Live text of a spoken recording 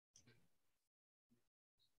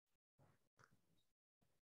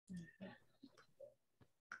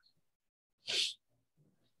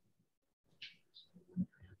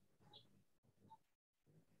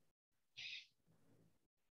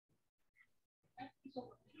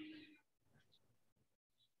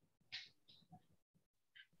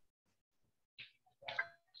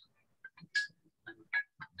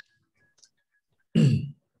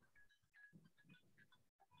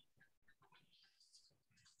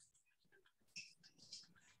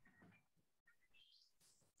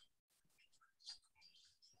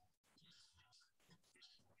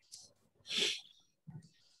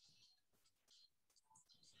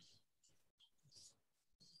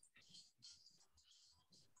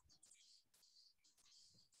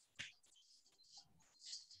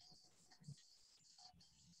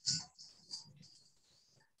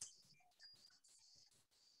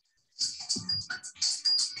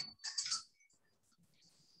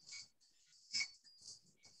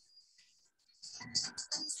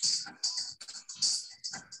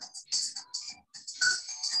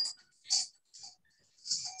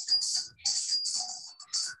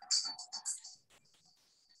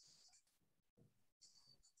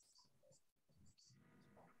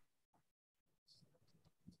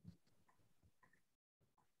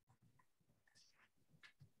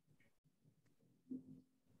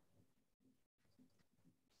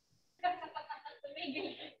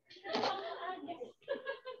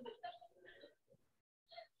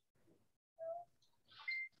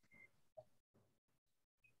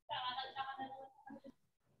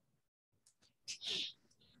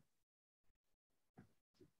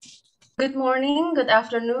Good morning, good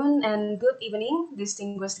afternoon, and good evening,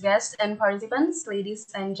 distinguished guests and participants, ladies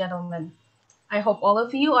and gentlemen. I hope all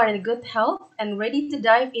of you are in good health and ready to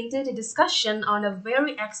dive into the discussion on a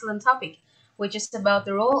very excellent topic, which is about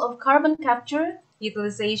the role of carbon capture,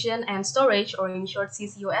 utilization, and storage, or in short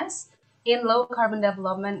CCUS, in low carbon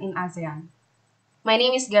development in ASEAN. My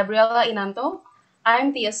name is Gabriela Inanto.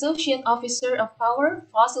 I'm the Associate Officer of Power,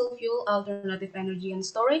 Fossil Fuel, Alternative Energy and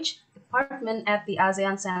Storage Department at the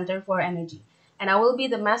ASEAN Center for Energy, and I will be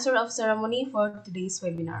the Master of Ceremony for today's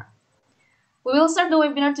webinar. We will start the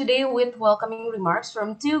webinar today with welcoming remarks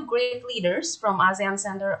from two great leaders from ASEAN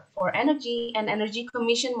Center for Energy and Energy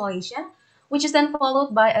Commission Malaysia, which is then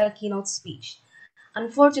followed by a keynote speech.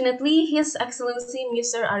 Unfortunately, His Excellency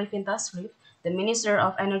Mr. Arifin Tasrif, the Minister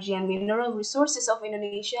of Energy and Mineral Resources of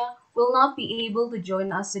Indonesia, will not be able to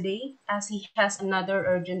join us today as he has another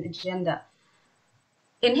urgent agenda.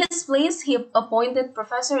 In his place, he appointed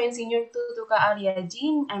Professor Insinyur TUTUKA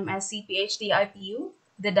ARIADJI, M.Sc, Ph.D, IPU,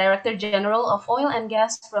 the Director General of Oil and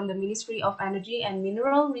Gas from the Ministry of Energy and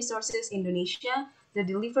Mineral Resources Indonesia, to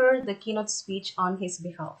deliver the keynote speech on his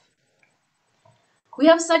behalf. We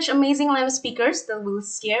have such amazing lineup speakers that will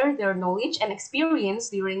share their knowledge and experience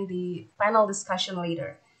during the panel discussion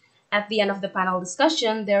later. At the end of the panel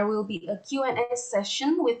discussion, there will be a Q&A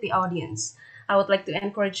session with the audience. I would like to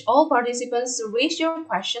encourage all participants to raise your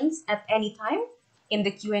questions at any time in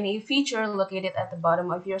the Q&A feature located at the bottom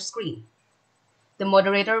of your screen. The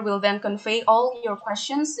moderator will then convey all your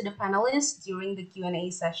questions to the panelists during the Q&A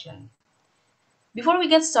session. Before we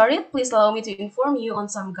get started, please allow me to inform you on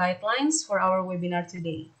some guidelines for our webinar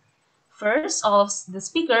today. First, all of the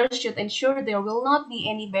speakers should ensure there will not be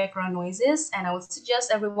any background noises, and I would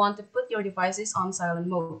suggest everyone to put your devices on silent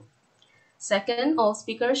mode. Second, all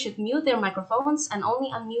speakers should mute their microphones and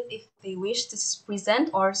only unmute if they wish to present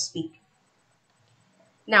or speak.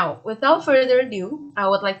 Now, without further ado, I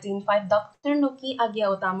would like to invite Dr. Nuki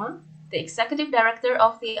Agya Utama, the Executive Director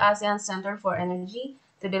of the ASEAN Center for Energy,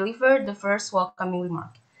 to deliver the first welcoming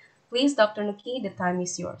remark. Please, Dr. Nuki, the time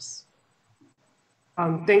is yours.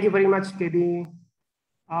 Thank you very much, Katie.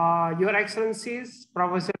 Your Excellencies,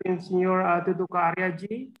 Professor Insinyur TUTUKA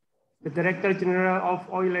ARIADJI, the Director General of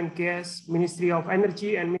Oil and Gas, Ministry of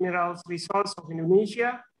Energy and Minerals Resources of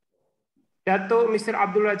Indonesia, Dato Mr.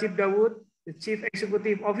 Abdul Razib Dawood, the Chief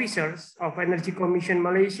Executive Officers of Energy Commission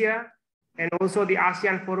Malaysia, and also the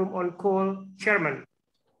ASEAN Forum on Coal Chairman.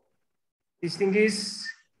 Distinguished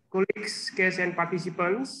colleagues, guests, and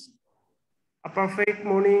participants, a perfect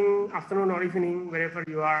morning, afternoon, or evening, wherever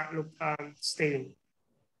you are staying.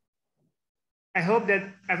 I hope that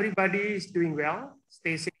everybody is doing well,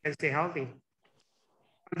 stay safe and stay healthy.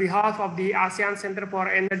 On behalf of the ASEAN Center for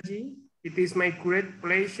Energy, it is my great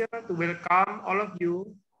pleasure to welcome all of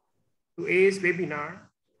you to today's webinar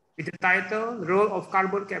with the title, Role of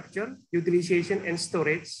Carbon Capture, Utilization and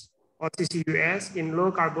Storage, or CCUS, in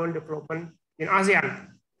Low Carbon Development in ASEAN.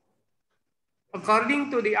 According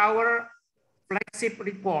to our flagship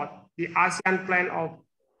report, the ASEAN Plan of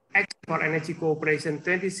Action for Energy Cooperation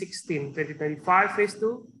 2016-2025 Phase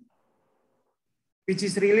 2, which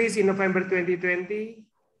is released in November 2020,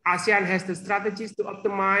 ASEAN has the strategies to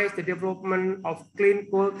optimize the development of clean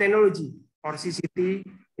coal technology, or CCT,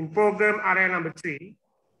 in program area number 3.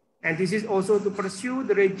 And this is also to pursue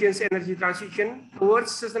the region's energy transition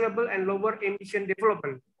towards sustainable and lower emission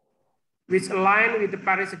development, which align with the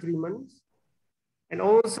Paris Agreement. And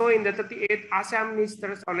also in the 38th ASEAN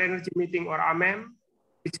Ministers on Energy meeting, or AMEM,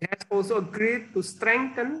 which has also agreed to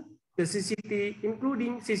strengthen the CCT,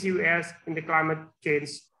 including CCUS, in the climate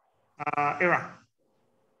change era.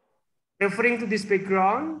 Referring to this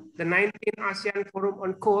background, the 19th ASEAN Forum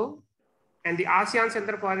on Coal and the ASEAN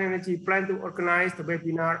Center for Energy plan to organize the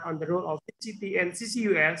webinar on the role of CCT and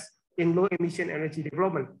CCUS in low emission energy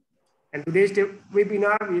development. And today's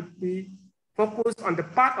webinar will be focused on the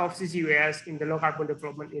part of CCUS in the low carbon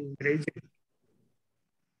development in the region.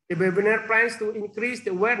 The webinar plans to increase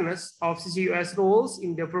the awareness of CCUS roles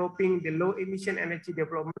in developing the low emission energy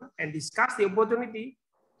development and discuss the opportunity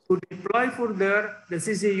to deploy further the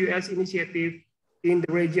CCUS initiative in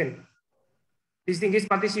the region. Distinguished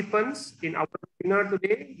participants, in our webinar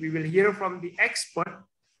today, we will hear from the expert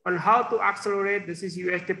on how to accelerate the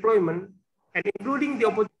CCUS deployment and including the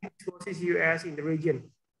opportunities for CCUS in the region.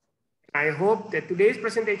 I hope that today's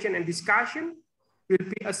presentation and discussion will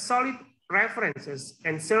be a solid references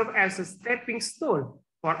and serve as a stepping stone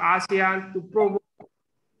for ASEAN to promote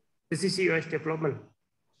the CCUS development.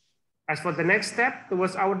 As for the next step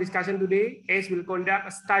towards our discussion today, ACE will conduct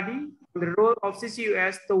a study on the role of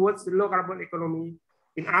CCUS towards the low carbon economy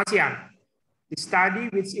in ASEAN. The study,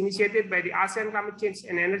 which initiated by the ASEAN Climate Change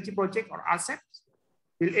and Energy Project, or ASEP,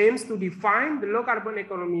 will aims to define the low carbon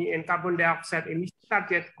economy and carbon dioxide emission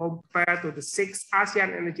target compared to the 6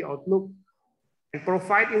 ASEAN Energy Outlook, and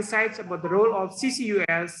provide insights about the role of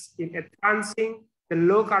CCUS in advancing the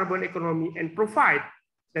low carbon economy and provide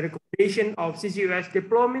the recommendation of CCUS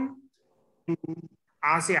deployment in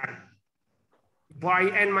ASEAN. Before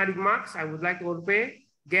I end my remarks, I would like to convey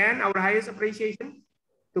again our highest appreciation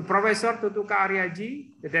to Professor TUTUKA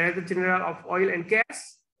ARIADJI, the Director General of Oil and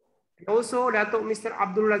Gas, and also Datuk Mr.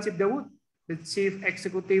 Abdul Razib Dawood, the Chief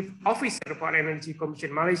Executive Officer for Energy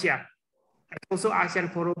Commission Malaysia, and also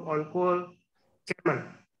ASEAN Forum on Coal Chairman.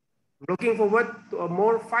 I'm looking forward to a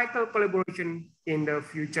more vital collaboration in the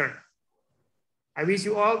future. I wish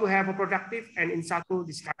you all to have a productive and insightful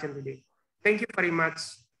discussion today. Thank you very much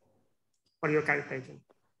for your kind attention.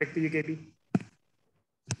 Back to you, KB.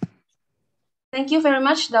 Thank you very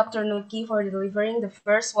much, Dr. Nuki, for delivering the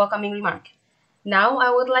first welcoming remark. Now, I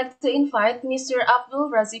would like to invite Mr. Abdul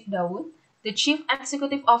Razib Dawood, the Chief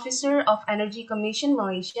Executive Officer of Energy Commission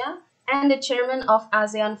Malaysia and the Chairman of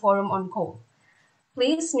ASEAN Forum on Coal.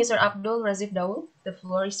 Please, Mr. Abdul Razib Dawood, the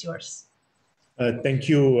floor is yours. Thank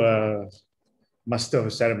you, Master of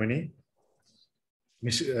Ceremony,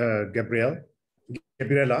 Ms. Gabriela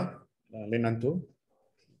Lenanto,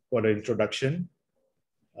 for the introduction.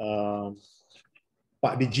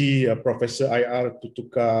 Pak DG, Professor IR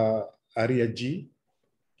TUTUKA ARIADJI,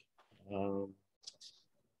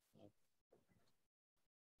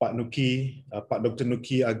 Pak Nuki, Pak Dr.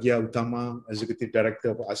 Nuki Agya Utama, Executive Director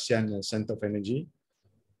of ASEAN Center of Energy,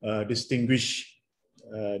 distinguished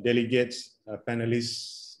delegates,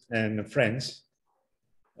 panelists, and friends.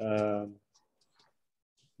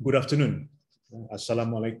 Good afternoon.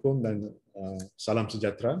 Assalamualaikum dan salam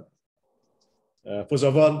sejahtera. First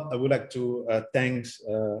of all, I would like to thank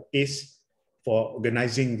ACE for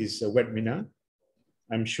organizing this webinar.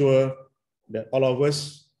 I'm sure that all of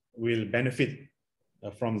us will benefit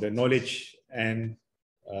from the knowledge and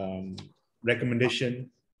recommendation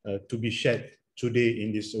to be shared today in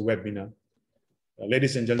this webinar.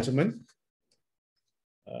 Ladies and gentlemen,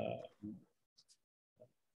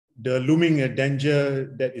 the looming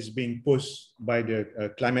danger that is being posed by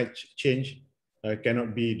the climate change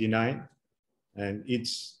cannot be denied, and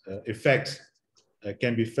its effects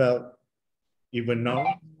can be felt even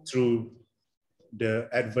now through the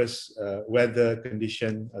adverse weather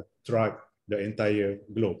condition throughout the entire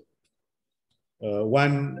globe.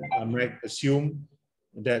 One might assume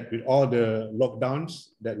that with all the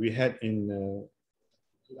lockdowns that we had in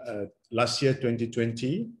last year,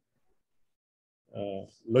 2020,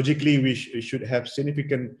 logically we should have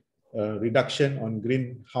significant reduction on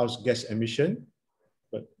greenhouse gas emission.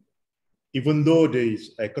 But even though the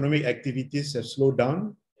economic activities have slowed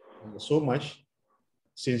down so much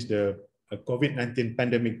since the COVID-19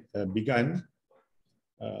 pandemic began,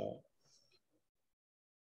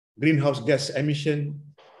 greenhouse gas emission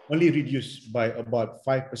only reduced by about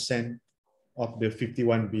 5% of the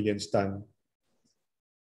 51 billion ton.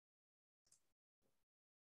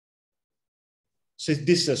 So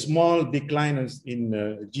this small decline in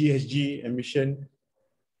GHG emission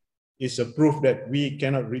is a proof that we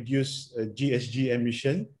cannot reduce GHG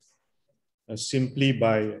emission simply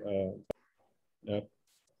by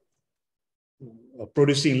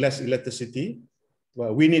producing less electricity.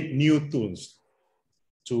 Well, we need new tools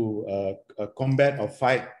to combat or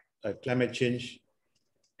fight climate change.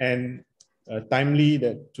 And timely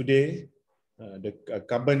that today, the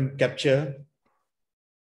carbon capture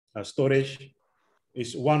storage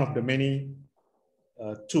is one of the many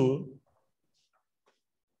tools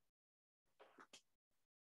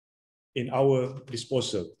in our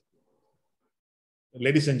disposal.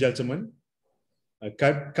 Ladies and gentlemen,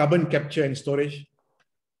 carbon capture and storage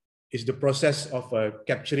is the process of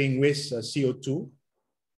capturing waste CO2,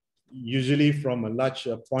 usually from large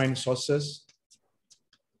point sources,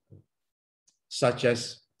 such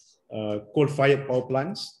as coal-fired power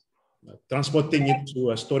plants, transporting it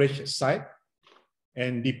to a storage site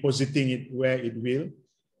and depositing it where it will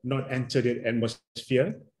not enter the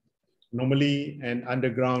atmosphere, normally an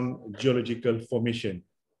underground geological formation.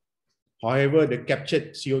 However, the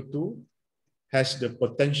captured CO2 has the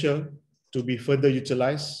potential to be further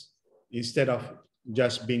utilized instead of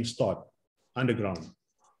just being stored underground.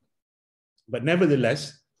 But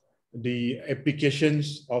nevertheless, the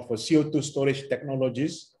applications of CO2 storage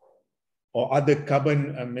technologies or other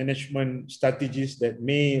carbon management strategies that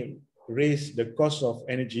may raise the cost of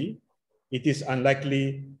energy, it is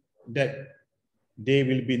unlikely that they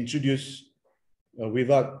will be introduced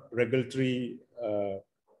without regulatory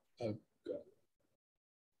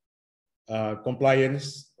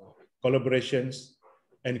compliance, collaborations,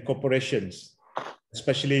 and cooperations,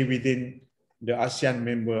 especially within the ASEAN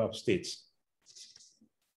member of states.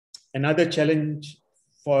 Another challenge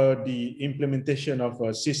for the implementation of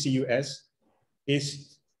CCUS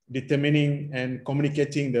is determining and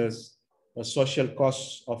communicating the social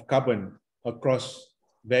costs of carbon across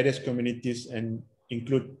various communities and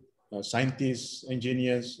include scientists,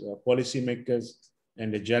 engineers, policymakers,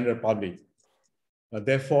 and the general public.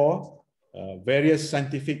 Therefore, various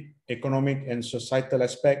scientific, economic, and societal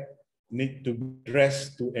aspects need to be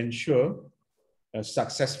addressed to ensure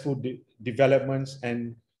successful developments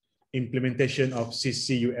and implementation of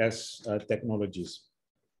CCUS technologies.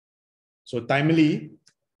 So timely,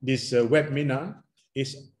 this webinar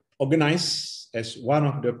is organized as one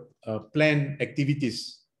of the planned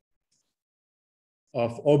activities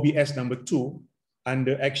of OBS number 2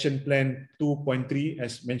 under Action Plan 2.3,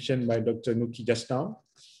 as mentioned by Dr. Nuki just now,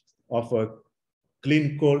 of a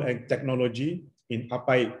clean coal and technology in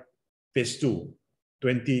APAI Phase 2,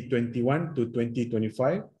 2021 to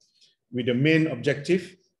 2025, with the main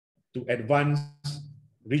objective to advance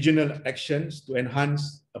regional actions to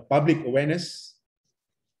enhance public awareness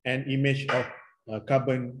and image of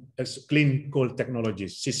carbon as clean coal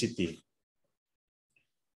technologies, CCT.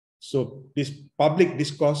 So this public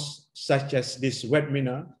discourse, such as this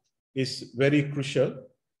webinar, is very crucial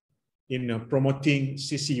in promoting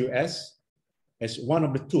CCUS as one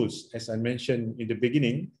of the tools, as I mentioned in the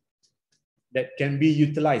beginning, that can be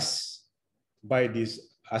utilized by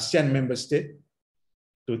this ASEAN member state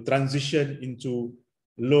to transition into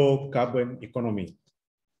low carbon economy.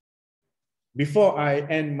 Before I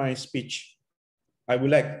end my speech, I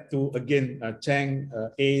would like to again thank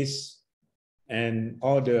ACE and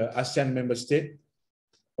all the ASEAN member states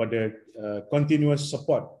for the continuous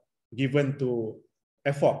support given to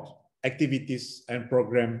AFOC activities and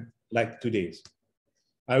programs like today's.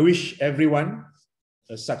 I wish everyone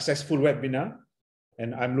a successful webinar,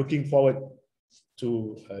 and I'm looking forward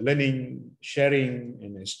to learning, sharing,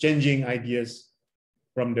 and exchanging ideas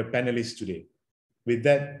from the panelists today. With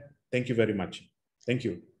that, thank you very much. Thank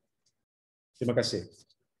you. Terima kasih.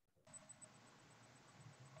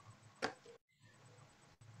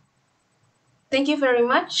 Thank you very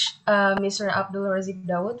much, Mr. Abdul Razib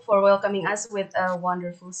Dawood, for welcoming us with a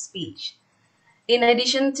wonderful speech. In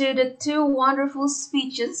addition to the two wonderful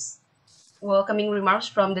speeches, welcoming remarks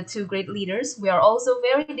from the two great leaders, we are also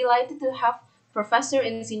very delighted to have Professor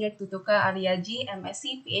and Senior TUTUKA ARIADJI,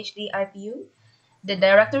 M.Sc, Ph.D, IPU, the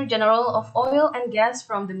Director General of Oil and Gas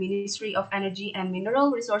from the Ministry of Energy and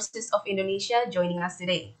Mineral Resources of Indonesia, joining us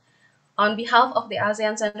today. On behalf of the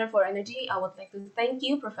ASEAN Center for Energy, I would like to thank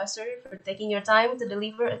you, Professor, for taking your time to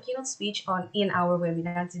deliver a keynote speech in our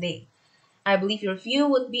webinar today. I believe your view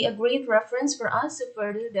would be a great reference for us to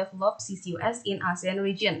further develop CCUS in ASEAN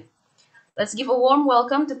region. Let's give a warm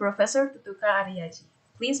welcome to Professor TUTUKA ARIADJI.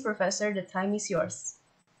 Please, Professor, the time is yours.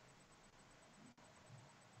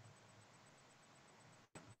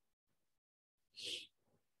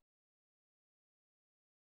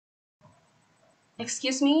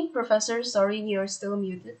 Excuse me, Professor, sorry, you're still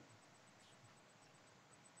muted.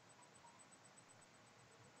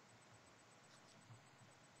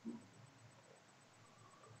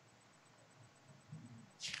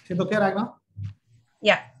 Is it okay right now?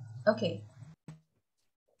 Yeah, okay.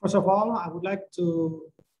 First of all, I would like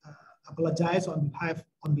to apologize on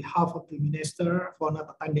behalf of the minister for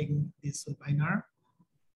not attending this webinar.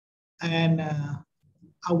 And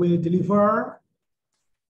I will deliver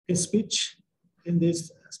his speech in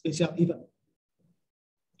this special event.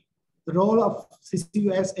 The role of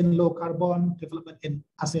CCUS in low carbon development in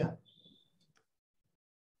ASEAN.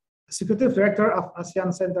 Executive Director of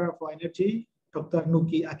ASEAN Center for Energy, Dr.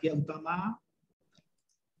 Nuki Agya Utama,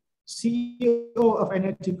 CEO of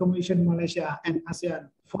Energy Commission Malaysia and ASEAN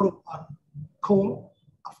Forum on Coal,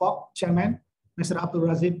 AFOC Chairman, Mr. Abdul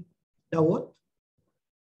Razib, Dawood,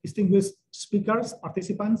 distinguished speakers,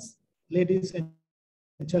 participants, ladies and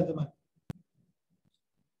gentlemen.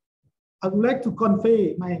 I would like to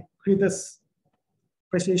convey my greatest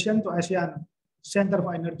appreciation to ASEAN Center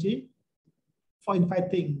for Energy for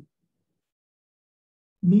inviting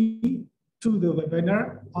me to the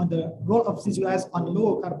webinar on the role of CCUS on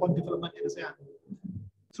low carbon development in ASEAN.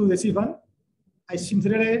 Through this event, I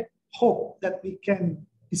sincerely hope that we can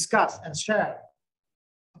discuss and share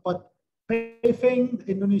about paving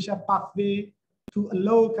the Indonesia pathway to a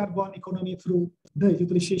low carbon economy through the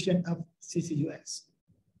utilization of CCUS.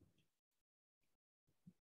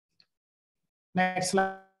 Next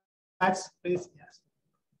slide, please. Yes.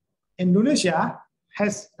 Indonesia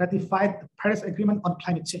has ratified the Paris Agreement on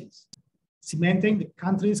climate change, cementing the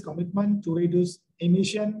country's commitment to reduce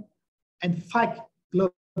emission and fight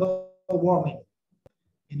global warming.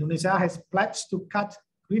 Indonesia has pledged to cut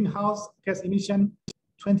greenhouse gas emission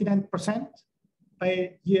 29%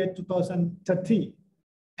 by year 2030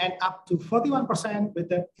 and up to 41% with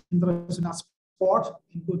the international support,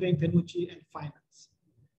 including technology and finance.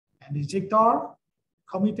 And the sector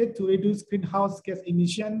committed to reduce greenhouse gas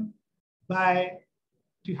emission by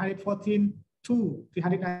 314 to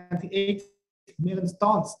 398 million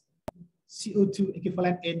tons CO2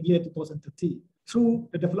 equivalent in year 2030 through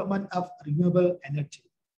the development of renewable energy,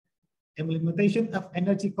 implementation of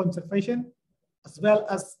energy conservation, as well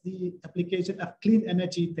as the application of clean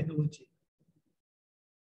energy technology.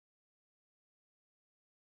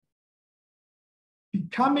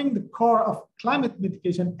 Becoming the core of climate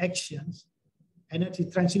mitigation actions, energy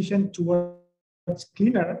transition towards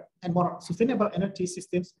cleaner and more sustainable energy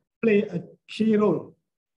systems play a key role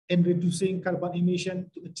in reducing carbon emission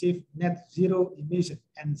to achieve net zero emission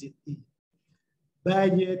 (NZE) by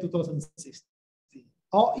year 2060,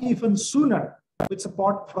 or even sooner with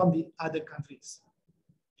support from the other countries.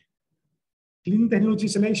 Clean technology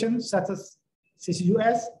solutions such as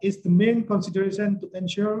CCUS is the main consideration to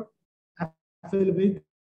ensure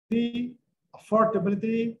availability,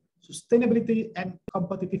 affordability, sustainability, and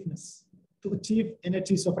competitiveness to achieve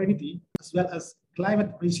energy sovereignty, as well as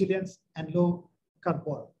climate resilience and low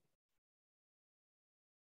carbon.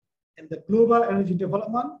 In the global energy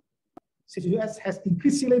development, CCUS has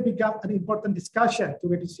increasingly become an important discussion to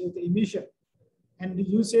reduce CO2 emission and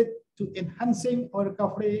use it to enhancing oil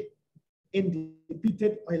recovery in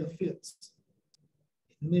depleted oil fields.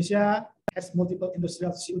 Indonesia has multiple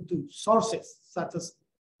industrial CO2 sources, such as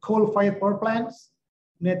coal-fired power plants,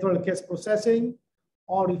 natural gas processing,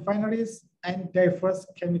 oil refineries, and diverse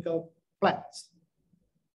chemical plants.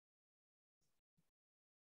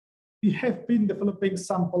 We have been developing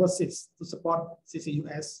some policies to support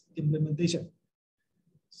CCUS implementation,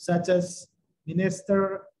 such as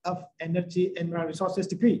Minister of Energy and Mineral Resources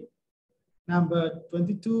Decree number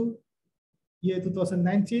 22, year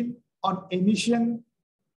 2019 on emission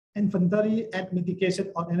inventory and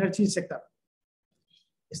mitigation on energy sector.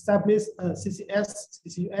 Established a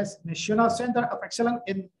CCUS National Center of Excellence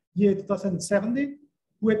in year 2017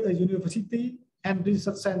 with a university and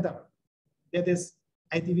research center, that is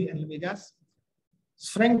ITB and Lemigas,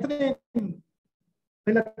 strengthening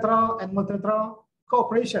bilateral and multilateral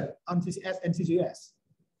cooperation on CCS and CCUS,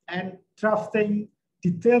 and drafting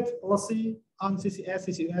detailed policy on CCS,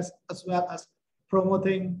 CCUS, as well as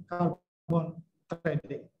promoting carbon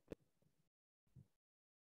trading.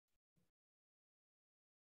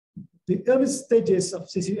 The early stages of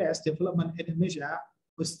CCUS development in Indonesia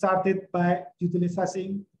was started by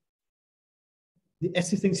utilizing the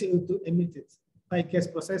existing CO2 emitted by gas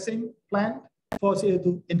processing plant for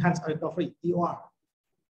CO2 enhanced oil recovery, EOR,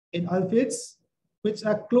 in oil fields which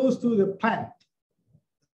are close to the plant.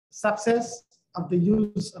 Success of the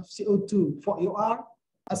use of CO2 for EOR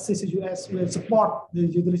as CCUS will support the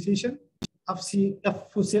utilization of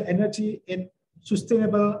fossil energy in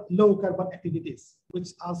sustainable low carbon activities, which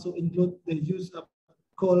also include the use of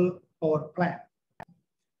coal power plant.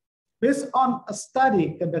 Based on a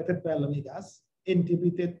study conducted by Lemigas, in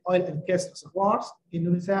depleted oil and gas reservoirs,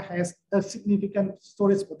 Indonesia has a significant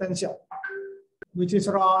storage potential, which is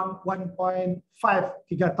around 1.5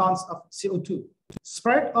 gigatons of CO2,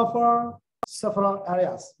 spread over several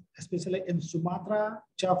areas, especially in Sumatra,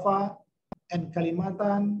 Java, and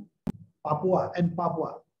Kalimantan, Papua.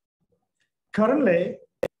 Currently,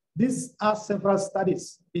 these are several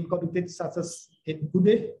studies being conducted, such as in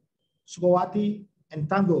Gudeh, Sukawati, and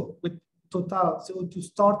Tangguh, with total CO2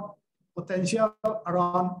 stored potential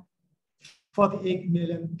around 48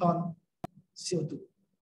 million ton CO2.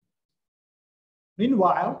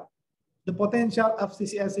 Meanwhile, the potential of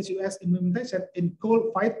CCS implementation in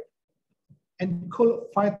coal-fired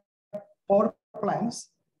power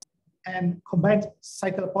plants and combined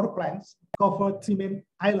cycle power plants cover 3 main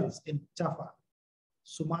islands in Java,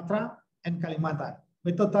 Sumatra, and Kalimantan,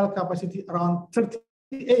 with total capacity around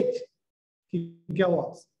 38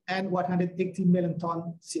 gigawatts and 180 million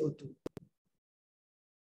ton CO2.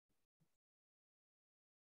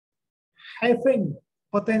 Having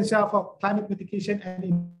potential for climate mitigation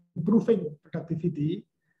and improving productivity,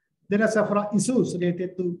 there are several issues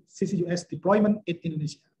related to CCUS deployment in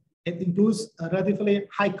Indonesia. It includes a relatively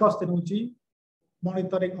high-cost technology,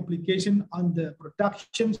 monitoring obligation on the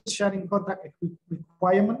production sharing contract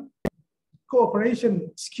requirement,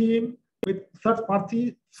 cooperation scheme with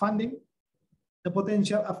third-party funding, the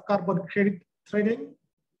potential of carbon credit trading,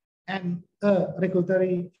 and a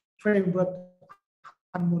regulatory framework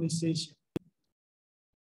harmonization.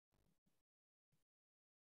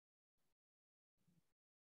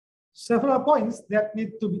 Several points that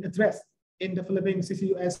need to be addressed in developing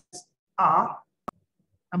CCUS are: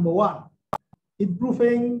 number one,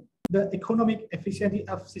 improving the economic efficiency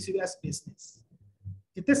of CCUS business.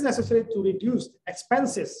 It is necessary to reduce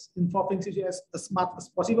expenses involving CCUS as much as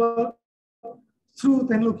possible through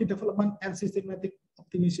technology development and systematic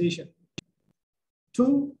optimization.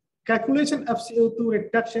 Two, calculation of CO2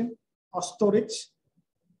 reduction or storage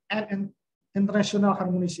and international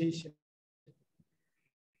harmonization.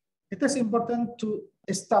 It is important to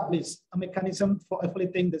establish a mechanism for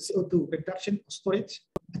evaluating the CO2 reduction or storage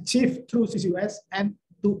achieved through CCUS and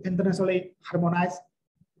to internationally harmonize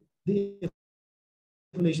the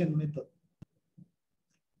evaluation method.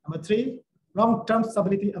 Number three, long-term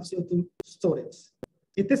stability of CO2 storage.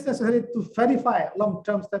 It is necessary to verify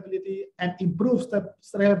long-term stability and improve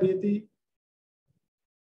reliability.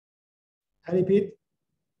 I repeat,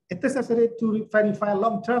 it is necessary to verify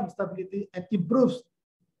long-term stability and improve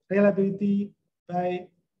reliability by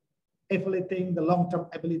evaluating the long-term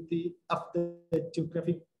ability of the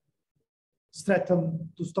geographic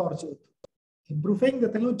stratum to store CO2, improving the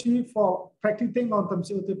technology for predicting long-term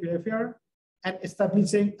CO2 behavior, and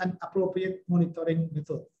establishing an appropriate monitoring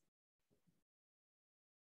method.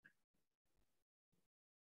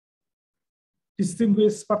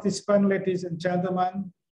 Distinguished participants, ladies and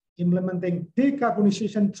gentlemen, implementing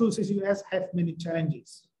decarbonization through CCUS have many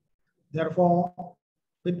challenges. Therefore,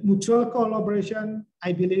 with mutual collaboration,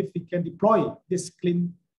 I believe we can deploy this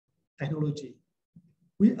clean technology.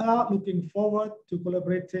 We are looking forward to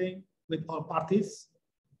collaborating with all parties,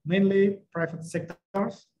 mainly private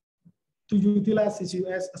sectors, to utilize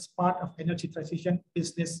CCUS as part of energy transition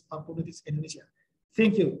business opportunities in Indonesia.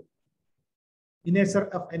 Thank you. Minister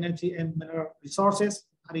of Energy and Mineral Resources,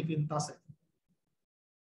 Arifin Tasek.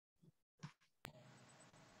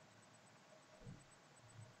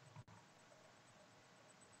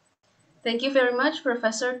 Thank you very much,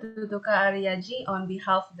 Professor TUTUKA ARIADJI, on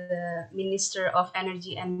behalf of the Minister of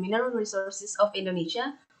Energy and Mineral Resources of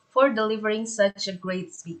Indonesia, for delivering such a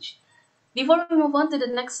great speech. Before we move on to the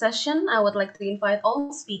next session, I would like to invite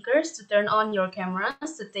all speakers to turn on your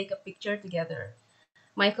cameras to take a picture together.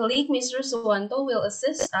 My colleague, Mr. Suwanto, will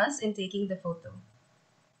assist us in taking the photo.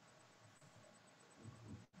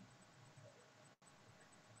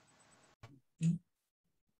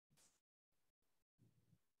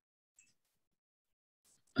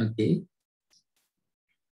 Okay.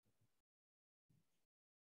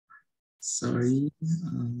 Sorry.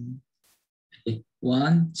 Okay.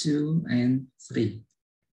 1, 2, and 3.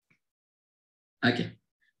 Okay.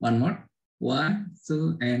 One more. 1,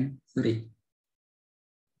 2, and 3.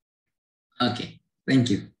 Okay. Thank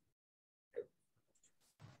you.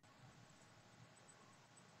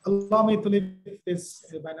 Allow me to leave this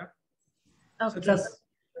banner. Okay.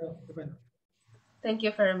 The banner. Thank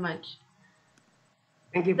you very much.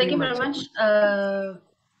 Thank you very much. much,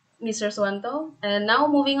 Mr. Suwanto. And now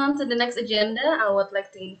moving on to the next agenda, I would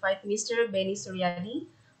like to invite Mr. Benny Suryadi,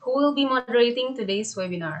 who will be moderating today's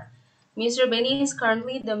webinar. Mr. Benny is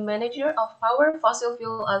currently the Manager of Power, Fossil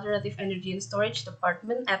Fuel, Alternative Energy and Storage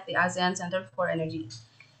Department at the ASEAN Center for Energy.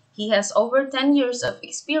 He has over 10 years of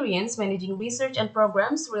experience managing research and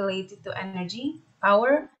programs related to energy,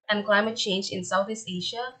 power, and climate change in Southeast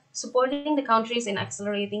Asia, supporting the countries in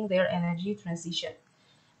accelerating their energy transition.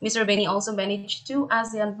 Mr. Benny also managed two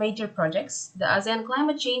ASEAN major projects, the ASEAN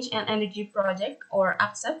Climate Change and Energy Project, or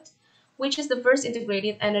ACCEPT, which is the first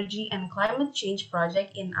integrated energy and climate change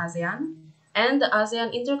project in ASEAN, and the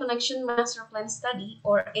ASEAN Interconnection Master Plan Study,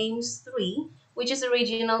 or AIMS-3, which is a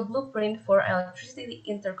regional blueprint for electricity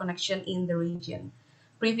interconnection in the region.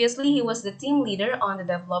 Previously, he was the team leader on the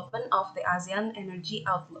development of the ASEAN Energy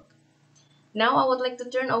Outlook. Now I would like to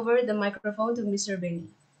turn over the microphone to Mr. Benny.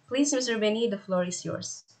 Please, Mr. Benny, the floor is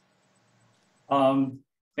yours.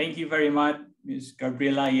 Thank you very much, Ms.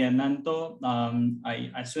 Gabriela Yananto.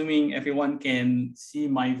 I assuming everyone can see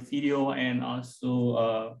my video and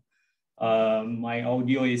also my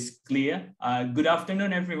audio is clear. Good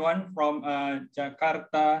afternoon, everyone from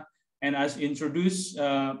Jakarta. And as introduced,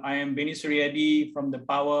 I am Benny Haryadi from the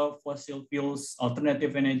Power, Fossil Fuels,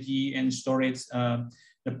 Alternative Energy and Storage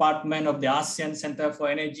Department of the ASEAN Center for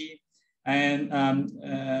Energy. And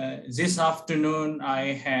this afternoon,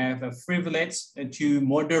 I have a privilege to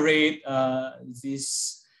moderate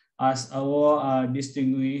this as our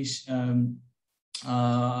distinguished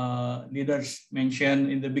leaders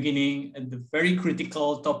mentioned in the beginning, the very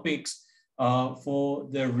critical topics for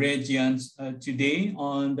the regions today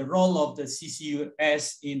on the role of the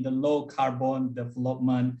CCUS in the low carbon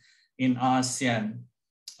development in ASEAN.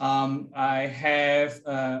 I have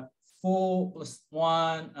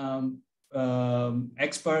 4+1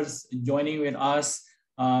 experts joining with us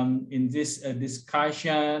in this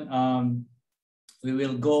discussion. We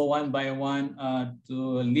will go one by one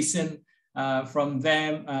to listen from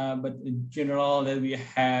them, but in general, that we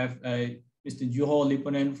have Mr. Juho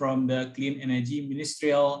Lipponen from the Clean Energy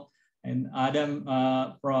Ministerial and Adam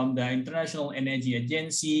from the International Energy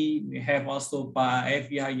Agency. We have also Pak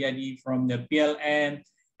Haryadi from the PLN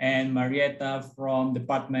and Marietta from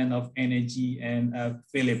Department of Energy and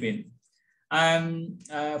Philippines.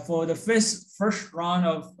 For the first round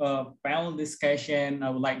of panel discussion, I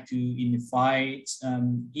would like to invite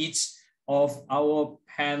each of our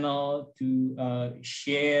panel to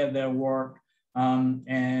share their work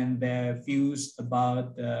and their views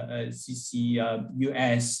about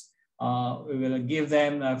CCUS. We will give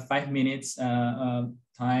them 5 minutes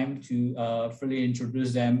time to fully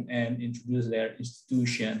introduce them and introduce their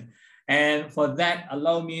institution. And for that,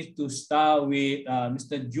 allow me to start with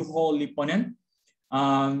Mr. Juho Lipponen.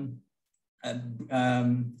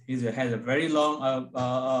 He has a very long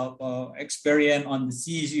experience on the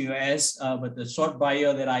CCUS, but the short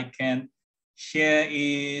bio that I can share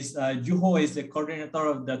is Juho is the coordinator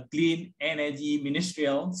of the Clean Energy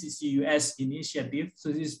Ministerial CCUS initiative.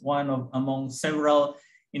 So this is one of among several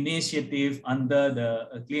initiatives under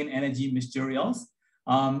the Clean Energy Ministerials.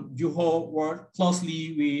 Juho worked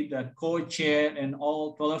closely with the co-chair and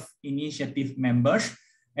all 12 initiative members,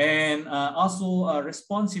 and also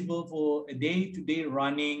responsible for a day-to-day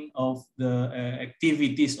running of the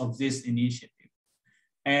activities of this initiative.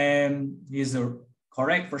 And he's a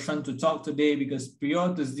correct person to talk today because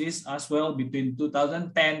prior to this as well, between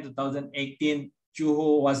 2010 to 2018,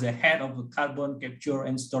 Juho was the head of the carbon capture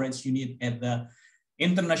and storage unit at the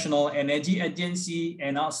International Energy Agency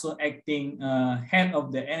and also acting head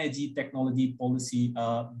of the Energy Technology Policy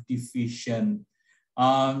Division.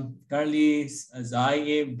 Currently,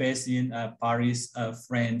 Zaire based in Paris,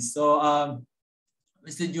 France. So,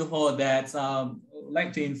 Mr. Juho, that I'd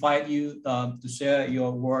like to invite you to share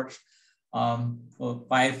your work for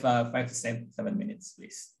 5 to 7 minutes,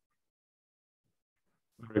 please.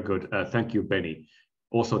 Very good. Thank you, Benny.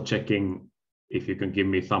 Also checking if you can give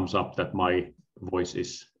me thumbs up that my voice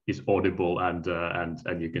is audible and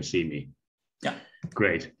you can see me. Yeah.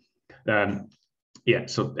 Great. Yeah.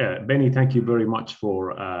 So Benny, thank you very much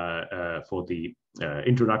for the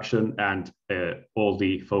introduction, and all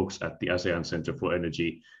the folks at the ASEAN Center for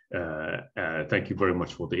Energy. Thank you very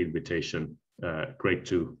much for the invitation. Great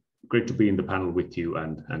to be in the panel with you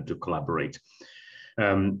and to collaborate.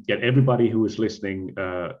 Yeah, everybody who is listening,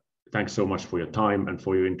 thanks so much for your time and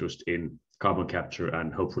for your interest in carbon capture,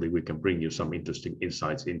 and hopefully we can bring you some interesting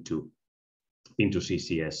insights into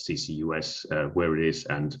CCS, CCUS, where it is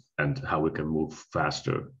and how we can move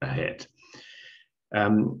faster ahead.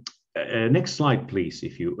 Next slide, please,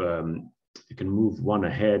 if you can move one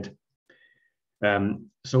ahead.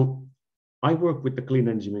 So I work with the Clean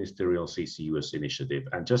Energy Ministerial CCUS initiative,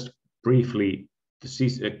 and just briefly,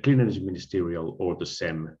 the Clean Energy Ministerial, or the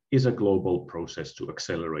CEM, is a global process to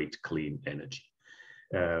accelerate clean energy.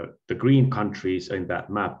 The green countries in that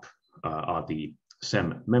map are the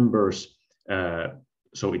CEM members.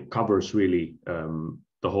 so it covers really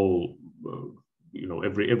the whole,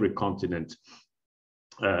 every continent.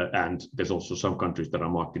 And there's also some countries that are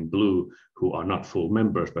marked in blue who are not full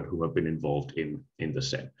members, but who have been involved in the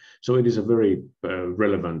CEN. So it is a very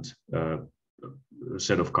relevant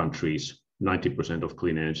set of countries. 90% of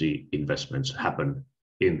clean energy investments happen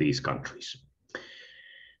in these countries.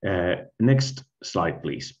 Next slide,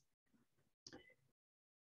 please.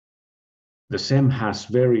 The CEM has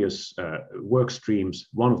various work streams.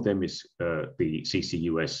 One of them is the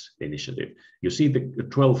CCUS initiative. You see the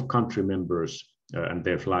 12 country members and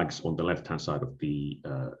their flags on the left-hand side of the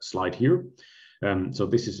slide here. So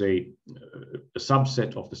this is a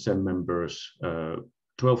subset of the CEM members,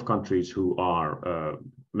 12 countries who are,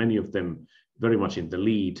 many of them very much in the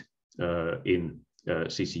lead in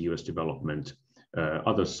CCUS development,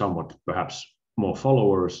 others somewhat perhaps more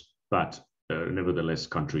followers, but nevertheless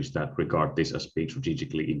countries that regard this as being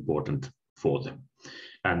strategically important for them.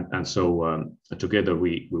 And so together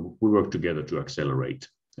we work together to accelerate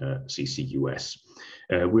CCUS.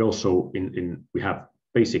 We also we have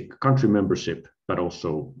basic country membership, but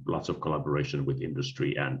also lots of collaboration with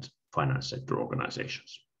industry and finance sector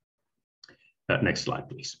organizations. Next slide,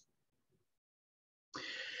 please.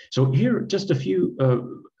 So here, just a few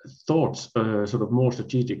thoughts, sort of more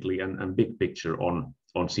strategically and big picture on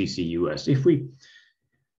CCUS.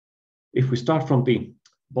 If we start from the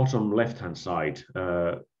bottom left-hand side,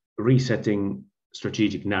 resetting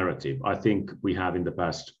strategic narrative, I think we have in the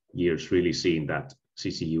past years really seen that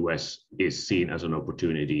CCUS is seen as an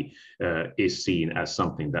opportunity, is seen as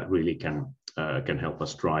something that really can help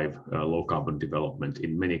us drive low carbon development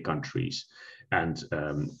in many countries. And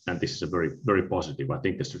this is a very, very positive. I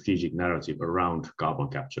think the strategic narrative around carbon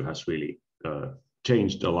capture has really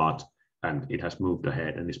changed a lot, and it has moved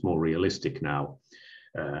ahead and is more realistic now.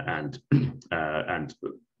 And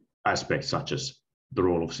aspects such as the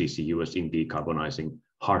role of CCUS in decarbonizing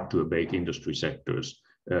hard to abate industry sectors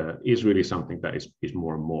is really something that is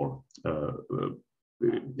more and more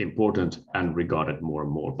important and regarded more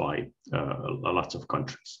and more by lots of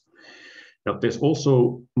countries. Now, there's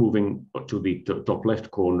also, moving to the top left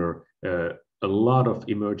corner, a lot of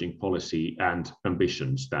emerging policy and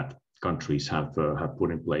ambitions that countries have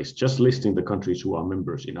put in place. Just listing the countries who are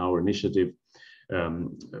members in our initiative,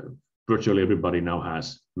 virtually everybody now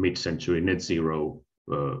has mid-century net zero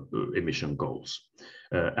emission goals.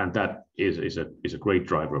 And that is a great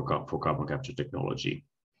driver for carbon capture technology.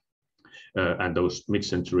 And those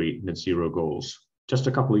mid-century net zero goals, just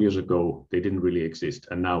a couple of years ago, they didn't really exist,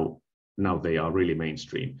 and now they are really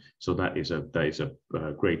mainstream. So that is a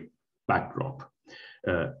great backdrop.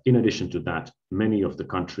 In addition to that, many of the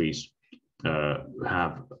countries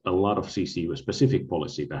have a lot of CCUS specific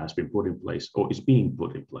policy that has been put in place or is being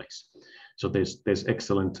put in place. So there's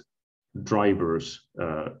excellent drivers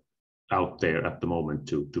out there at the moment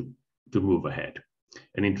to move ahead,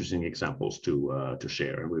 and interesting examples to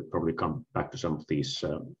share. And we'll probably come back to some of these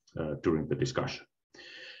during the discussion.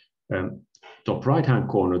 Top right-hand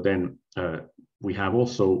corner, then we have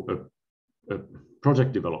also a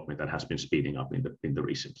project development that has been speeding up in the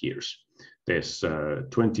recent years. There's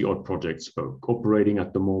 20 odd projects operating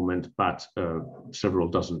at the moment, but several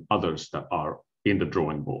dozen others that are in the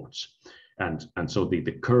drawing boards. And so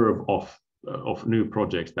the curve of new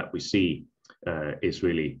projects that we see is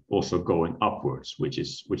really also going upwards, which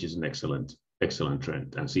is an excellent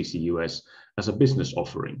trend. And CCUS as a business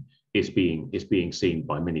offering is being seen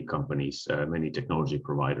by many companies, many technology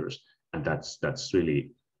providers, and that's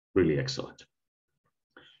really excellent.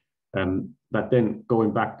 But then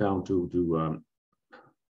going back down to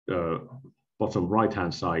bottom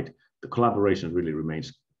right-hand side, the collaboration really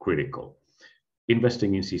remains critical.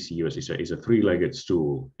 Investing in CCUS is a three-legged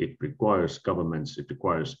stool. It requires governments, it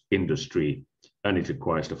requires industry, and it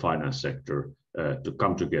requires the finance sector to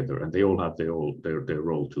come together, and they all have their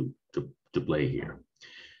role to play here.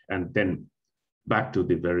 And then back to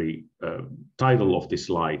the very title of this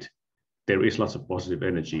slide, there is lots of positive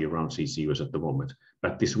energy around CCUS at the moment,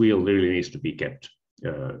 but this wheel really needs to be kept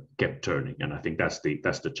turning, and I think that's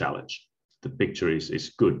the challenge. The picture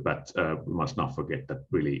is good, but we must not forget that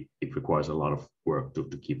really it requires a lot of work to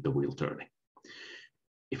keep the wheel turning.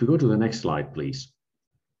 If we go to the next slide, please.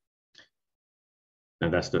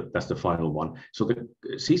 And that's the final one. So the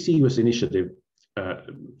CCUS initiative,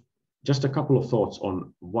 just a couple of thoughts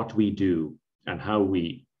on what we do and how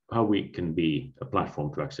we can be a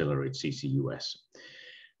platform to accelerate CCUS.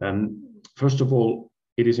 First of all,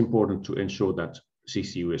 it is important to ensure that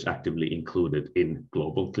CCUS is actively included in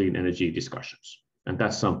global clean energy discussions. And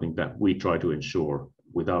that's something that we try to ensure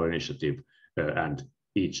with our initiative, and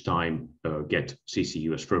each time get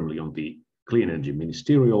CCUS firmly on the Clean Energy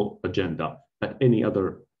Ministerial agenda, but any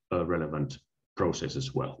other relevant process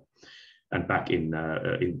as well. And back in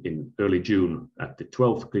early June at the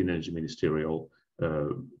 12th Clean Energy Ministerial,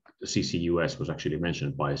 CCUS was actually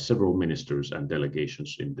mentioned by several ministers and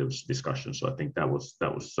delegations in those discussions. So I think that was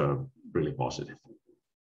really positive.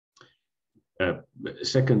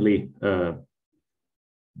 Secondly,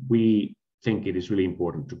 we think it is really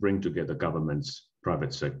important to bring together governments,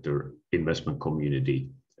 private sector, investment community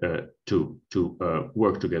to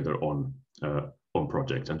work together on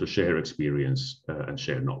projects and to share experience and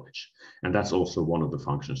share knowledge. And that's also one of the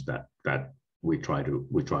functions that we try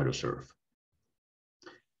to serve.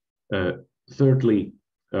 Thirdly,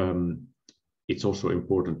 it's also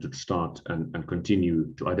important to start and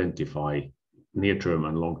continue to identify near-term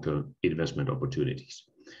and long-term investment opportunities.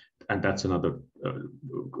 And that's another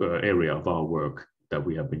area of our work that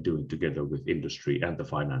we have been doing together with industry and the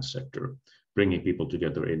finance sector, bringing people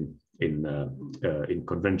together in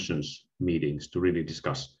conventions, meetings to really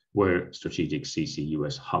discuss where strategic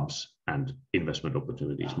CCUS hubs and investment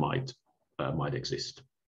opportunities might exist.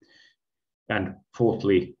 And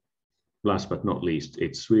fourthly, last but not least,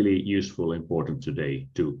 it's really useful, important today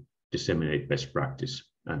to disseminate best practice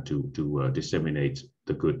and to disseminate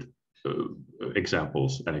the good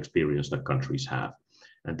examples and experience that countries have.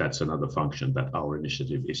 And that's another function that our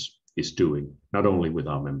initiative is doing, not only with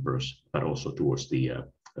our members, but also towards the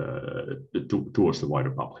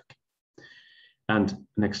wider public. And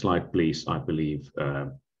next slide, please. I believe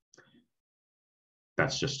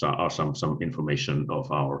that's just some information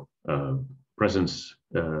of our presence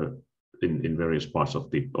in various parts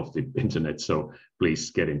of the internet. So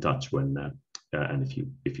please get in touch when and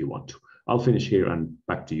if you want to. I'll finish here and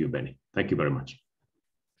back to you, Benny. Thank you very much.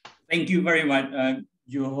 Thank you very much,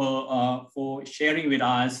 Juho, for sharing with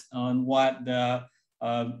us on what the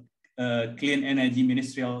Clean Energy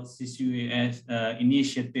Ministerial CCUS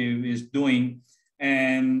initiative is doing.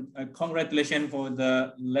 And congratulations for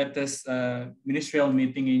the latest ministerial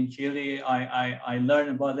meeting in Chile. I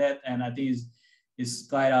learned about that, and I think it's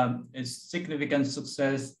quite a significant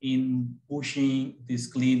success in pushing this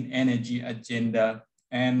clean energy agenda.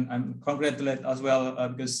 And I'm congratulate as well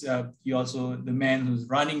because you're also the man who's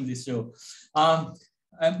running this show.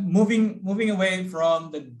 Moving away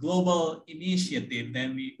from the global initiative,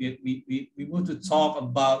 then we move to talk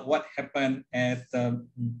about what happened at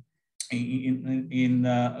in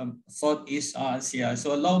Southeast Asia.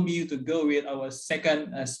 So allow me to go with our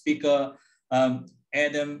second speaker,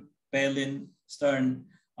 Adam Baylin-Stern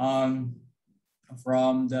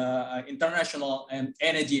from the International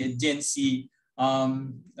Energy Agency.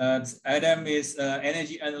 Adam is an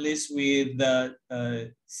energy analyst with the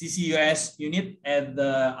CCUS unit at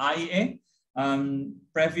the IEA.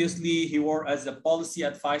 Previously, he worked as a policy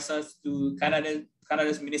advisor to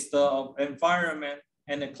Canada's Minister of Environment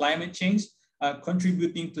and Climate Change,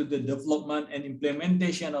 contributing to the development and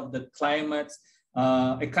implementation of the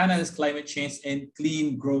Canada's climate change and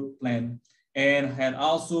clean growth plan, and had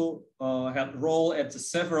also had role at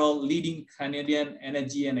several leading Canadian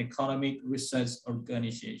energy and economic research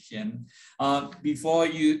organizations. Before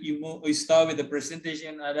we start with the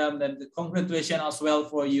presentation, Adam, then congratulations as well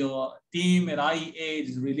for your team at IEA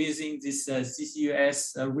is releasing this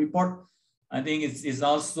CCUS report. I think it's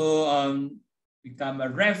also become a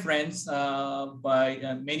reference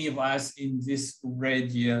by many of us in this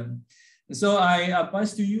region. So I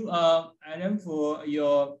pass to you, Adam, for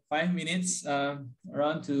your 5 minutes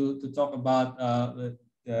around to talk about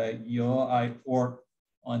your work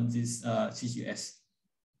on this CCUS.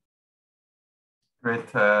 Great.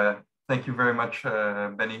 Thank you very much,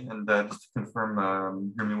 Benny. And just to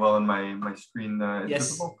confirm, hear me well on my screen is yes.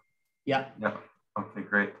 visible? Yeah. Yeah. Okay,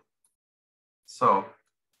 great. So,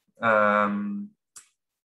 so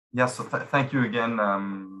thank you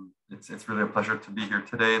again. It's really a pleasure to be here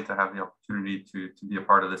today, to have the opportunity to be a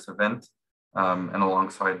part of this event, and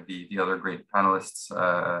alongside the other great panelists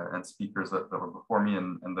and speakers that were before me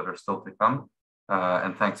and that are still to come.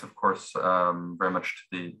 And thanks, of course, very much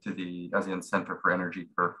to the ASEAN Center for Energy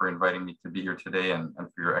for inviting me to be here today and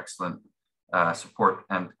for your excellent support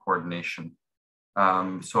and coordination.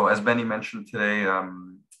 So as Benny mentioned today,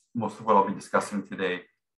 most of what I'll be discussing today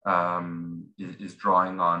is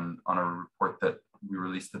drawing on a report that we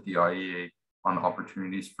released at the IEA on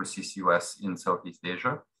opportunities for CCUS in Southeast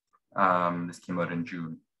Asia. This came out in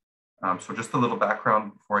June. So just a little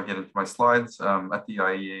background before I get into my slides. At the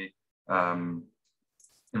IEA,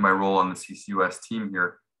 in my role on the CCUS team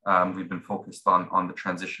here, we've been focused on the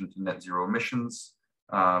transition to net zero emissions.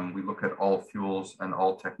 We look at all fuels and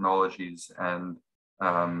all technologies, and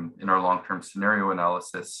in our long-term scenario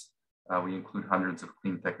analysis, We include hundreds of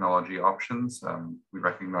clean technology options. We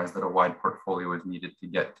recognize that a wide portfolio is needed to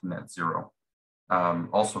get to net zero.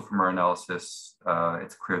 Also from our analysis,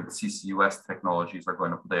 it's clear that CCUS technologies are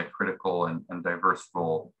going to play a critical and diverse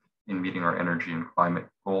role in meeting our energy and climate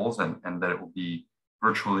goals, and that it will be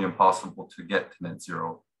virtually impossible to get to net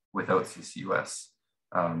zero without CCUS.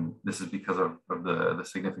 This is because of the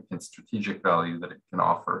significant strategic value that it can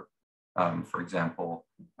offer. For example,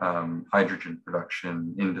 hydrogen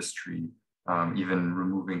production, industry, even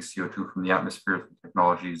removing CO2 from the atmosphere through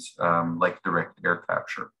technologies like direct air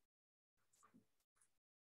capture.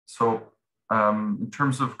 So in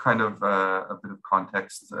terms of kind of a bit of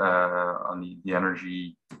context on the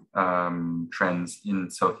energy trends in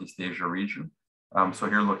Southeast Asia region. So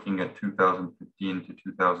here looking at 2015 to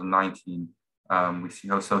 2019, we see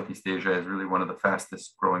how Southeast Asia is really one of the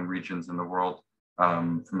fastest growing regions in the world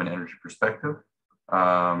from an energy perspective,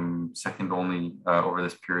 second only over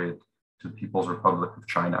this period to the People's Republic of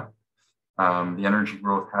China. The energy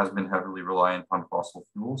growth has been heavily reliant on fossil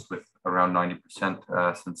fuels, with around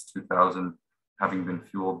 90% since 2000 having been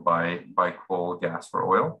fueled by coal, gas, or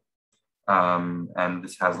oil. And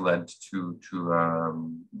this has led to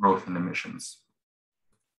growth in emissions.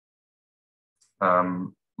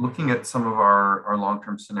 Looking at some of our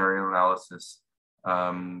long-term scenario analysis,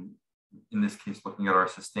 in this case, looking at our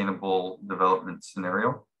sustainable development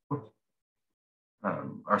scenario,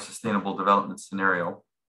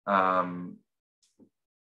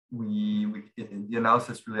 the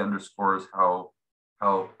analysis really underscores how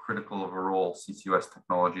critical of a role CCUS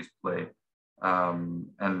technologies play,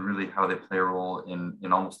 and really how they play a role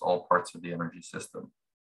in almost all parts of the energy system.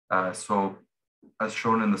 So as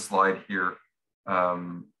shown in the slide here,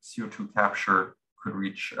 CO2 capture would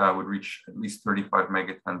reach at least 35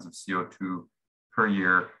 megatons of CO2 per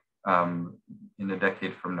year in a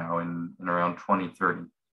decade from now, in around 2030.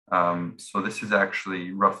 So this is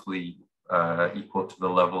actually roughly equal to the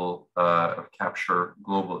level of capture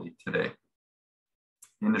globally today.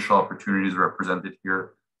 The initial opportunities represented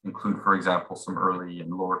here include, for example, some early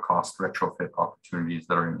and lower cost retrofit opportunities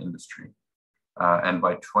that are in industry. And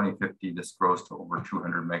by 2050, this grows to over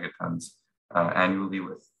 200 megatons annually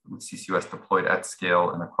with CCUS deployed at scale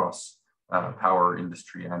and across power,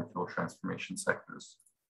 industry, and fuel transformation sectors.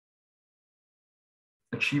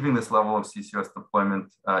 Achieving this level of CCUS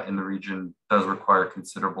deployment in the region does require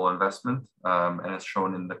considerable investment, and as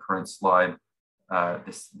shown in the current slide,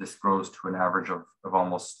 this grows to an average of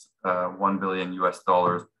almost $1 billion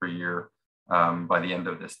per year by the end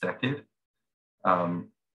of this decade.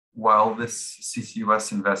 While this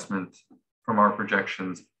CCUS investment from our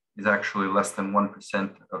projections is actually less than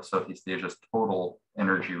 1% of Southeast Asia's total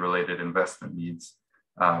energy-related investment needs,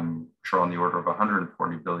 which are on the order of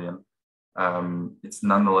 140 billion, it's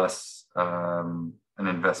nonetheless an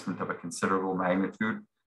investment of a considerable magnitude,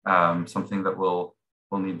 something that will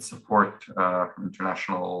need support from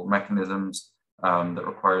international mechanisms, that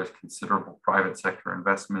requires considerable private sector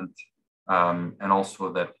investment, and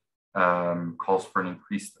also that calls for an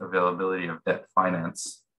increased availability of debt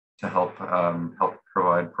finance to help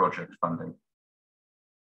provide project funding.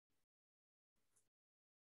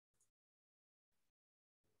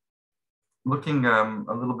 Looking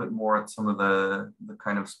a little bit more at some of the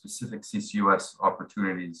kind of specific CCUS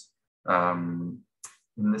opportunities,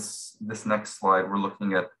 in this next slide, we're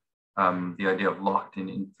looking at the idea of locked-in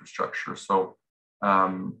infrastructure. So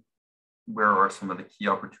where are some of the key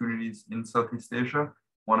opportunities in Southeast Asia?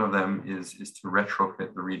 One of them is to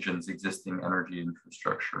retrofit the region's existing energy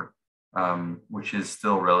infrastructure, which is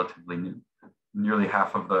still relatively new. Nearly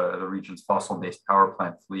half of the region's fossil-based power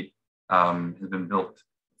plant fleet has been built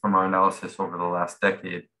from our analysis over the last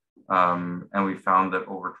decade. And we found that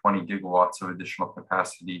over 20 gigawatts of additional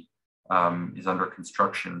capacity is under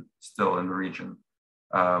construction still in the region.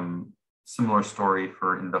 Similar story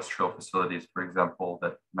for industrial facilities, for example,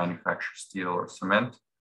 that manufacture steel or cement.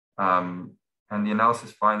 And the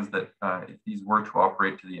analysis finds that if these were to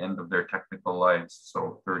operate to the end of their technical lives,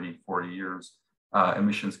 so 30, 40 years,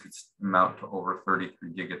 emissions could amount to over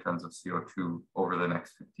 33 gigatons of CO2 over the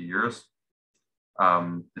next 50 years.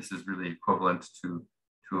 This is really equivalent to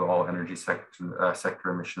all energy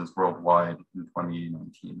sector emissions worldwide in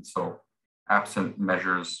 2019. So absent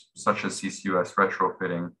measures such as CCUS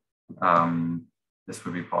retrofitting, this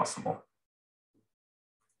would be possible.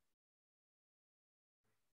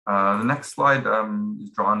 The next slide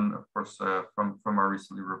is drawn, of course, from our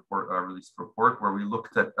recently released report, where we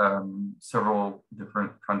looked at several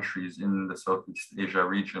different countries in the Southeast Asia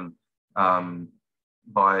region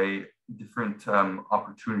by different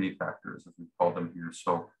opportunity factors, as we call them here.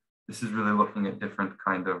 So this is really looking at different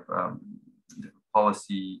kind of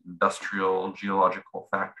policy, industrial, geological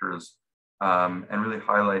factors, and really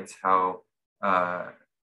highlights how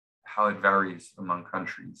it varies among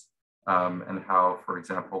countries, and how, for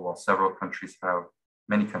example, while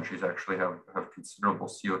many countries actually have considerable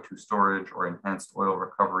CO2 storage or enhanced oil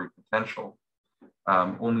recovery potential,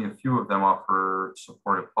 only a few of them offer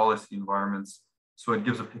supportive policy environments. So it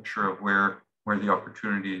gives a picture of where the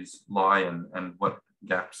opportunities lie and what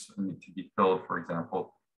gaps need to be filled, for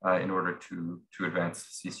example, in order to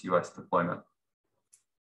advance CCUS deployment.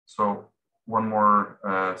 So one more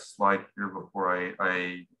slide here before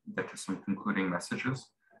I get to some concluding messages.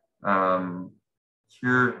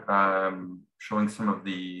 Here, showing some of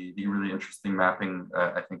the really interesting mapping,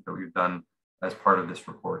 I think, that we've done as part of this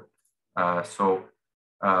report.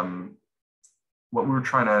 What we were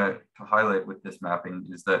trying to highlight with this mapping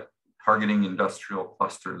is that targeting industrial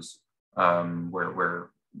clusters where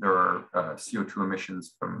there are CO2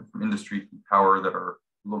 emissions from industry and power that are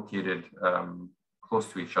located close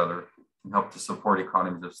to each other can help to support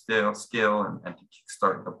economies of scale and to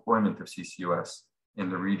kickstart deployment of CCUS in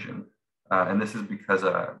the region. And this is because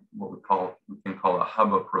what we can call a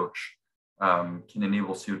hub approach can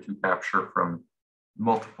enable CO2 capture from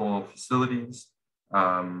multiple facilities,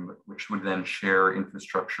 which would then share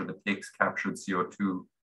infrastructure that takes captured CO2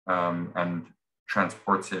 and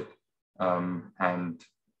transports it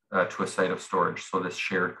to a site of storage. So this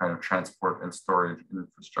shared kind of transport and storage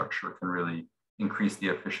infrastructure can really increase the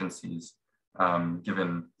efficiencies,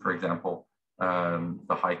 given, for example,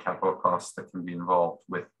 the high capital costs that can be involved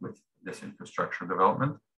with this infrastructure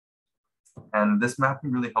development. And this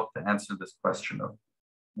mapping really helped to answer this question of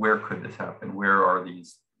where could this happen? Where are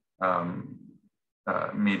these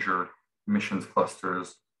major emissions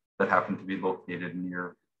clusters that happen to be located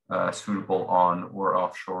near suitable on or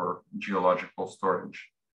offshore geological storage?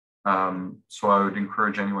 So I would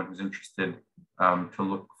encourage anyone who's interested to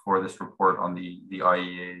look for this report on the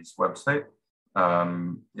IEA's website.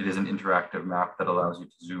 It is an interactive map that allows you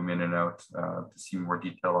to zoom in and out to see more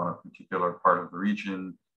detail on a particular part of the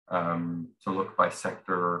region, to look by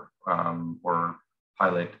sector or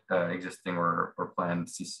highlight existing or planned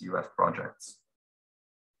CCUS projects.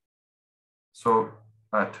 So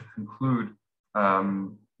to conclude,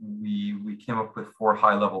 we came up with 4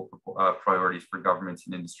 high-level priorities for governments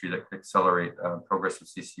and industry that could accelerate progress of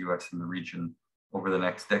CCUS in the region over the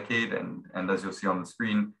next decade. And as you'll see on the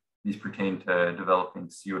screen, these pertain to developing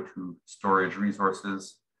CO2 storage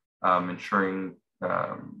resources, ensuring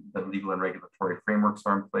that legal and regulatory frameworks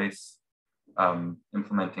are in place,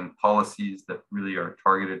 implementing policies that really are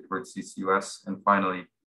targeted towards CCUS, and finally,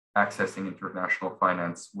 accessing international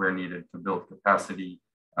finance where needed to build capacity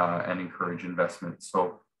and encourage investment.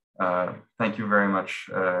 So thank you very much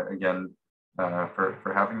again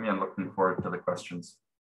for having me, and looking forward to the questions.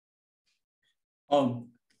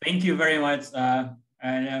 Thank you very much,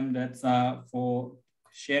 Adam, for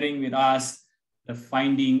sharing with us the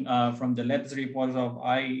finding from the latest reports of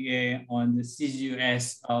IEA on the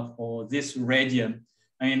CCUS for this region.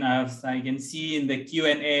 I mean, as I can see in the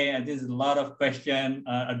Q&A, there's a lot of questions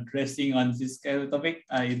addressing on this kind of topic.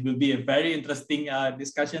 It will be a very interesting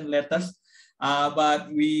discussion later.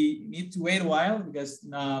 But we need to wait a while, because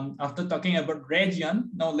after talking about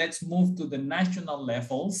region, now let's move to the national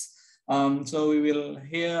levels. So we will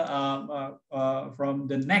hear from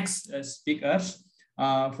the next speakers,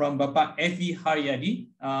 from Bapak Evi Haryadi,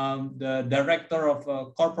 the Director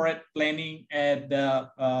of Corporate Planning at the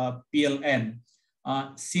PLN.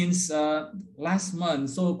 Since last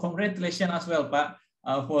month, so congratulations as well, Pak,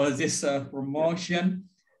 for this promotion.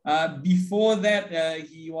 Before that,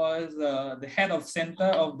 he was the head of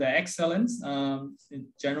Center of the Excellence in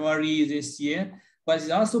January this year. But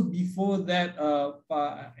also before that,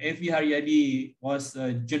 Pak Evi Haryadi was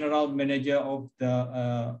General Manager of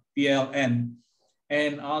the PLN.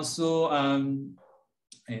 And also,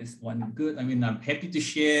 it's one good, I mean, I'm happy to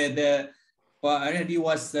share that Pak Haryadi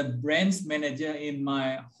was a branch manager in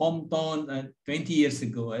my hometown 20 years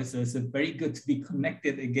ago. So it's very good to be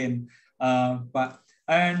connected again.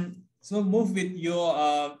 And so move with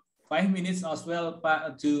your 5 minutes as well,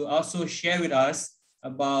 Pak, to also share with us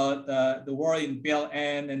about the world in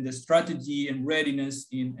PLN and the strategy and readiness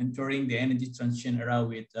in entering the energy transition era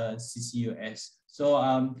with CCUS. So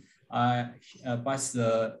I pass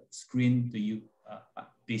the screen to you,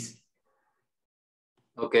 please.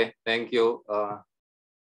 Okay, thank you,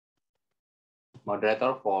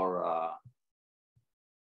 moderator, for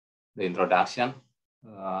the introduction.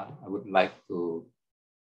 I would like to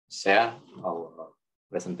share our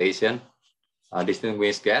presentation.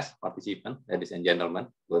 Distinguished guests, participants, ladies and gentlemen,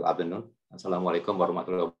 good afternoon. Assalamualaikum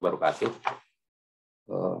warahmatullahi wabarakatuh.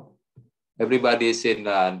 Everybody seen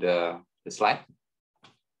the slide?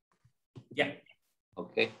 Yeah.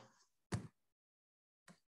 Okay.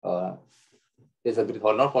 It's a great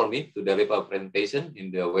honor for me to deliver a presentation in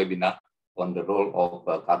the webinar on the role of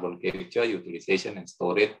carbon capture, utilization, and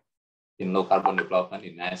storage in low carbon development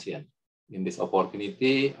in ASEAN. In this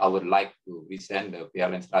opportunity, I would like to present the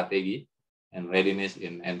PLN strategy and readiness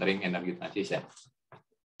in entering energy transition.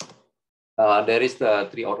 There is the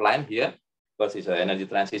three outline here. First is an energy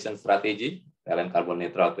transition strategy, PLN carbon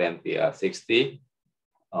neutral 2060.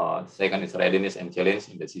 Second is readiness and challenge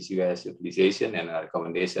in the CCUS utilization and a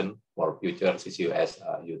recommendation for future CCUS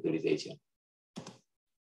utilization.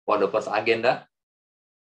 For the first agenda,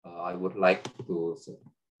 I would like to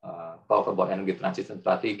talk about energy transition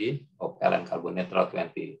strategy of PLN carbon neutral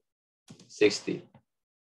 2060.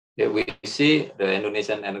 Here we see the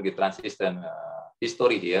Indonesian energy transition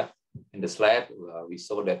history here. In the slide, we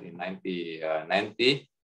saw that in 1990,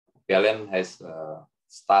 PLN has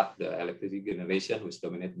start the electricity generation was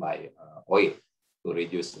dominated by oil to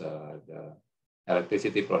reduce the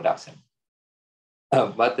electricity production.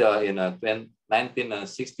 But in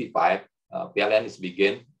 1965, PLN is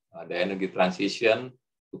begin the energy transition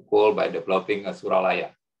to coal by developing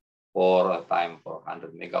Suralaya for a time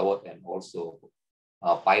 400 megawatt and also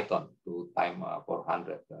Python to time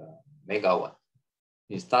 400 megawatt.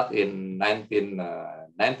 It start in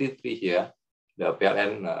 1993 here, the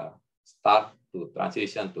PLN start to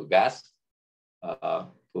transition to gas,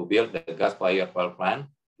 to build the gas-fired power plant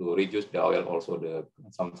to reduce the oil also the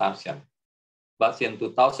consumption. But in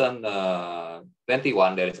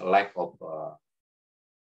 2021, there is a lack of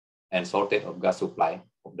and shortage of gas supply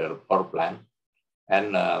of the power plant.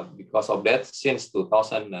 And because of that, since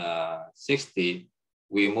 2060,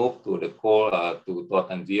 we moved to the coal to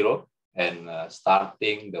 2010 and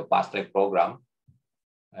starting the fast track program.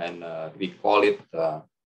 And we call it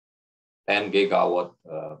 10 gigawatt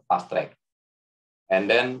fast track. And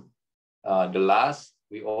then the last,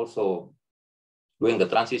 we also doing the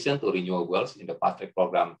transition to renewables in the fast track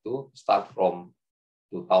program to start from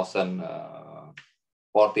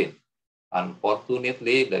 2014.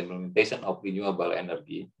 Unfortunately, the implementation of renewable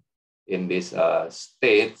energy in these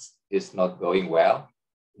states is not going well.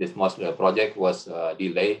 This most the project was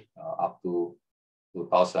delayed up to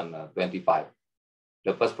 2025.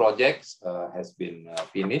 The first project has been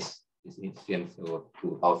finished since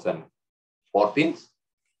 2014,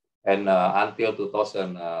 and until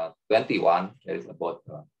 2021, there is about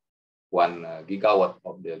 1 gigawatt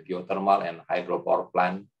of the geothermal and hydropower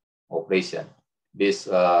plant operation. This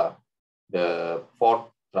the fourth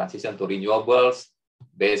transition to renewables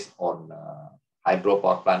based on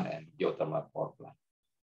hydropower plant and geothermal power plant.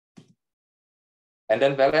 And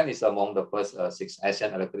then PLN is among the first 6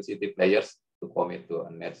 ASEAN electricity players to commit to a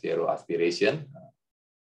net zero aspiration.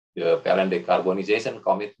 The PLN decarbonization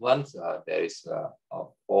commitments, there is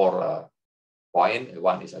 4 points.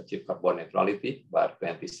 One is achieve carbon neutrality by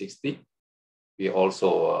 2060. We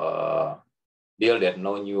also deal that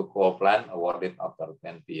no new coal plant awarded after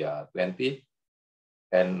 2020.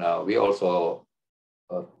 And we also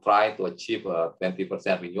try to achieve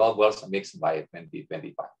 20% renewables mix by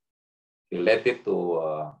 2025. Related to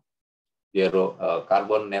zero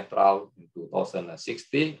carbon neutral in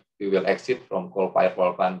 2060, we will exit from coal-fired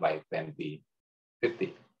power plant by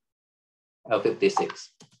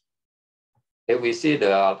 2056. Here we see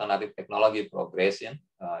the alternative technology progression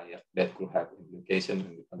that could have implication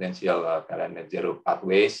in the potential PLN net zero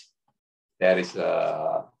pathways. There is 3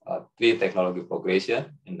 technology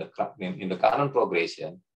progression. In the current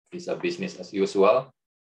progression, is a business as usual.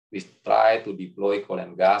 We try to deploy coal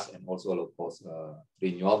and gas and also low-cost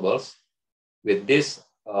renewables. With this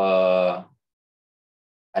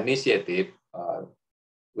initiative,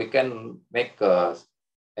 we can make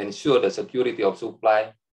ensure the security of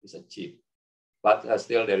supply is achieved. But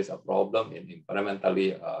still, there is a problem in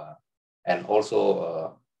environmentally and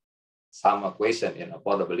also some question in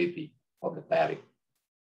affordability of the tariff.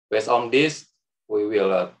 Based on this, we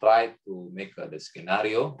will try to make the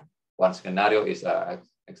scenario. One scenario is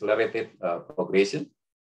accelerated progression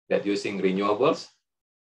that using renewables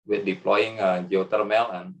with deploying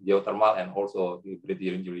geothermal and also hybrid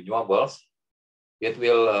renewables. It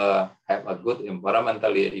will have a good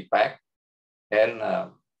environmentally effect, and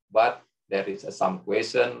but there is some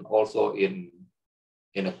question also in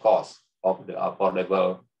the cost of the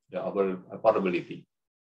affordability,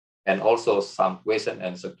 and also some question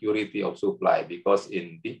and security of supply, because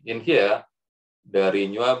in here the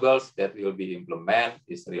renewables that will be implemented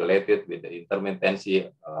is related with the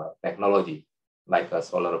intermittency technology, like a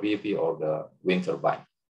solar PV or the wind turbine.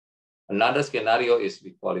 Another scenario is,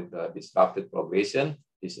 we call it the disrupted progression,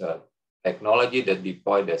 is technology that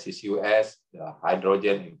deploy the CCUS, the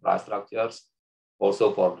hydrogen infrastructures,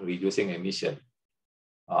 also for reducing emission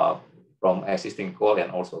from existing coal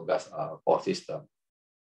and also gas power system.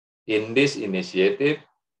 In this initiative,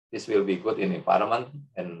 this will be good in environment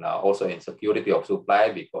and also in security of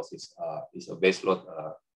supply, because it's a baseload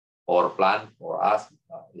power plant for us.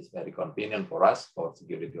 It's very convenient for us for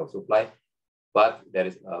security of supply, but there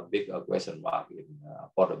is a big question mark in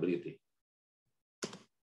affordability.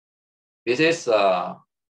 This is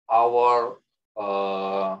our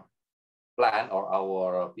plan or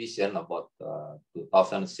our vision about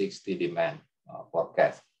 2060 demand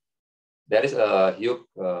forecast. There is a huge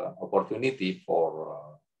opportunity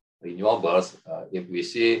for renewables if we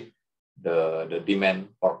see the demand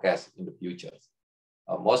forecast in the future.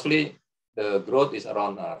 Mostly the growth is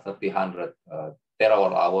around 300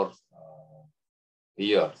 terawatt hours a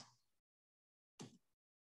year.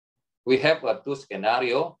 We have two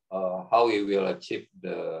scenarios how we will achieve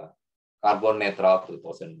the carbon neutral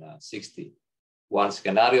 2060. One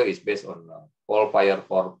scenario is based on coal-fired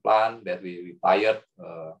power plant that we retired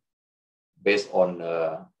based on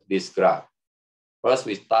this graph. First,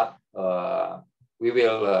 we start. We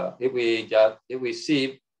will if we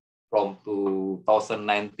see from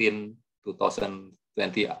 2019 to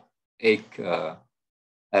 2028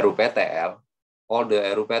 RUPTL, all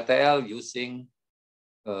the RUPTL using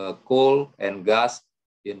coal and gas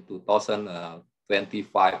in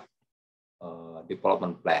 2025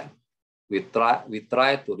 development plan. We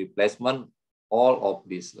try to replacement all of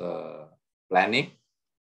this planning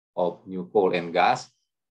of new coal and gas,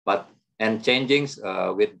 and changing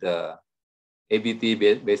with the ABT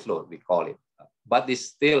baseload, we call it. But it's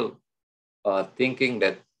still thinking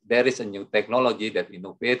that there is a new technology that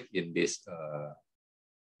innovate in this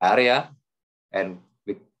area, and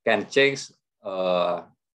we can change the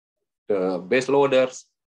baseloaders,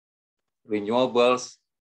 renewables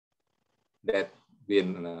that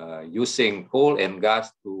been using coal and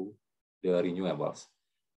gas to the renewables.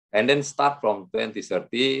 And then start from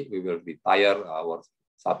 2030, we will retire our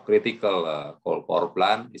subcritical coal power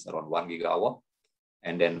plant is around 1 gigawatt,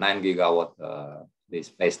 and then 9 gigawatt this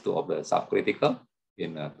phase 2 of the subcritical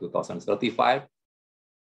in 2035,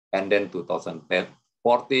 and then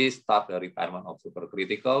 2040 start the retirement of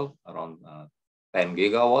supercritical around 10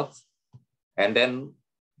 gigawatts, and then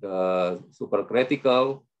the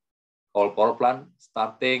supercritical coal power plant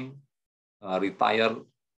starting retire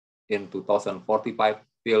in 2045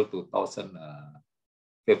 till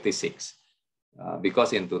 2056.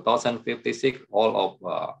 Because in 2056, all of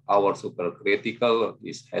our supercritical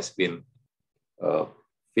has been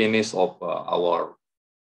finished of our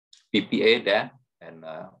PPA there, and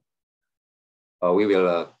we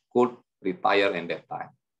will could retire in that time.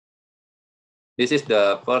 This is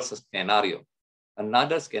the first scenario.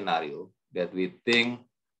 Another scenario that we think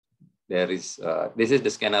there is, this is the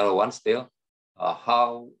scenario one still,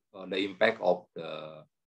 how the impact of the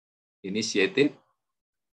initiative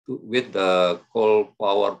with the coal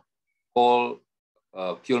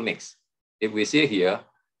fuel mix. If we see here,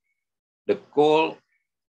 the coal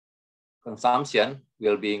consumption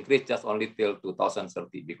will be increased just only till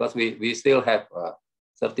 2030, because we still have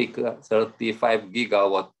 35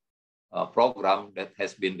 gigawatt program that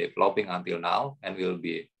has been developing until now and will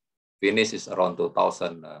be finished is around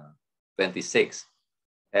 2026.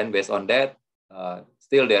 And based on that,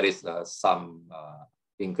 still there is some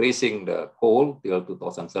increasing the coal till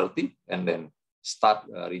 2030, and then start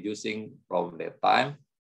reducing from that time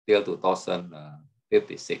till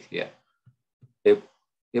 2056 here. If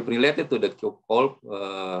related to the coal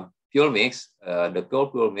fuel mix, the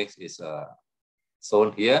coal fuel mix is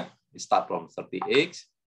shown here. It start from 38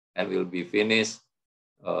 and will be finished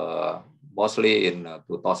mostly in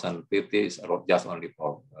 2050, just only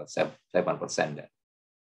for 7% there.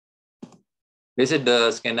 This is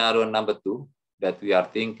the scenario number 2 that we are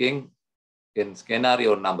thinking. In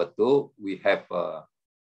scenario number 2, we have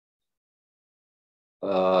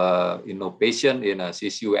innovation in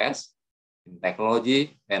CCUS, in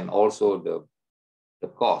technology, and also the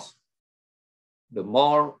cost. The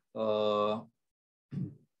more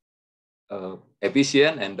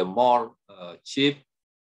efficient and the more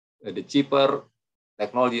the cheaper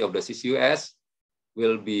technology of the CCUS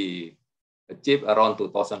will be achieved around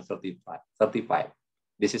 2035.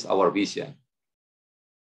 This is our vision.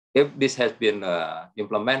 If this has been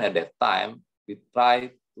implemented at that time, we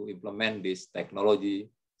try to implement this technology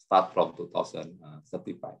start from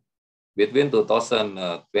 2035. Between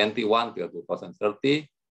 2021 till 2030,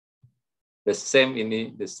 the same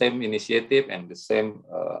initiative and the same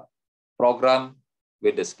program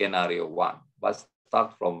with the scenario 1, but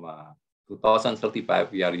start from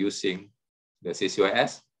 2035, we are using the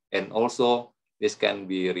CCUS, and also this can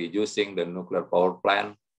be reducing the nuclear power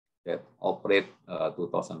plant that operate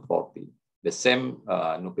 2040. The same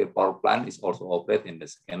nuclear power plant is also operate in the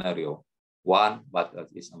scenario 1, but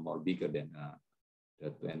is more bigger than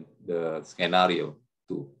the scenario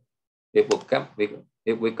 2.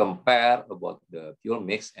 If we compare about the fuel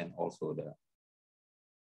mix and also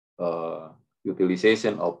the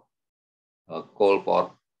utilization of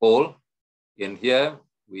coal, in here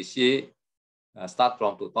we see start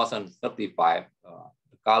from 2035,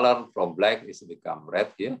 the color from black is become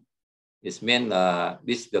red here. It means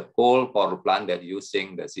this is the coal power plant that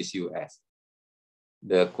using the CCUS.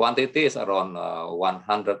 The quantity is around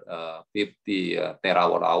 150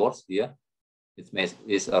 terawatt hours here.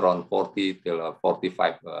 It's around 40 till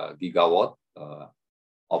 45 gigawatt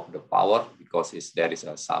of the power, because there is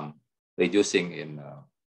some reducing in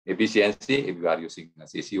efficiency if we are using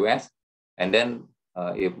CCUS. And then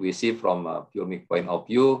if we see from a fuel mix point of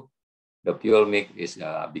view, the fuel mix is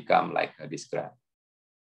become like this graph.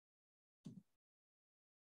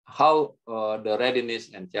 How the readiness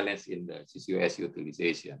and challenge in the CCUS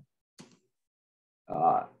utilization.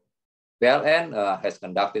 PLN has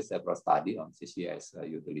conducted several studies on CCUS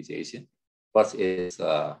utilization. First is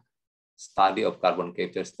study of carbon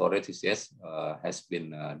capture storage CCS has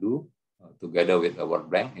been done together with the World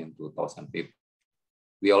Bank in 2015.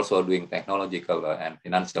 We also doing technological and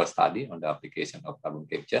financial study on the application of carbon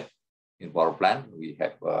capture in power plant. We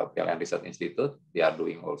have PLN Research Institute. They are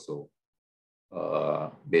doing also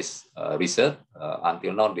this research.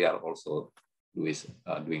 Until now, they are also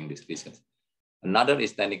doing this research. Another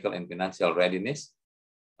is technical and financial readiness.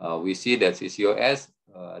 We see that CCUS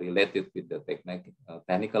related with the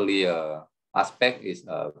technically aspect is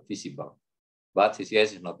feasible, but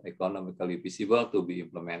CCUS is not economically feasible to be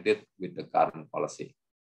implemented with the current policy.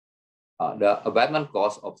 The abatement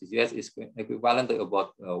cost of CCUS is equivalent to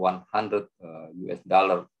about $100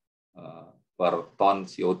 per ton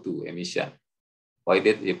CO2 emission.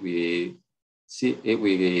 Provided if we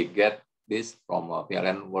get this from a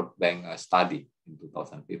PLN World Bank study in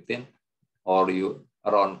 2015, or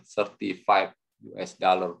around $35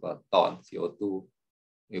 per ton CO2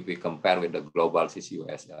 if we compare with the global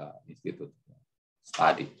CCUS Institute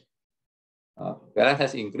study. PLN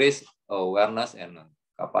has increased awareness and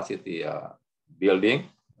capacity building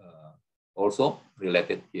also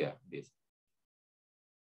related here.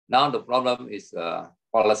 Now the problem is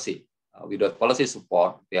policy. Without policy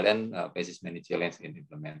support, PLN faces many challenges in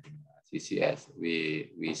implementing CCS.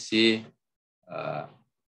 We see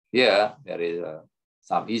here there is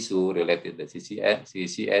some issue related to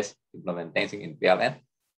CCS implementation in PLN.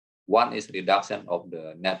 One is reduction of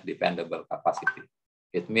the net dependable capacity.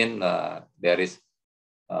 It means there is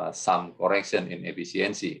some correction in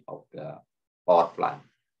efficiency of the power plant.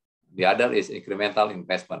 The other is incremental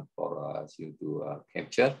investment for CO2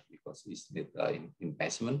 capture, because it's need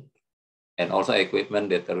investment, and also equipment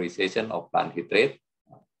deterioration of plant heat rate.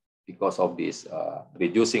 Because of this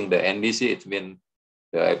reducing the NDC, it means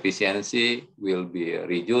the efficiency will be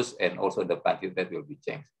reduced and also the plant heat rate will be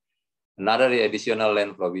changed. Another additional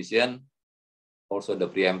land provision, also the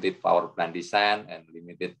preemptive power plant design and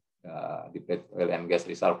limited depleted oil and gas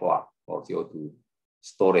reservoir for CO2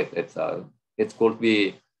 storage. It could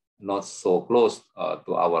be not so close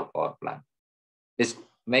to our power plant. This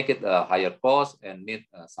make it a higher cost and need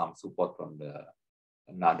some support from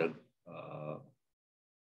another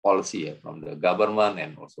policy from the government,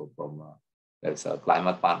 and also from there's a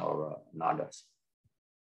climate fund or others.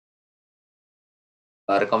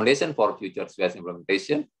 A recommendation for future CCUS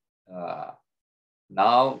implementation.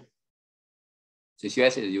 Now,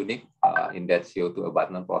 CCUS is unique in that CO2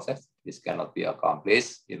 abatement process. This cannot be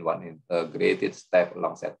accomplished in one integrated step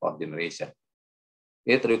alongside power generation.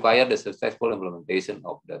 It requires the successful implementation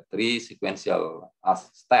of the 3 sequential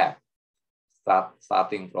steps,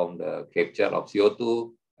 starting from the capture of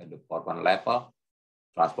CO2 at the power plant level,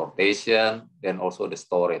 transportation, then also the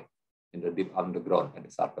storage in the deep underground at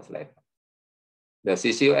the surface level. The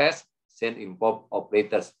CCUS send involved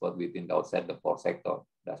operators but within the outside the power sector,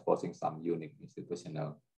 thus posing some unique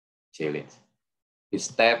institutional challenge. Each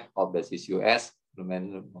step of the CCUS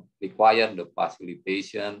require the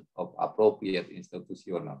facilitation of appropriate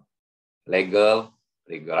institutional, legal,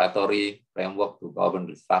 regulatory framework to govern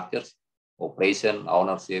the structures, operation,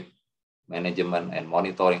 ownership, management, and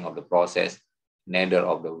monitoring of the process, neither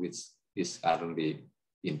of which is currently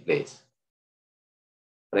in place.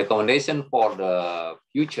 Recommendation for the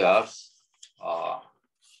futures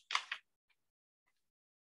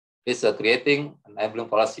is creating enabling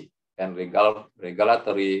policy and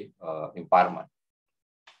regulatory environment.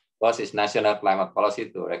 First is national climate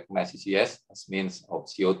policy to recognize CCS as means of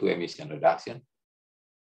CO2 emission reduction.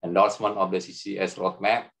 Endorsement of the CCS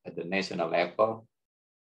roadmap at the national level.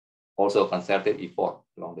 Also concerted effort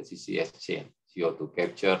along the CCS chain, CO2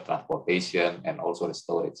 capture, transportation, and also the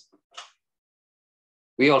storage.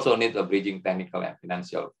 We also need a bridging technical and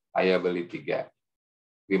financial viability gap.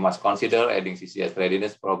 We must consider adding CCS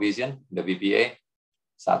readiness provision in the BPA,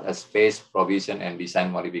 such as space provision and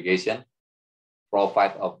design modification,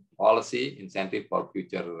 provide a policy incentive for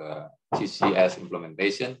future CCS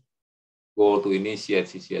implementation, goal to initiate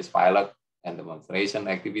CCS pilot and demonstration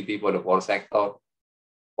activity for the power sector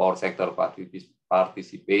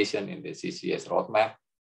participation in the CCS roadmap,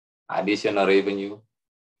 additional revenue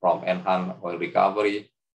from enhanced oil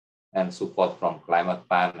recovery, and support from climate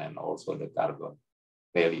fund and also the carbon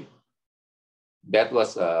value. That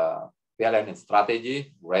was a Baylin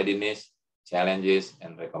strategy, readiness, challenges,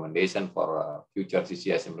 and recommendation for future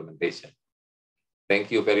CCS implementation.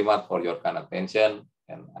 Thank you very much for your kind attention,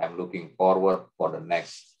 and I'm looking forward for the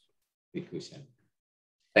next discussion.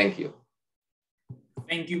 Thank you.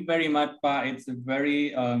 Thank you very much, Pa. It's a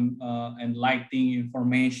very enlightening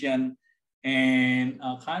information. And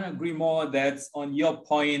I kind of agree more that on your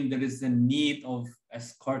point, there is a need of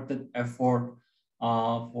escorted effort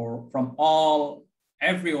from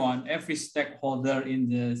everyone, every stakeholder in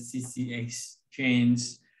the CCS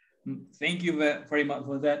chains. Thank you very much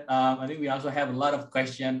for that. I think we also have a lot of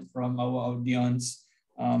questions from our audience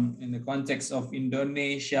in the context of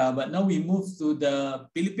Indonesia. But now we move to the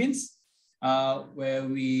Philippines, where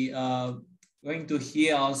we are going to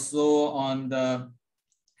hear also on the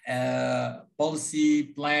policy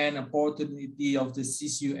plan opportunity of the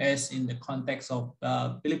CCUS in the context of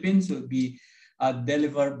Philippines. Will be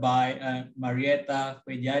delivered by Marietta,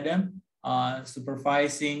 Quejada,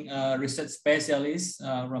 supervising research specialist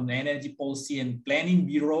from the Energy Policy and Planning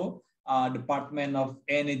Bureau, Department of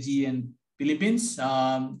Energy and Philippines.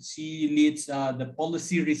 She leads the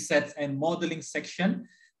policy research and modeling section,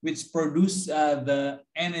 which produce the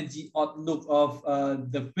energy outlook of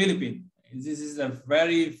the Philippines. This is a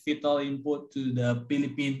very vital input to the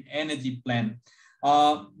Philippine energy plan.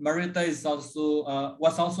 Marietta is also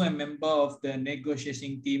was also a member of the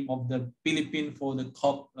negotiating team of the Philippines for the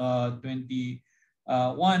COP21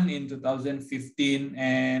 in 2015,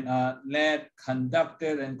 and led,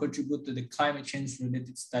 conducted, and contributed to the climate change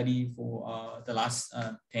related study for the last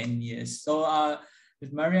 10 years. So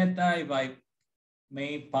with Marietta, if I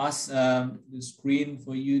may pass the screen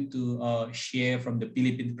for you to share from the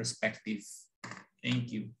Philippine perspective.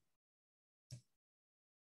 Thank you.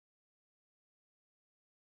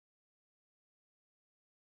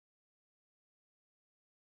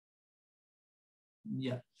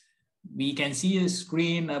 Yeah, we can see your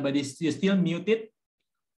screen, but you're still muted.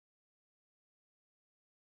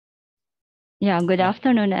 Yeah, good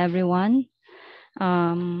afternoon, everyone.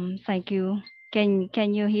 Thank you. Can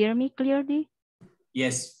you hear me clearly?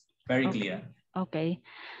 Yes, very clear. Okay.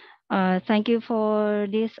 Thank you for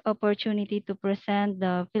this opportunity to present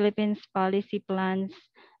the Philippines policy plans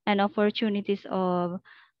and opportunities of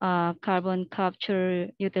carbon capture,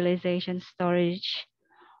 utilization, storage.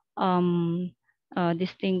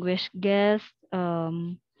 Distinguished guests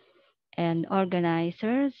and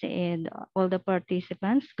organizers and all the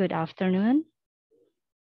participants, good afternoon.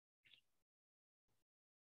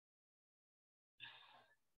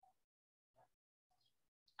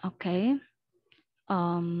 Okay.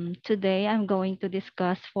 Today I'm going to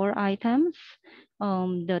discuss 4 items.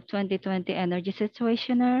 The 2020 energy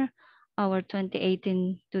situationer, our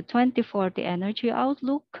 2018 to 2040 energy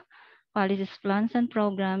outlook, policies, plans, and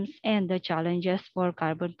programs, and the challenges for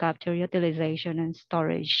carbon capture, utilization, and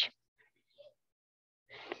storage.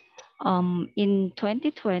 In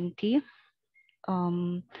 2020,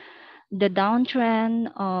 the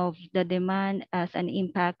downtrend of the demand as an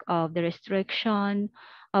impact of the restriction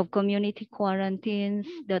of community quarantines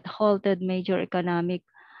that halted major economic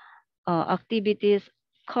activities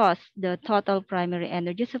caused the total primary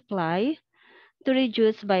energy supply to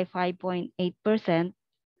reduce by 5.8%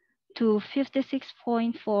 to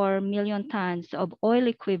 56.4 million tons of oil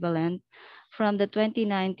equivalent from the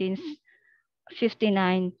 2019's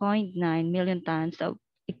 59.9 million tons of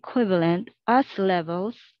equivalent as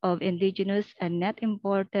levels of indigenous and net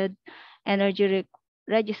imported energy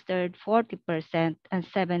registered 40% and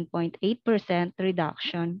 7.8%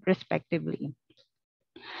 reduction respectively.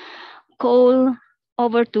 Coal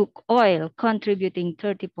overtook oil, contributing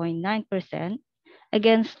 30.9%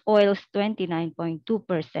 against oil's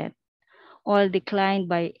 29.2%. Oil declined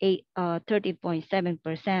by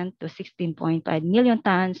 13.7% to 16.5 million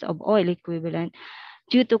tons of oil equivalent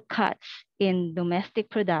due to cuts in domestic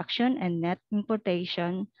production and net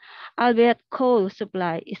importation, albeit coal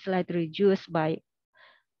supply is slightly reduced by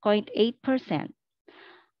 0.8%.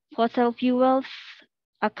 Fossil fuels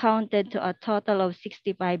accounted to a total of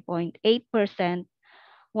 65.8%,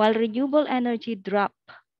 while renewable energy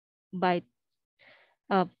dropped by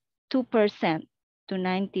 2% to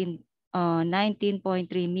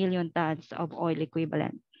 19.3 million tons of oil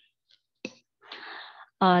equivalent.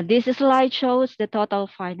 This slide shows the total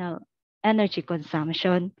final energy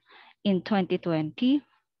consumption in 2020.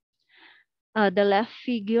 The left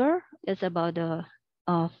figure is about the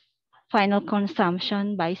final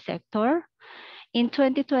consumption by sector. In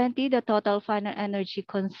 2020, the total final energy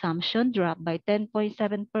consumption dropped by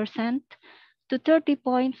 10.7% to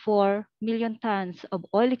 30.4 million tons of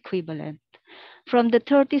oil equivalent from the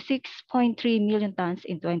 36.3 million tons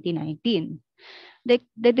in 2019.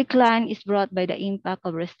 The decline is brought by the impact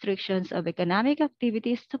of restrictions of economic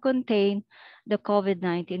activities to contain the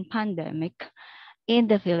COVID-19 pandemic in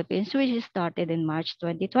the Philippines, which started in March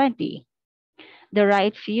 2020. The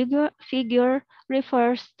right figure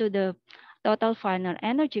refers to the total final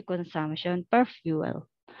energy consumption per fuel.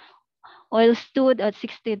 Oil stood at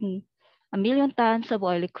 16 million tons of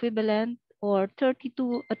oil equivalent, or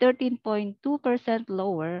 13.2%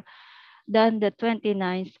 lower than the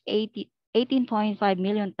 18.5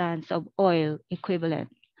 million tons of oil equivalent,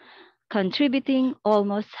 contributing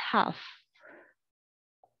almost half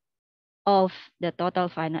of the total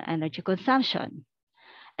final energy consumption.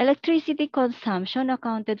 Electricity consumption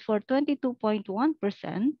accounted for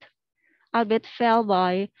 22.1%, albeit fell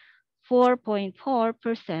by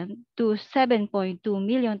 4.4% to 7.2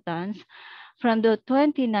 million tons from the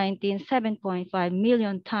 2019 7.5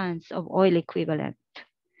 million tons of oil equivalent.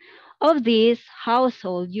 Of these,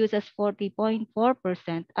 household uses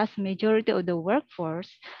 40.4% as majority of the workforce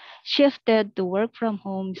shifted to work from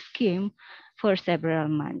home scheme for several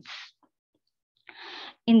months.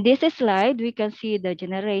 In this slide, we can see the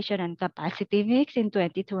generation and capacity mix in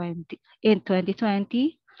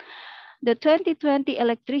 2020. The 2020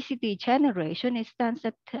 electricity generation stands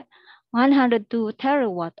at 102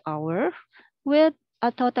 terawatt hour with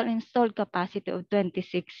a total installed capacity of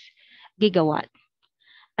 26 gigawatt.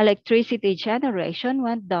 Electricity generation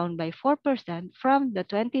went down by 4% from the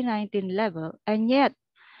 2019 level, and yet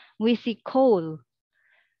we see coal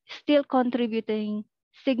still contributing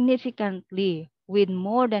significantly with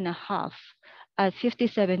more than a half at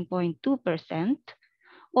 57.2%,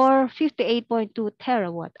 or 58.2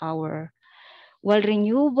 terawatt hour, while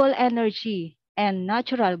renewable energy and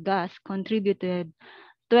natural gas contributed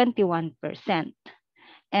 21%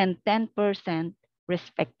 and 10%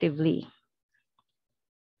 respectively.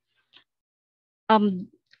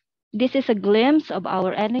 This is a glimpse of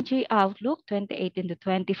our energy outlook 2018 to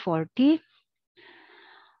 2040.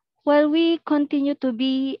 While we continue to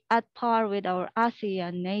be at par with our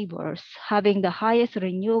ASEAN neighbors, having the highest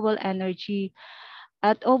renewable energy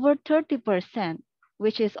at over 30%,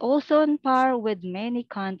 which is also on par with many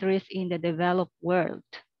countries in the developed world,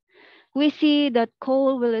 we see that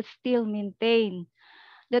coal will still maintain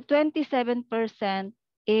the 27%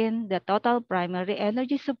 in the total primary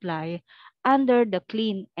energy supply under the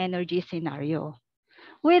clean energy scenario.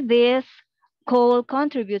 With this, coal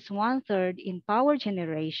contributes 1/3 in power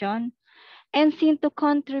generation and seems to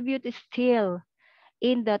contribute still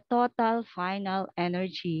in the total final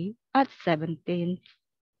energy at 7%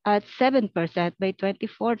 by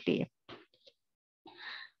 2040.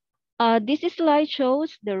 This slide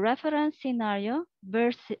shows the reference scenario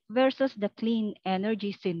versus the clean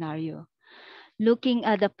energy scenario. Looking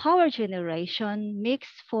at the power generation mix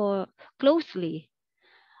for closely,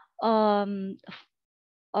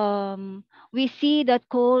 we see that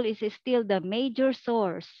coal is still the major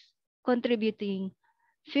source, contributing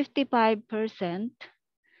 55%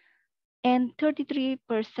 and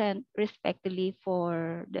 33% respectively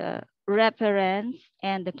for the reference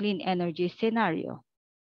and the clean energy scenario.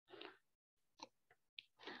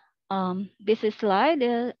 This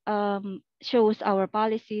slide shows our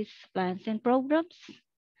policies, plans, and programs.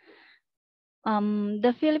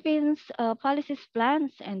 The Philippines' policies,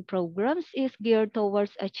 plans, and programs is geared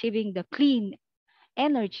towards achieving the clean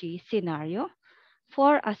energy scenario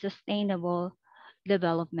for a sustainable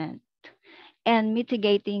development and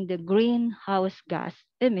mitigating the greenhouse gas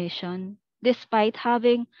emission despite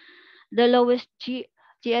having the lowest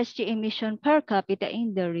GHG emission per capita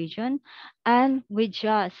in the region and with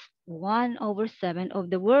just 1/7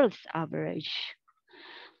 of the world's average.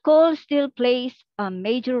 Coal still plays a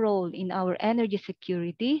major role in our energy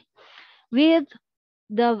security with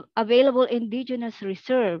the available indigenous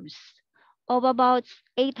reserves of about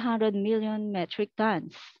 800 million metric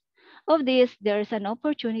tons. Of this, there is an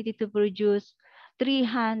opportunity to produce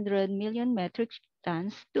 300 million metric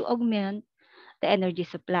tons to augment the energy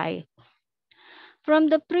supply. From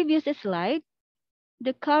the previous slide,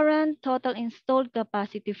 the current total installed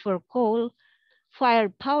capacity for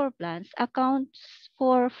coal-fired power plants accounts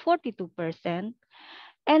for 42%,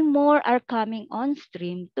 and more are coming on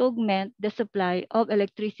stream to augment the supply of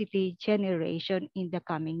electricity generation in the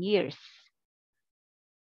coming years.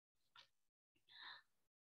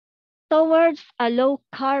 Towards a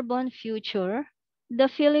low-carbon future, the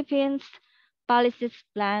Philippines' policies,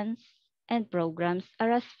 plans, and programs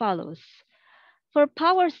are as follows. For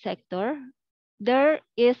power sector, there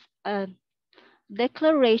is a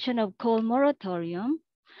declaration of coal moratorium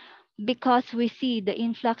because we see the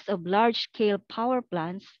influx of large-scale power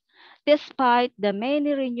plants despite the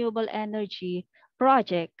many renewable energy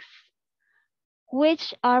projects,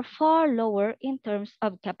 which are far lower in terms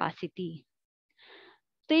of capacity.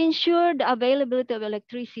 To ensure the availability of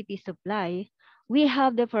electricity supply, we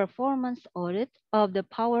have the performance audit of the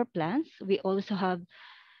power plants. We also have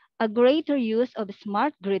a greater use of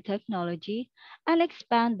smart grid technology and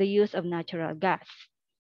expand the use of natural gas.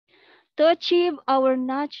 To achieve our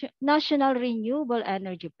national renewable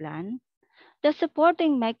energy plan, the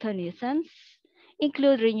supporting mechanisms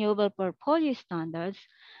include renewable portfolio standards,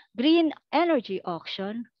 green energy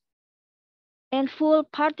auction, and full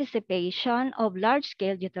participation of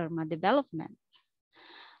large-scale geothermal development.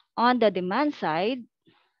 On the demand side,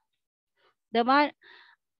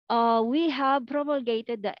 we have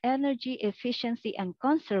promulgated the Energy Efficiency and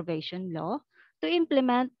Conservation Law to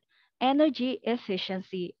implement energy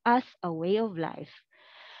efficiency as a way of life.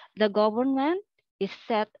 The government is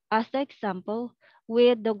set as the example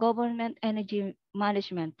with the Government Energy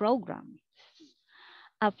Management Program,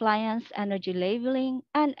 appliance energy labeling,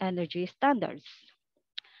 and energy standards.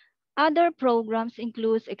 Other programs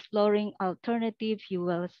include exploring alternative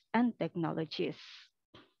fuels and technologies.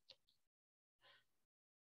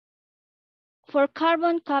 For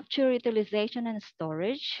carbon capture, utilization, and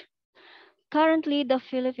storage, currently the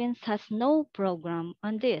Philippines has no program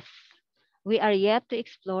on this. We are yet to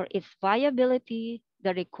explore its viability,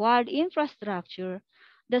 the required infrastructure,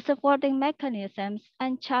 the supporting mechanisms,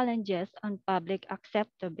 and challenges on public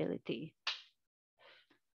acceptability.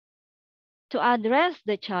 To address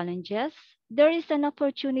the challenges, there is an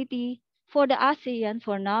opportunity for the ASEAN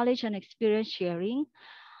for knowledge and experience sharing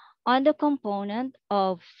on the component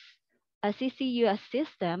of a CCUS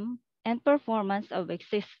system and performance of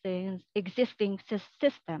existing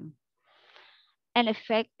system. And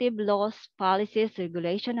effective laws, policies,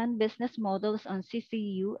 regulation, and business models on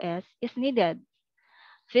CCUS is needed.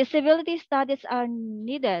 Feasibility studies are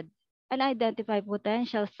needed and identify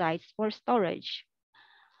potential sites for storage.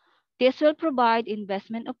 This will provide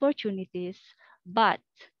investment opportunities, but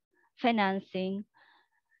financing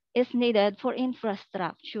is needed for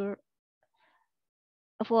infrastructure.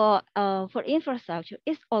 For infrastructure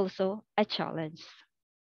is also a challenge.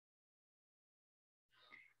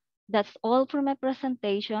 That's all for my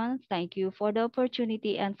presentation. Thank you for the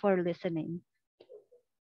opportunity and for listening.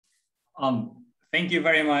 Thank you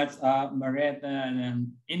very much, Marietta.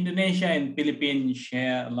 And Indonesia and Philippines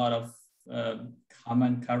share a lot of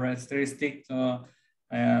common characteristics.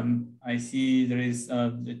 I see there is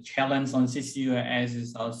the challenge on CCUS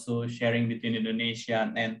is also sharing between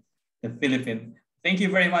Indonesia and the Philippines. Thank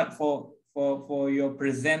you very much for your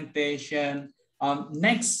presentation.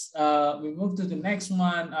 Next, we move to the next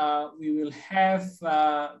one. We will have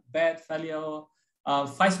Beth, Valiaho,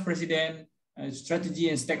 Vice President, Strategy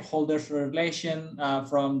and Stakeholders Relation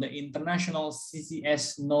from the International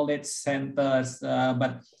CCS Knowledge Centers.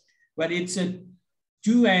 But it's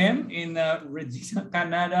 2 a.m. in Regina,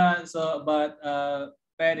 Canada. So, but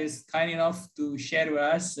Beth is kind enough to share with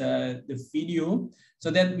us the video so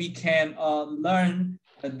that we can learn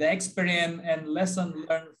the experience and lesson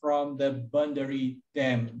learned from the Boundary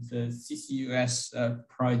Dam, the CCUS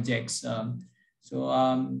projects.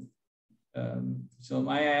 So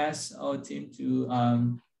may I ask our team to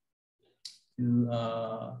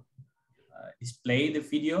display the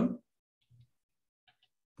video?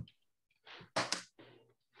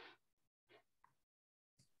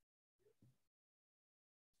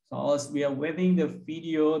 So as we are waiting the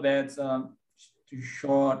video, that's to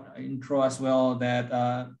short intro as well, that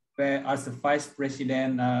as the Vice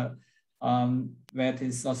President, that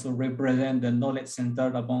is also represent the knowledge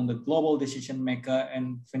center among the global decision maker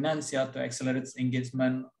and financial to accelerate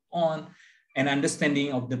engagement on and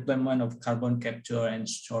understanding of deployment of carbon capture and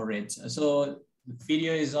storage. So the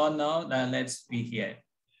video is on now, let's be here.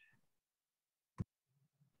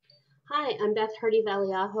 Hi, I'm Beth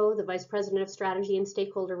Valiaho, the Vice President of Strategy and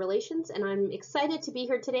Stakeholder Relations, and I'm excited to be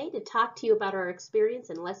here today to talk to you about our experience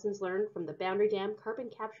and lessons learned from the Boundary Dam Carbon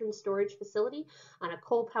Capture and Storage Facility on a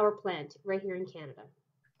coal power plant right here in Canada.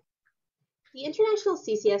 The International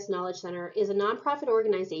CCS Knowledge Center is a nonprofit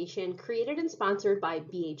organization created and sponsored by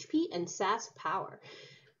BHP and SAS Power.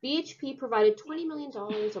 BHP provided $20 million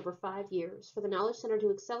over 5 years for the Knowledge Center to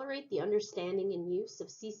accelerate the understanding and use of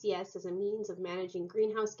CCS as a means of managing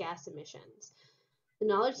greenhouse gas emissions. The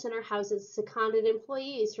Knowledge Center houses seconded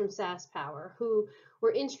employees from SAS Power who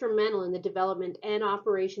were instrumental in the development and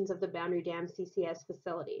operations of the Boundary Dam CCS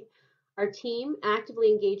facility. Our team actively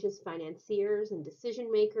engages financiers and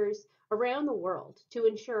decision makers around the world to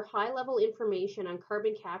ensure high-level information on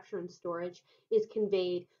carbon capture and storage is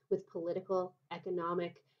conveyed with political,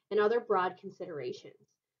 economic, and other broad considerations.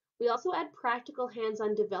 We also add practical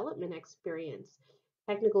hands-on development experience,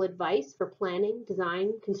 technical advice for planning,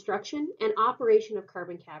 design, construction, and operation of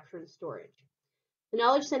carbon capture and storage. The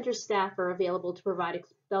Knowledge Center staff are available to provide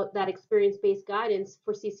that experience-based guidance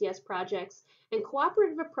for CCS projects, and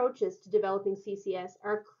cooperative approaches to developing CCS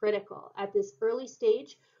are critical at this early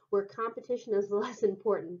stage where competition is less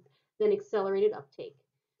important than accelerated uptake.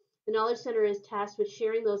 The Knowledge Center is tasked with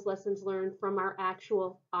sharing those lessons learned from our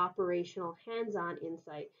actual operational hands-on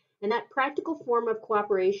insight, and that practical form of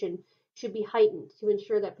cooperation should be heightened to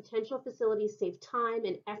ensure that potential facilities save time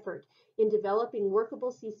and effort in developing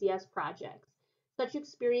workable CCS projects. Such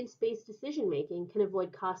experience-based decision-making can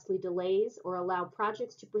avoid costly delays or allow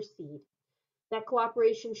projects to proceed. That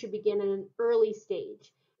cooperation should begin at an early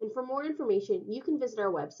stage. And for more information, you can visit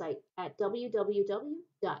our website at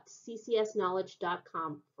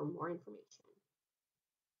www.ccsknowledge.com for more information.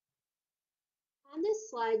 On this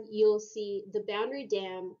slide, you'll see the Boundary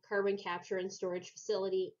Dam Carbon Capture and Storage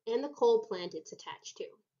Facility and the coal plant it's attached to.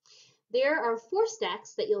 There are 4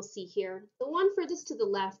 stacks that you'll see here. The one furthest to the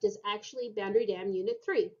left is actually Boundary Dam Unit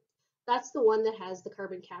 3. That's the one that has the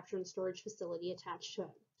carbon capture and storage facility attached to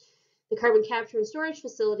it. The carbon capture and storage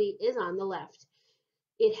facility is on the left.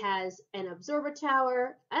 It has an absorber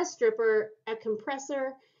tower, a stripper, a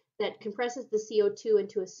compressor that compresses the CO2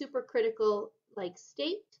 into a supercritical-like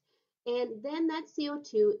state, and then that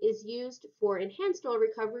CO2 is used for enhanced oil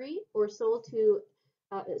recovery or sold to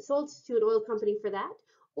an oil company for that,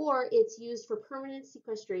 or it's used for permanent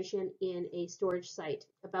sequestration in a storage site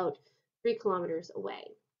about 3 kilometers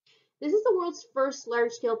away. This is the world's first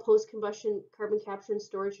large-scale post-combustion carbon capture and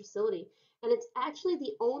storage facility, and it's actually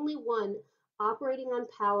the only one operating on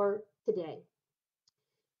power today.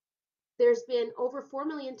 There's been over 4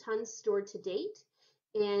 million tons stored to date,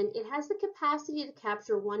 and it has the capacity to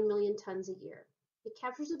capture 1 million tons a year. It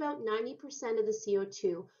captures about 90% of the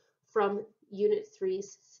CO2 from Unit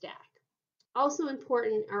 3's stack. Also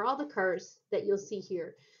important are all the cars that you'll see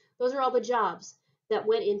here. Those are all the jobs that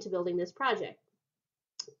went into building this project.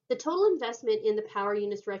 The total investment in the power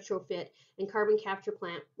units retrofit and carbon capture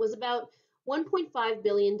plant was about $1.5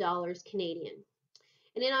 billion Canadian.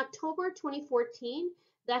 And in October 2014,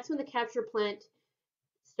 that's when the capture plant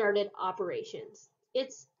started operations.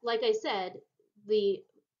 It's, like I said, the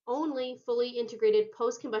only fully integrated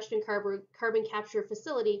post-combustion carbon capture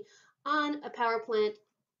facility on a power plant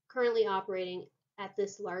currently operating at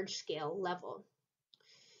this large scale level.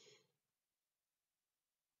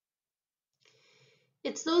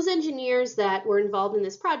 It's those engineers that were involved in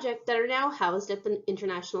this project that are now housed at the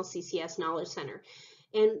International CCS Knowledge Center.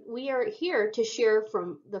 And we are here to share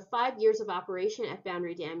from the 5 years of operation at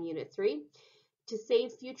Boundary Dam Unit 3 to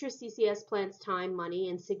save future CCS plants time, money,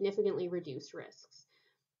 and significantly reduce risks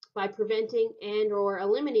by preventing and or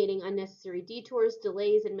eliminating unnecessary detours,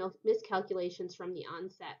 delays, and miscalculations from the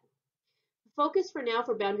onset. The focus for now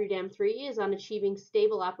for Boundary Dam 3 is on achieving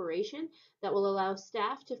stable operation that will allow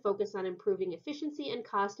staff to focus on improving efficiency and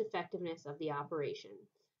cost effectiveness of the operation.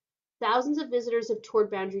 Thousands of visitors have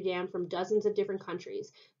toured Boundary Dam from dozens of different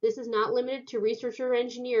countries. This is not limited to researchers or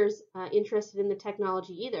engineers interested in the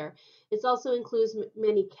technology either. It also includes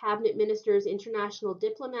many cabinet ministers, international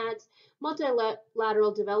diplomats,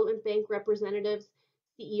 multilateral development bank representatives,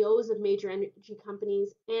 CEOs of major energy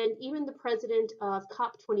companies, and even the president of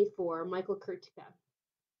COP24, Michael Kurtika.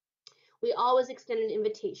 We always extend an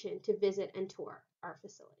invitation to visit and tour our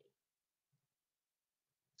facility.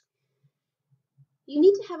 You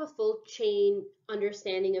need to have a full chain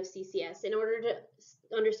understanding of CCS in order to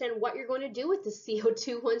understand what you're going to do with the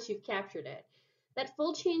CO2 once you've captured it. That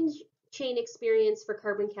full chain experience for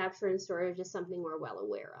carbon capture and storage is something we're well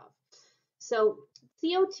aware of. So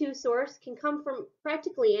CO2 source can come from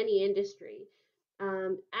practically any industry.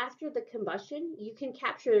 After the combustion, you can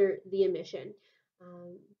capture the emission.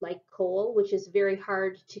 like coal, which is very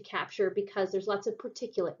hard to capture because there's lots of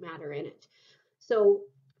particulate matter in it. So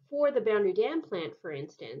for the Boundary Dam plant, for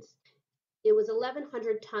instance, it was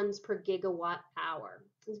 1,100 tons per gigawatt hour.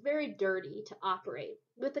 It's very dirty to operate.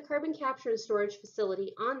 With the carbon capture and storage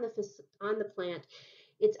facility on the plant,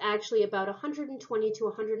 it's actually about 120 to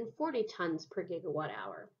 140 tons per gigawatt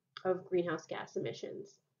hour of greenhouse gas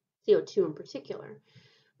emissions, CO2 in particular.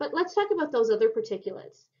 But let's talk about those other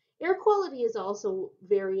particulates. Air quality is also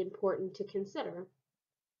very important to consider.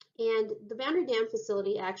 And the Boundary Dam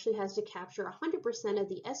facility actually has to capture 100% of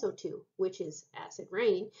the SO2, which is acid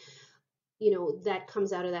rain, that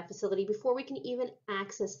comes out of that facility before we can even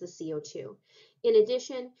access the CO2. In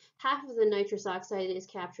addition, half of the nitrous oxide is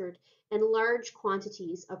captured and large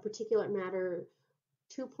quantities of particulate matter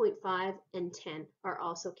 2.5 and 10 are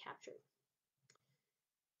also captured.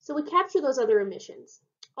 So we capture those other emissions.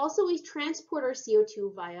 Also, we transport our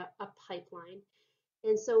CO2 via a pipeline.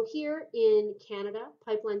 And so here in Canada,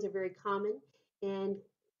 pipelines are very common, and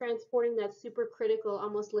transporting that supercritical,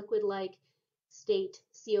 almost liquid-like state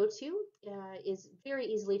CO2 is very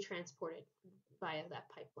easily transported via that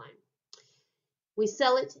pipeline. We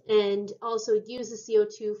sell it and also use the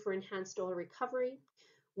CO2 for enhanced oil recovery,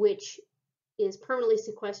 which is permanently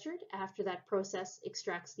sequestered after that process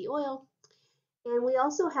extracts the oil. And we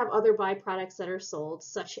also have other byproducts that are sold,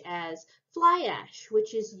 such as fly ash,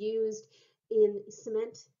 which is used in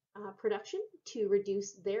cement production to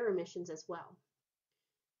reduce their emissions as well.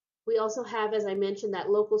 We also have, as I mentioned,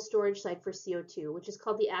 that local storage site for CO2, which is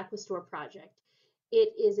called the Aquastore project.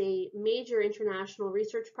 It is a major international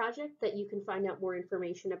research project that you can find out more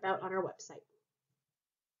information about on our website.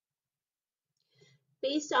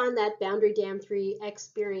 Based on that Boundary Dam 3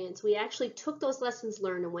 experience, we actually took those lessons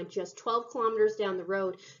learned and went just 12 kilometers down the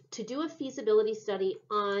road to do a feasibility study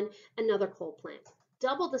on another coal plant.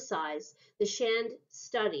 Double the size, the Shand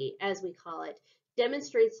study, as we call it,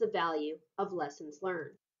 demonstrates the value of lessons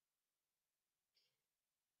learned.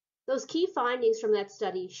 Those key findings from that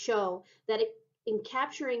study show that in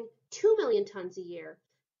capturing 2 million tons a year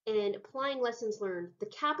and applying lessons learned, the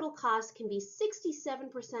capital cost can be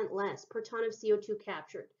 67% less per ton of CO2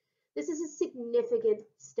 captured. This is a significant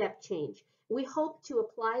step change. We hope to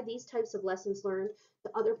apply these types of lessons learned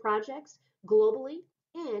to other projects globally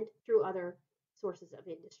and through other sources of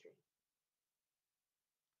industry.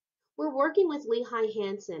 We're working with Lehigh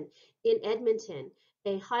Hansen in Edmonton,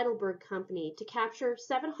 a Heidelberg company, to capture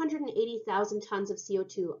 780,000 tons of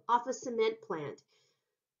CO2 off a cement plant.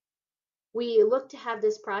 We look to have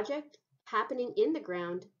this project happening in the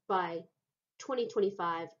ground by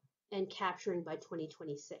 2025 and capturing by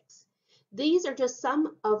 2026. These are just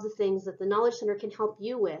some of the things that the Knowledge Center can help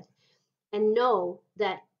you with, and know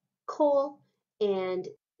that coal and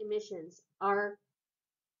emissions are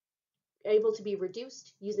able to be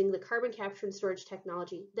reduced using the carbon capture and storage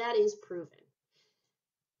technology. That is proven.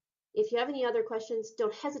 If you have any other questions,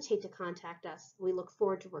 don't hesitate to contact us. We look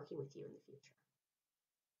forward to working with you in the future.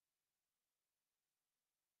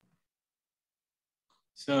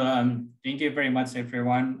 So thank you very much,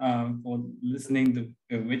 everyone, for listening to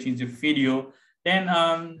watching the video. Then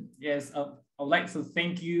yes, I'd like to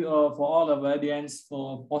thank you for all of the audience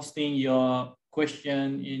for posting your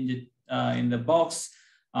question in the box.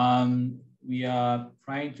 We are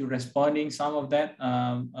trying to responding some of that.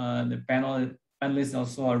 The panelists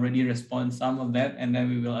also already respond some of that, and then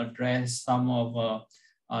we will address some of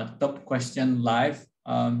top question live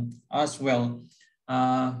as well.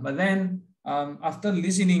 But then after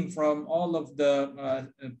listening from all of the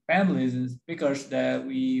panelists and speakers, that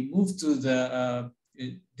we move to the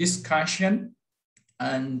discussion,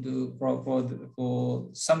 and for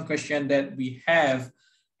some question that we have,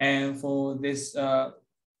 and for this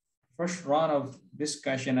first round of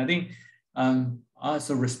discussion, I think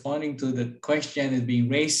also responding to the question is being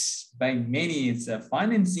raised by many. It's a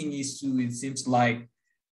financing issue. It seems like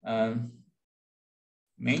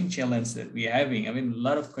main challenge that we're having. I mean, a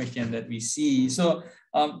lot of questions that we see. So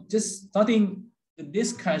just starting the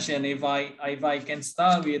discussion, if I can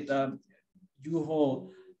start with Juho,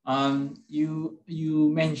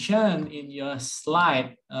 you mentioned in your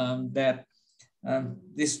slide that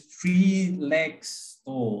this 3 legs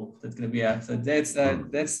stool that's going to be so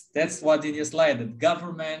that's what in your slide. The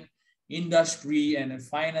government, industry, and the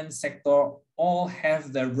finance sector all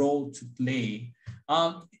have their role to play.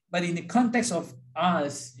 But in the context of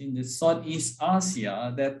us in the Southeast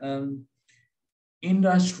Asia, that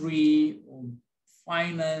industry,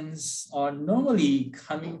 finance are normally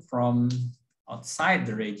coming from outside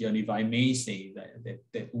the region, if I may say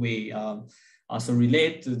that way. Also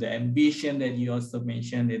relate to the ambition that you also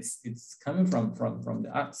mentioned. It's coming from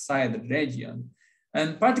the outside the region.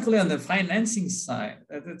 And particularly on the financing side,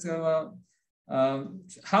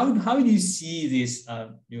 how do you see this,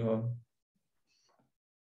 Juho?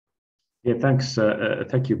 Yeah, thanks.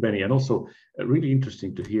 Thank you, Benny. And also really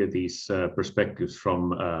interesting to hear these perspectives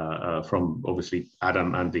from obviously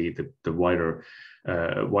Adam and the wider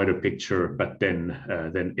picture, but then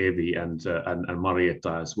Evi and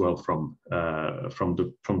Marietta as well from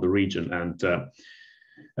the region. And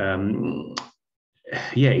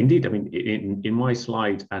yeah, indeed. I mean, in my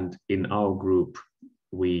slide and in our group,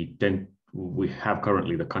 we have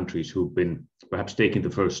currently the countries who've been perhaps taking the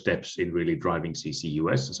first steps in really driving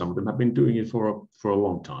CCUS. Some of them have been doing it for a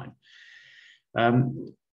long time.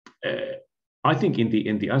 I think in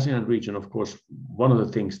the ASEAN region, of course, one of the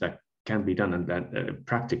things that can be done and that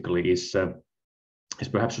practically is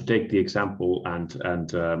perhaps to take the example and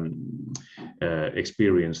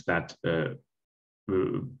experience that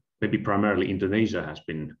maybe primarily Indonesia has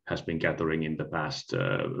been gathering in the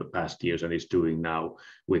past years and is doing now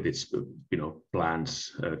with its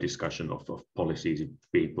plans, discussion of policies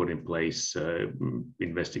being put in place,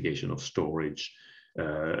 investigation of storage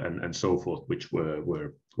and so forth, which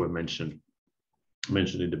were mentioned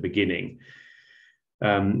in the beginning.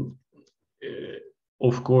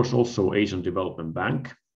 Of course, also Asian Development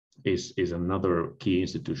Bank is another key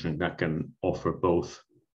institution that can offer both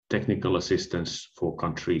technical assistance for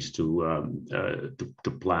countries to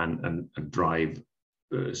plan and drive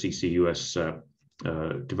CCUS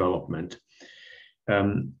development.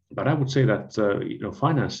 But I would say that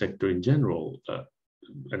finance sector in general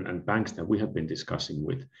and banks that we have been discussing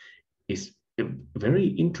with is very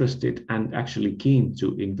interested and actually keen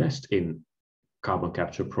to invest in carbon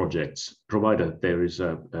capture projects, provided there is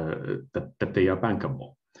that they are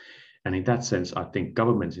bankable. And in that sense, I think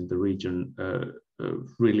governments in the region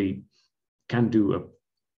really can do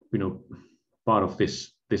part of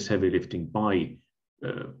this heavy lifting by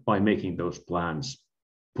making those plans,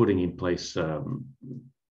 putting in place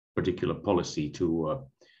particular policy to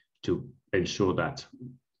ensure that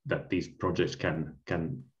these projects can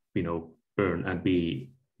earn and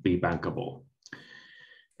be bankable.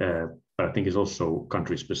 But I think it's also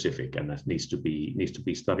country specific, and that needs to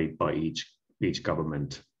be studied by each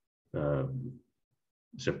government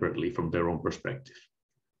separately from their own perspective.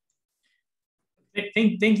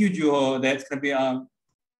 Thank you, Juho. That's going to be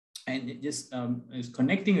and just is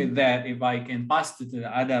connecting with that. If I can pass to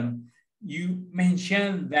Adam, you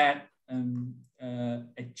mentioned that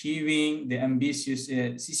achieving the ambitious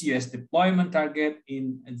CCUS deployment target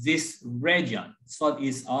in this region,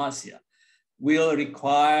 Southeast Asia, will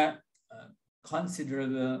require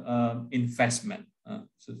considerable investment.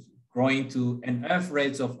 So growing to an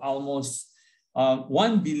average of almost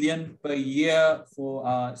 1 billion per year for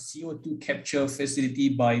CO2 capture facility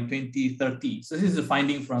by 2030. So this is a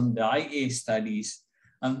finding from the IA studies.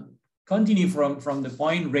 Continue from the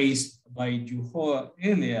point raised by Juho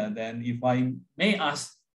earlier, then if I may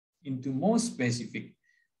ask into more specific,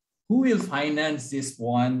 who will finance this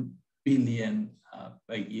 1 billion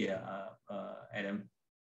per year, Adam?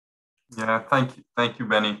 Yeah, thank you,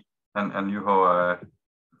 Benny and Juho.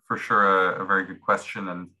 For sure, a very good question,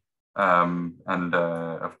 and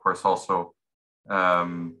of course also a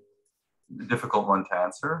difficult one to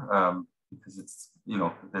answer because it's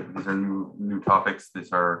these are new topics.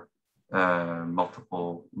 These are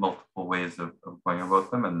multiple ways of going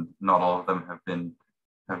about them, and not all of them have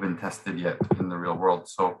been tested yet in the real world.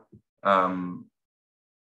 So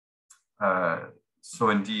so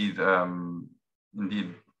indeed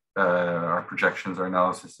our projections, our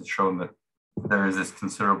analysis has shown that there is this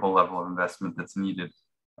considerable level of investment that's needed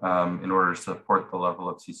in order to support the level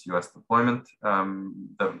of CCUS deployment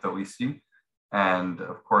that we see. And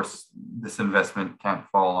of course, this investment can't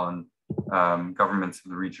fall on governments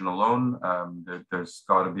in the region alone. There's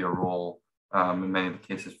got to be a role in many of the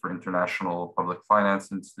cases for international public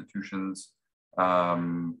finance institutions.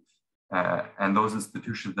 And those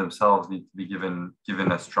institutions themselves need to be given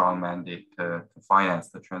a strong mandate to finance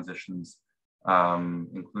the transitions,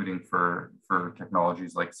 including for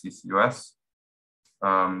technologies like CCUS.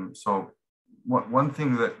 So one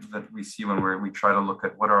thing that we see when we try to look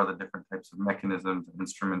at what are the different types of mechanisms,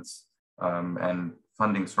 instruments, and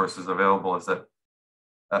funding sources available is that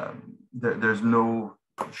there's no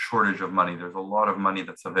shortage of money. There's a lot of money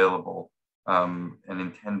that's available and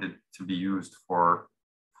intended to be used for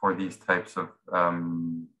these types of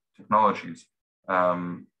technologies.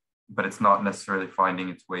 But it's not necessarily finding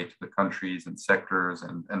its way to the countries and sectors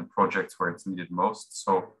and projects where it's needed most.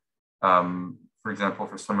 So, for example,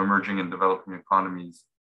 for some emerging and developing economies,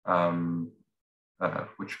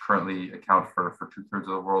 which currently account for 2/3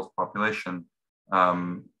 of the world's population,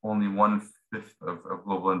 only 1/5 of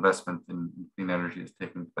global investment in clean energy is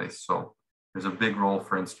taking place. So there's a big role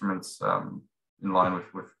for instruments in line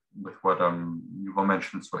with what Juho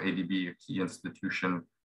mentioned. So ADB, a key institution,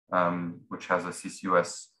 which has a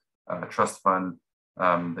CCUS trust fund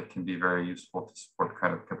that can be very useful to support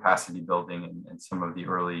kind of capacity building and some of the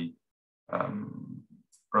early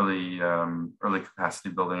capacity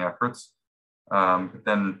building efforts. But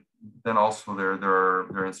then also there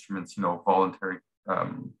are instruments,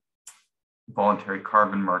 voluntary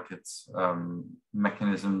carbon markets,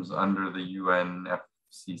 mechanisms under the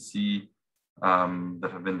UNFCCC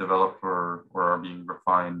that have been developed or are being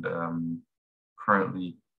refined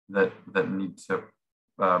currently that need to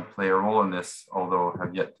play a role in this, although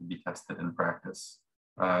have yet to be tested in practice.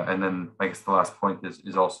 And then I guess the last point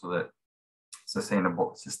is also that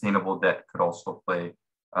sustainable debt could also play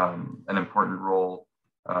an important role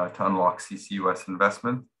to unlock CCUS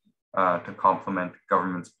investment to complement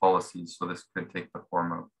government's policies. So this could take the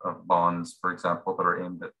form of bonds, for example, that are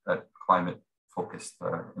aimed at climate-focused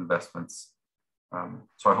investments.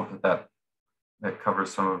 So I hope that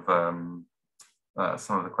covers some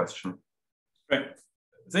of the question. Right.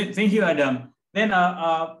 Thank you, Adam. Then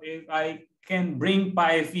if I can bring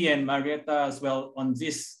Paivi and Marietta as well on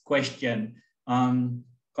this question,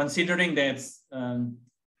 considering that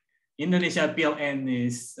Indonesia PLN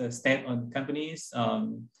is state-owned companies,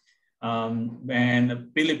 and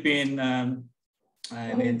Philippines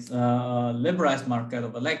and it's a liberalized market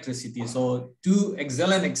of electricity. So two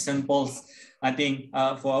excellent examples, I think,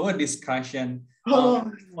 for our discussion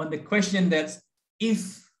on the question that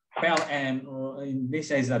if PLN or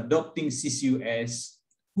Indonesia is adopting CCUS,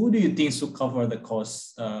 who do you think should cover the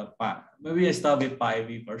cost? Maybe I start with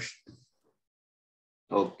Paivi first.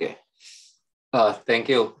 Okay. Thank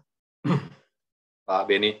you,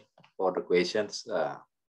 Benny, for the questions.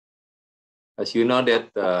 As you know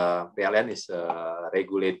that PLN is a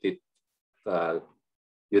regulated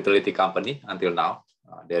utility company until now.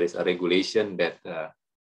 There is a regulation that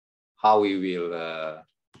how we will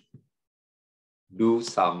do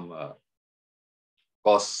some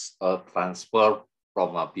cost transfer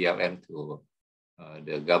from PLN to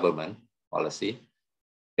the government policy.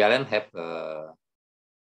 PLN have a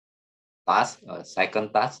task,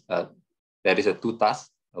 second task. There is a two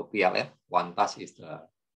tasks of PLN. One task is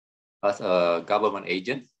as a government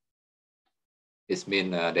agent. This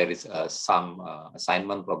means there is some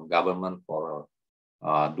assignment from government for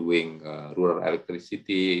doing rural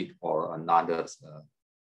electricity or another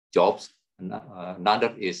jobs.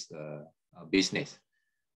 Another is business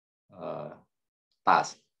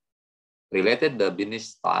task. Related the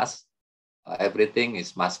business task, everything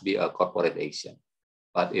must be a corporate action.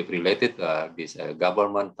 But if related this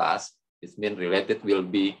government task, it means related will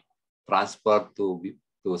be transferred to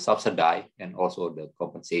subsidize and also the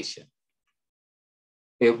compensation.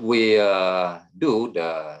 If we do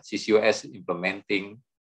the CCUS implementing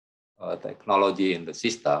technology in the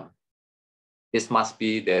system, this must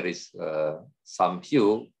be there is some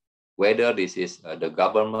view whether this is the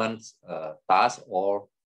government's task or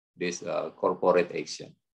this corporate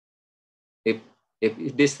action. If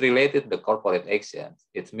this related the corporate action,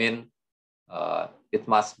 it means it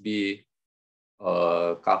must be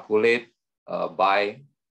calculated by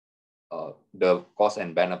the cost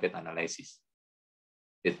and benefit analysis.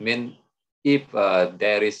 It means if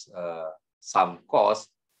there is some cost,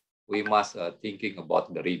 we must thinking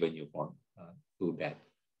about the revenue for to that.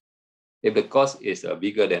 If the cost is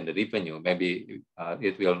bigger than the revenue, maybe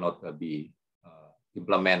it will not be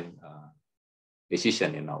implement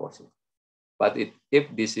decision in our system. But if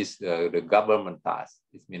this is the government task,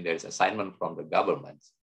 it means there is assignment from the government.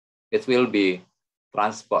 It will be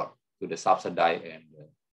transferred to the subsidy and the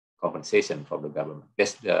compensation from the government.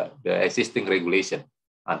 That's the existing regulation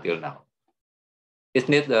until now. It's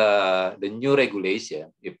not the new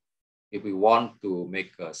regulation. If we want to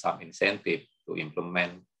make some incentive to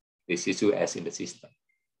implement the CCUS in the system,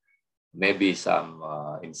 maybe some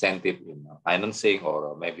incentive in financing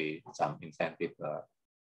or maybe some incentive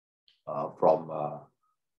from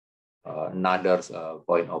another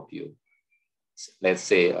point of view. Let's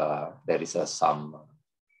say there is some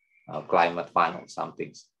climate fund or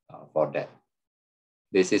something for that.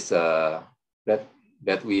 This is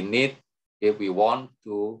that we need if we want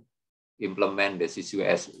to implement the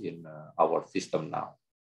CCUS in our system now,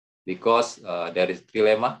 because there is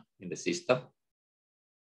dilemma in the system.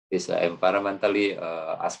 It's an environmentally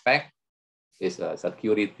aspect, it's a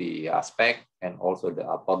security aspect, and also the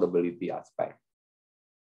affordability aspect.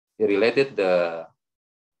 Related the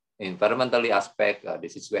environmentally aspect, the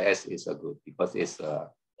CCUS is good because it's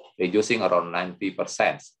reducing around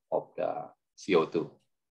 90% of the CO2.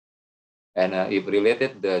 And if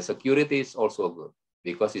related, the security is also good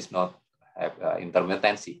because it's not have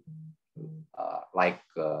intermittency like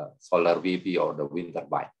solar PV or the wind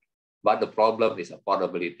turbine. But the problem is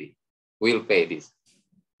affordability. We'll pay this.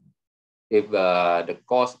 If the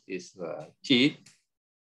cost is cheap,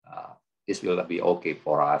 this will be okay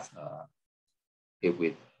for us if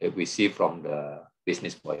we see from the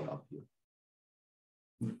business point of view.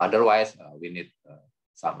 Otherwise, we need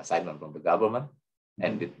some assignment from the government,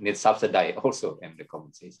 and it needs subsidy also and the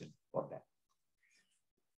compensation for that.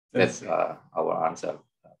 That's our answer.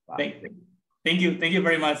 Thank you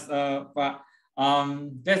very much, Pak.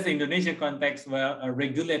 That's the Indonesian context where a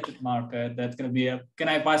regulated market. That's going to be a. Can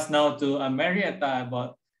I pass now to Marietta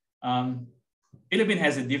about Philippines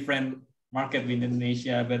has a different market with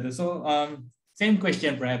Indonesia, but so same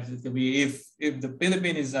question perhaps it could be if the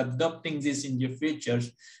Philippines is adopting this in the future.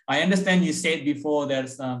 I understand you said before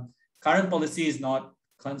there's current policy is not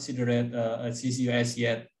considered a CCUS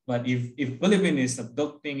yet, but if Philippines is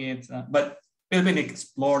adopting it, but Philippines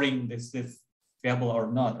exploring this if viable or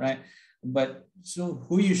not, right? But so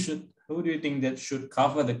who do you think that should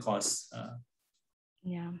cover the costs?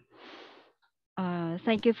 Yeah.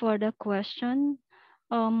 Thank you for the question.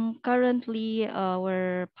 Currently,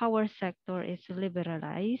 our power sector is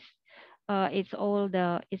liberalized. It's all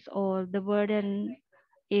the burden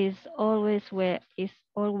is always with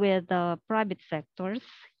the private sectors.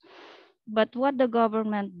 But what the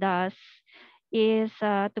government does is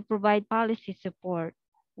to provide policy support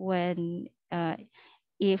when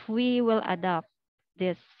if we will adopt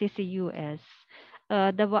this CCUS,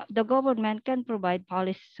 the government can provide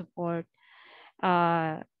policy support,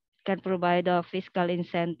 can provide fiscal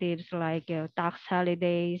incentives like tax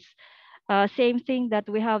holidays. Same thing that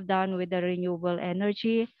we have done with the renewable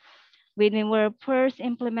energy. When we were first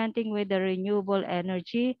implementing with the renewable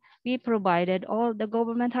energy, the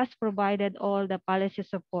government has provided all the policy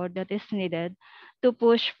support that is needed to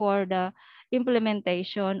push for the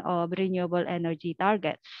implementation of renewable energy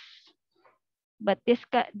targets. But this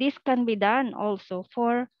can be done also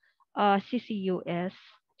for CCUS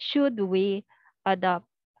should we adopt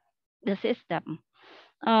the system.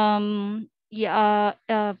 I've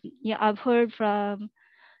heard from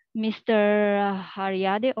Mr.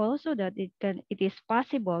 Haryadi also that it is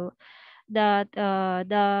possible that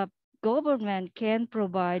the government can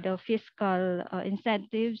provide fiscal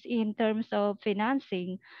incentives in terms of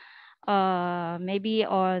financing, maybe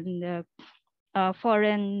on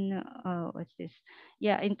foreign what's this?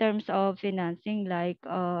 Yeah, in terms of financing, like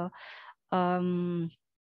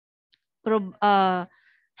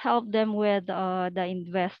help them with the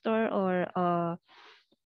investor or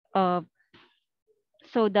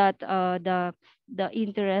so that the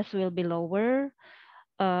interest will be lower,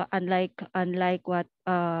 unlike what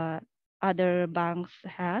other banks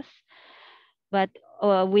has. But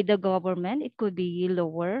with the government, it could be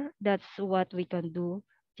lower. That's what we can do,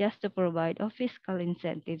 just to provide fiscal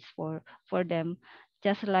incentives for them,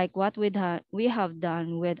 just like what we have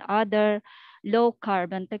done with other low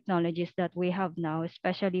carbon technologies that we have now,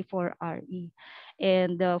 especially for RE.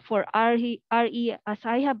 And for RE, as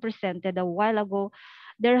I have presented a while ago,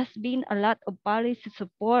 there has been a lot of policy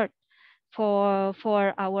support for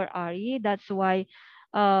our RE. That's why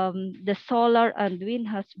the solar and wind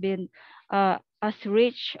has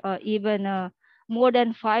reached even more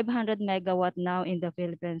than 500 megawatt now in the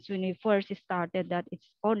Philippines. When we first started that, it's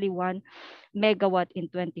only 1 megawatt in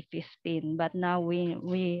 2015, but now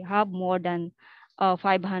we have more than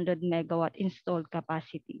 500 megawatt installed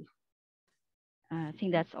capacity. I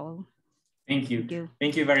think that's all. Thank you.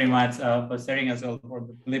 Thank you very much for sharing us all for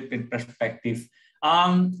the Philippine perspective.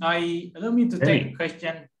 Allow me to take a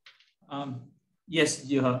question. Yes,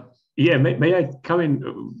 Juho. Yeah, may I come in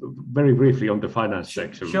very briefly on the finance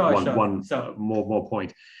section? Sure. One more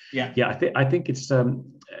point. Yeah. I think it's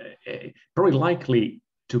probably likely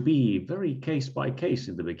to be very case by case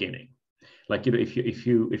in the beginning. Like, you know, if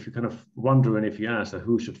you kind of wonder and if you ask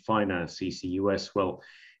who should finance CCUS, well,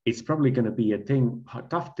 it's probably going to be a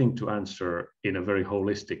tough thing to answer in a very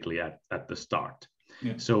holistically at the start.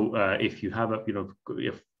 Yeah. So if you have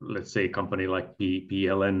if let's say a company like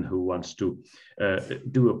PLN who wants to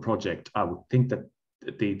do a project, I would think that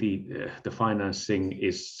the financing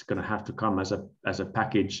is going to have to come as a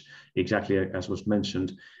package, exactly as was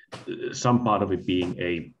mentioned. Some part of it being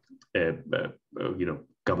a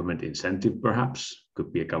government incentive, perhaps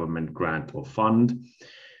could be a government grant or fund.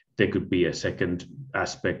 There could be a second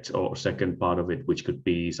aspect or second part of it, which could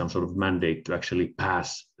be some sort of mandate to actually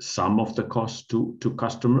pass some of the cost to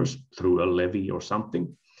customers through a levy or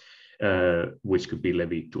something, which could be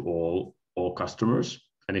levied to all customers.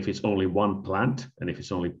 And if it's only one plant, and if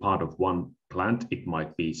it's only part of one plant, it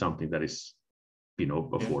might be something that is,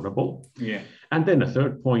 affordable. Yeah. And then a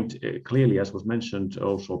third point, clearly, as was mentioned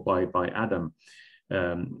also by Adam,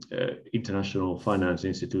 international finance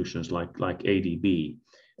institutions like ADB,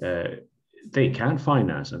 they can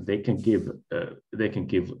finance and they can give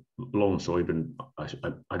loans, or even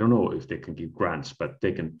I don't know if they can give grants, but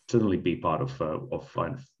they can certainly be part of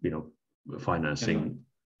financing.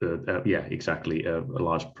 Exactly, a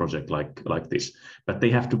large project like this. But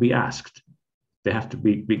they have to be asked. They have to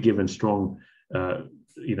be given strong,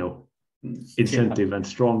 incentive and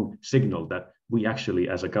strong signal that we actually,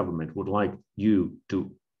 as a government, would like you to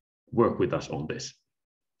work with us on this.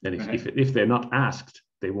 And if they're not asked,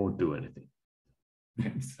 they won't do anything.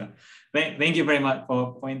 So, thank you very much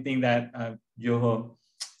for pointing that, Juho.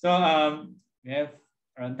 So we have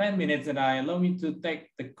around 10 minutes, and allow me to take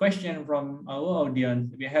the question from our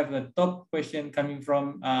audience. We have a top question coming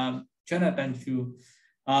from Jonathan Chu.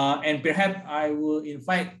 And perhaps I will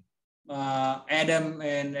invite Adam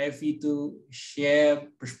and Effie to share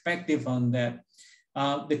perspective on that.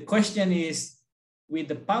 The question is, with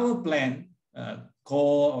the power plant,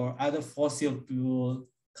 coal or other fossil fuel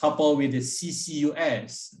coupled with the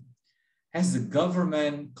CCUS, has the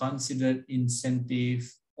government considered incentive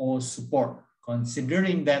or support,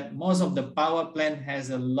 considering that most of the power plant has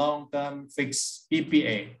a long-term fixed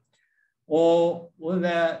PPA? Or will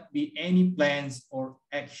there be any plans or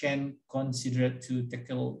action considered to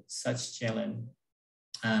tackle such challenge?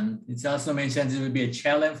 It's also mentioned it will be a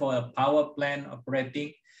challenge for a power plant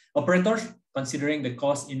operators, considering the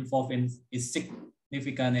cost involved is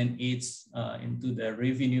significant and eats into the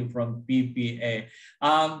revenue from PPA.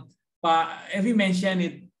 But if you mentioned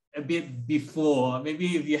it a bit before,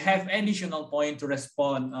 maybe if you have additional point to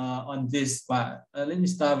respond on this, but let me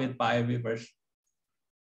start with Ivy first.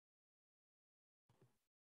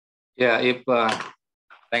 Yeah,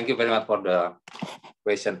 thank you very much for the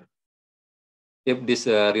question. If this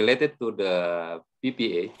related to the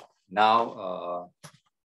PPA, now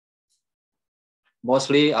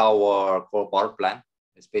mostly our coal power plant,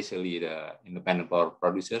 especially the independent power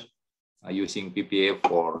producers, are using PPA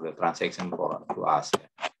for the transaction to us.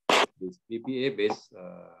 This PPA based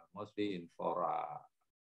mostly for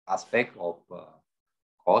aspect of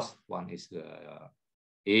cost. One is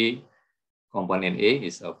component A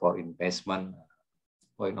is for investment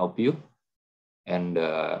point of view, and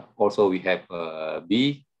also we have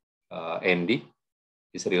B and D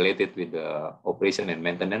is related with the operation and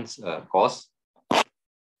maintenance cost,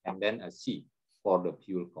 and then a C for the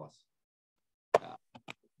fuel cost.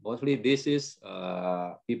 Mostly this is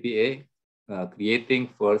PPA creating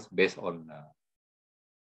first based on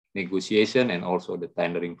negotiation and also the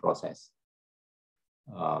tendering process.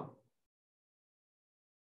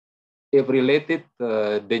 If related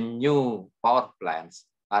the new power plants,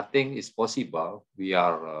 I think it's possible. We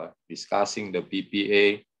are discussing the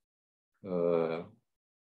PPA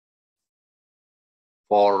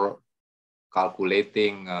for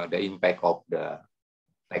calculating the impact of the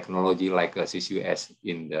technology like a CCUS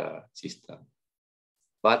in the system.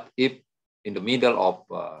 But if in the middle of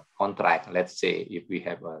contract, let's say if we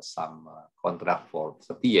have some contract for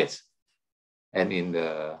 30 years, and in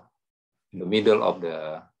the middle of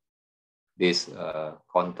this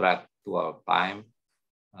contractual time,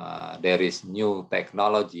 there is new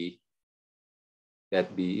technology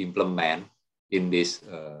that we implement in this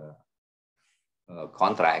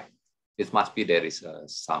contract. It must be there is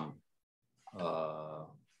some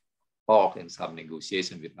talk and some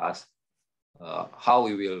negotiation with us how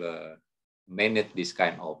we will manage this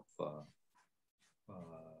kind of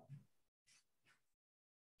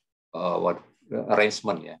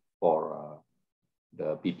arrangement, yeah, for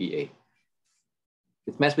the PPA.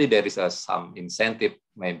 It must be there is some incentive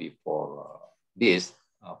maybe for this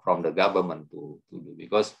from the government to do,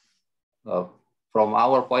 because from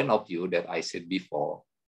our point of view that I said before,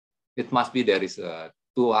 it must be there is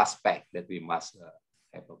two aspects that we must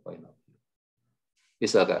have a point of view.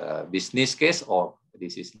 Is a business case or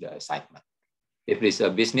this is the assignment? If it's a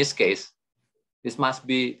business case, this must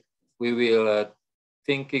be, we will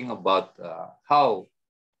thinking about how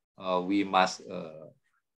we must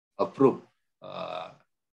approve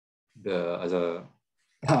the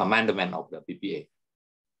amendment of the PPA,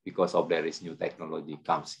 because of there is new technology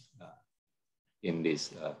comes in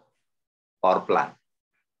this power plant.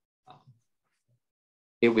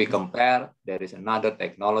 If we compare, there is another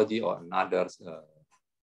technology or another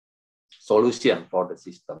solution for the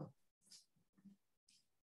system.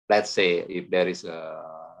 Let's say if there is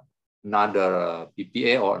another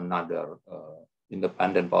PPA or another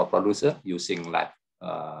independent power producer using like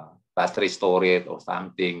battery storage or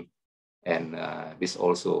something, and this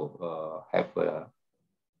also have a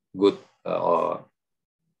good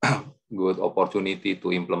good opportunity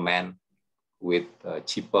to implement with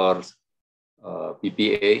cheaper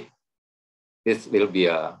PPA. This will be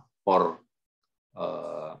more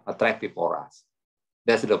attractive for us.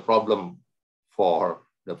 That's the problem for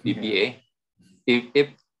the PPA. If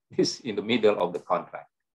it's in the middle of the contract,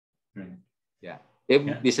 yeah. If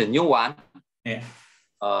it's a new one,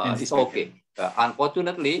 it's okay.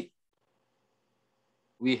 Unfortunately,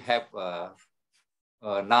 we have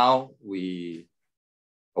now we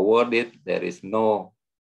awarded there is no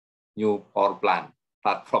new power plant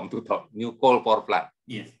start from new coal power plant.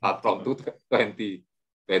 Yes. Start from 2022.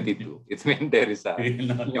 It means there is a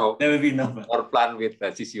there will be no power plant with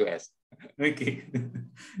CCUS. Okay,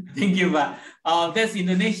 thank you, Pak. That's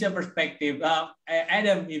Indonesia perspective.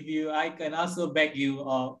 Adam, if I can also beg you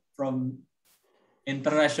from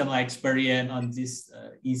international experience on this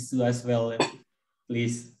issue as well,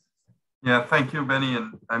 please. Yeah, thank you, Benny.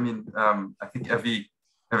 And I mean, I think Evie's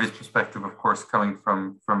perspective, of course, coming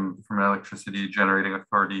from an electricity generating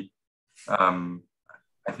authority,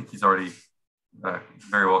 I think he's already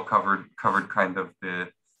very well covered kind of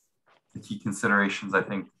the key considerations, I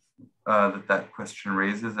think, that question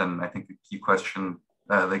raises. And I think a key question,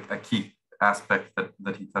 like a key aspect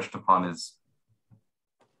that he touched upon is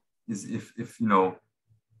if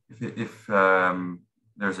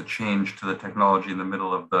there's a change to the technology in the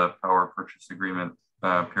middle of the power purchase agreement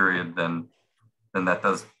period, then that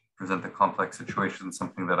does present a complex situation,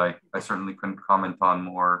 something that I certainly couldn't comment on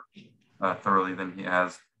more thoroughly than he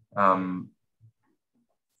has.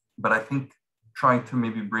 But I think trying to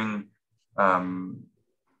maybe bring in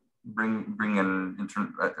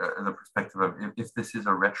the perspective of if this is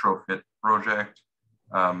a retrofit project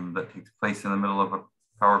that takes place in the middle of a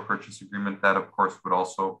power purchase agreement, that of course would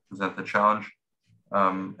also present a challenge.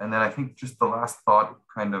 And then I think just the last thought,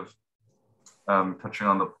 kind of touching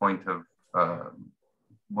on the point of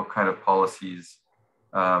what kind of policies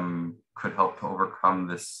could help to overcome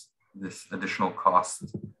this additional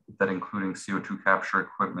cost that including CO2 capture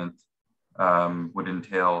equipment would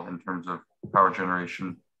entail in terms of power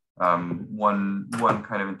generation. One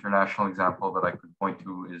kind of international example that I could point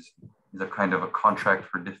to is a kind of a contract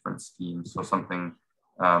for different schemes. So something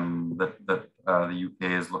that the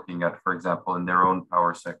UK is looking at, for example, in their own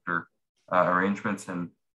power sector arrangements.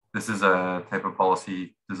 And this is a type of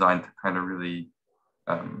policy designed to kind of really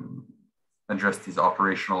address these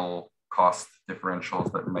operational cost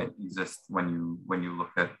differentials that might exist when you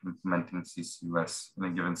look at implementing CCUS in a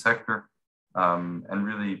given sector. And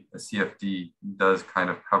really a CFD does kind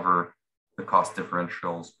of cover the cost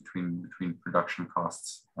differentials between production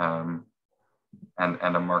costs and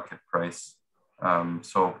a market price.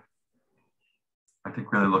 So I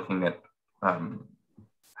think really looking at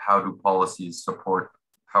how do policies support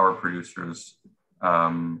power producers,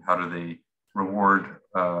 how do they reward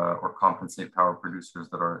or compensate power producers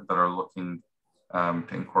that are looking to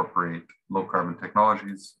incorporate low carbon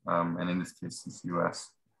technologies, and in this case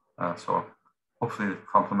CCUS. So hopefully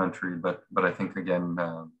complementary, but I think again,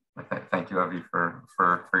 thank you, Evie,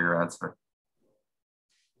 for your answer.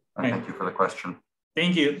 Thank you for the question.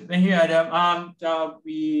 Thank you, Adam.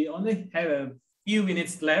 We only have a few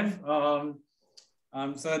minutes left. So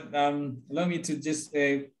allow me to just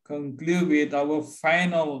conclude with our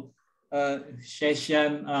final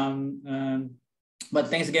session. But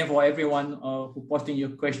thanks again for everyone who posting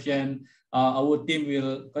your question. Our team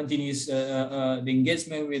will continue the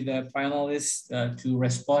engagement with the panelists to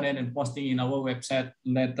respond and posting in our website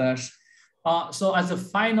letters. So as a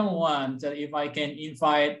final one, so if I can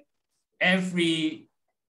invite every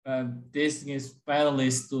distinguished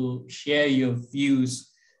panelist to share your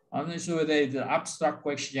views. I'm not sure whether it's an abstract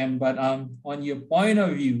question, but on your point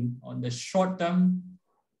of view on the short term,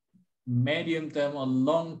 medium term, or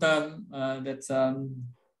long term, that's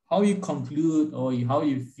how you conclude or how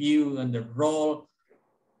you view on the role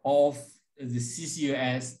of the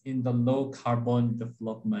CCUS in the low carbon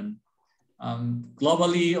development.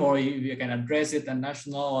 Globally, or if you can address it in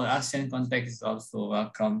national or ASEAN context is also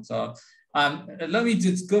welcome. So let me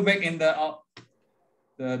just go back in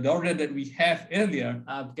the order that we have earlier.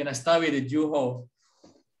 Can I start with Juho?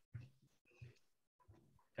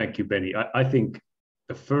 Thank you, Benny. I think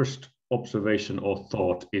the first observation or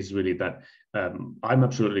thought is really that I'm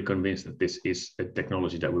absolutely convinced that this is a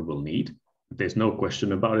technology that we will need. There's no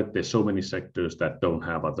question about it. There's so many sectors that don't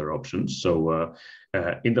have other options. So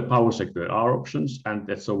in the power sector, there are options, and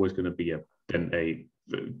that's always going to be a then a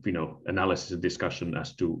analysis and discussion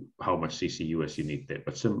as to how much CCUS you need there.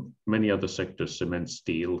 But many other sectors, cement,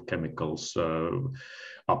 steel, chemicals,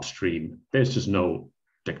 upstream, there's just no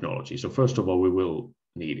technology. So first of all, we will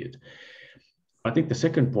need it. I think the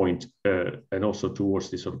second point, and also towards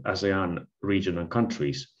the sort of ASEAN region and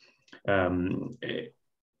countries,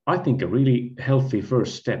 I think a really healthy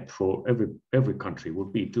first step for every country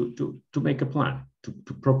would be to make a plan, to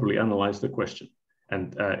properly analyze the question.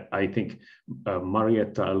 And I think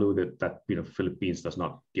Marietta alluded that Philippines does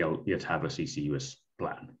not yet have a CCUS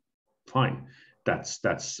plan. Fine, that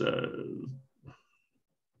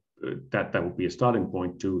would be a starting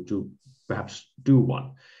point to perhaps do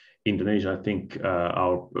one. Indonesia, I think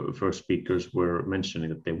our first speakers were mentioning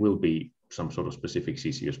that there will be some sort of specific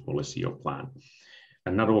CCUS policy or plan.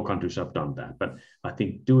 And not all countries have done that, but I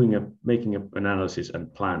think making an analysis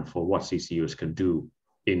and plan for what CCUS can do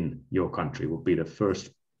in your country would be the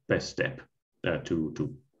first best step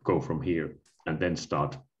to go from here and then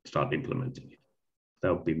start implementing it.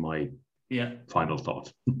 That would be my final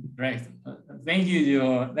thought. Right. Thank you,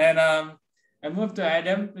 Juho. Then I move to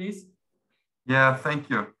Adam, please. Yeah, thank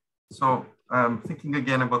you. So thinking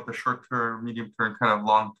again about the short-term, medium-term, kind of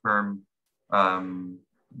long-term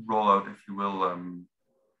rollout, if you will.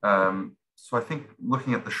 So I think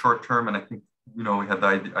looking at the short term, and I think, we had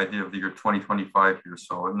the idea of the year 2025 here.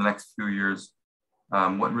 So in the next few years,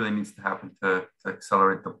 what really needs to happen to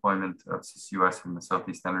accelerate deployment of CCUS in the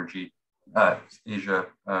Southeast Asia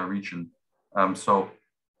region? So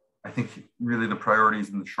I think really the priorities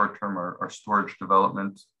in the short term are storage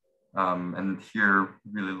development, and here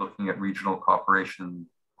really looking at regional cooperation,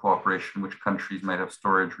 which countries might have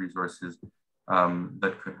storage resources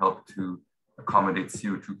that could help to accommodate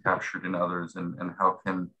CO2 captured in others, and how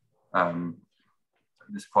can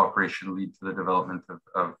this cooperation lead to the development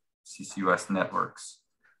of CCUS networks,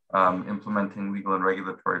 implementing legal and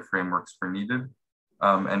regulatory frameworks where needed,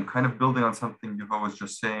 and kind of building on something Juho was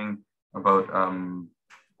just saying about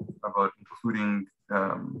including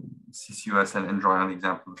CCUS and drawing on the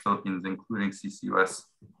example of the Philippines, including CCUS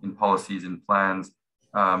in policies and plans.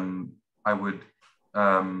 I would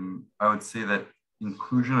say that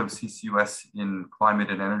inclusion of CCUS in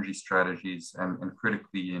climate and energy strategies and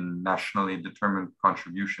critically in nationally determined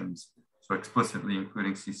contributions, so explicitly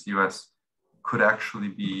including CCUS, could actually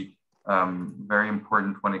be very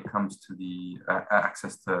important when it comes to the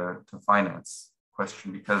access to finance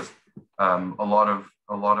question, because a lot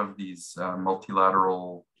of these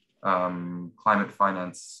multilateral climate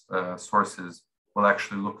finance sources will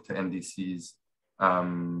actually look to NDCs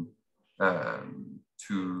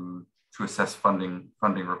to assess funding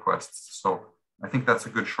requests. So I think that's a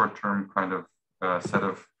good short-term kind of set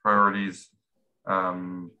of priorities.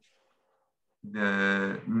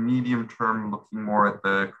 The medium term, looking more at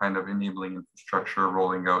the kind of enabling infrastructure,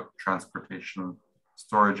 rolling out transportation,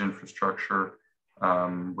 storage infrastructure,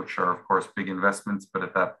 which are of course big investments, but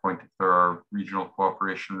at that point, if there are regional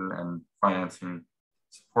cooperation and financing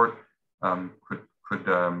support,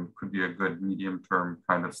 could be a good medium term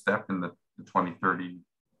kind of step in the 2030-40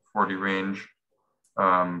 range,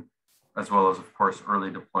 as well as of course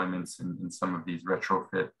early deployments in some of these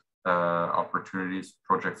retrofit opportunities,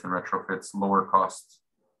 projects and retrofits, lower cost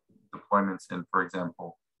deployments in, for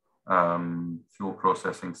example, fuel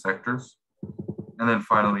processing sectors. And then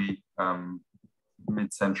finally,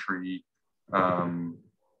 mid-century,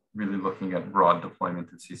 really looking at broad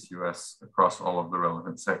deployment of CCUS across all of the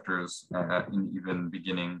relevant sectors, and even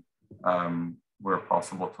beginning where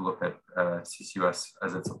possible to look at CCUS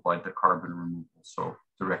as it's applied to carbon removal, so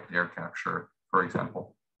direct air capture, for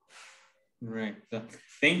example. Right. So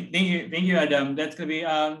thank you, Adam. That's gonna be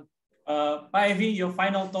Ivy, your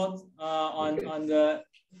final thoughts on the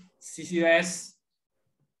CCUS.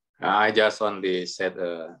 I just only said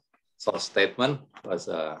a short statement was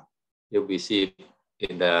UBC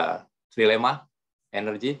in the trilemma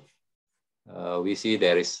energy. We see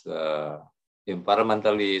there is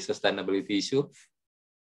environmentally sustainability issue,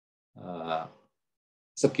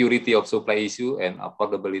 security of supply issue, and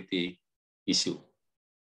affordability issue.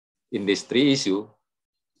 In these three issues,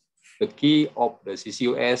 the key of the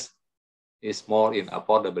CCUS is more in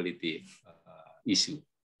affordability issue.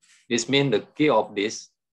 This means the key of this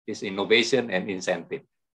is innovation and incentive.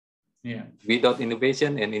 Yeah. Without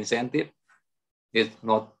innovation and incentive, it's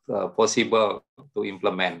not possible to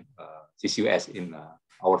implement CCUS in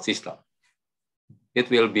our system. It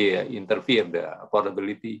will be interfere the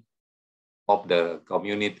affordability of the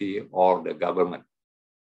community or the government.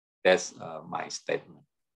 That's my statement.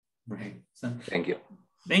 Right. So, thank you.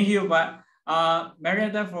 Thank you,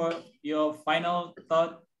 Marietta, for your final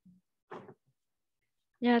thought.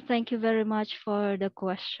 Yeah, thank you very much for the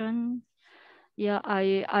question. Yeah,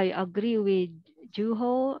 I agree with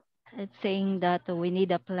Juho saying that we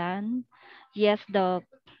need a plan. Yes, the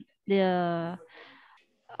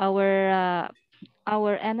our uh,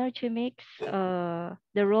 our energy mix, the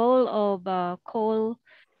role of coal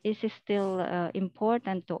is still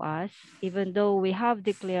important to us, even though we have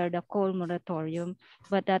declared a coal moratorium,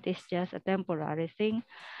 but that is just a temporary thing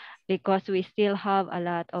because we still have a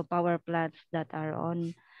lot of power plants that are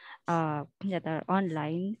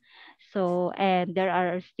online. So, and there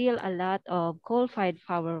are still a lot of coal-fired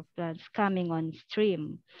power plants coming on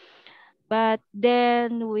stream. But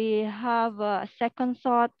then we have a second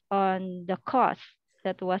thought on the cost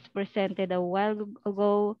that was presented a while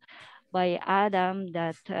ago by Adam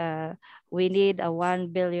that we need a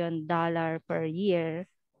 $1 billion per year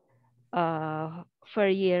for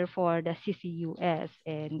the CCUS.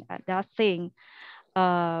 And that thing,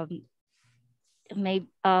 um,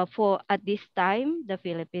 for at this time, the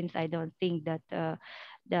Philippines, I don't think that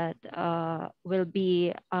will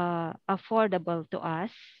be affordable to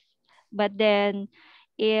us. But then,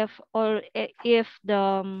 if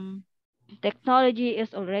the technology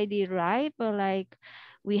is already ripe, like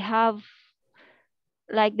we have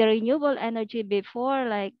like the renewable energy before,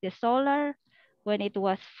 like the solar, when it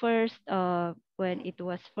was first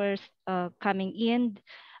coming in,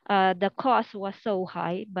 the cost was so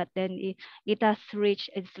high, but then it has reached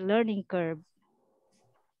its learning curve.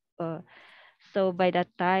 So by that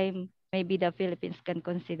time, maybe the Philippines can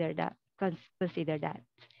consider that.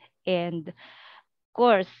 And of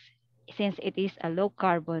course, since it is a low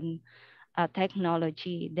carbon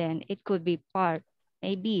technology, then it could be part,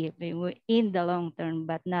 maybe in the long term,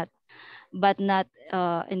 but not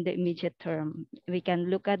in the immediate term. We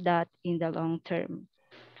can look at that in the long term.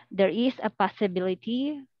 There is a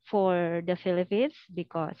possibility for the Philippines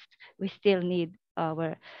because we still need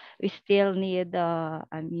our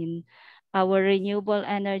renewable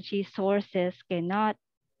energy sources cannot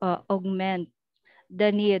augment the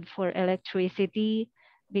need for electricity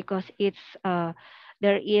because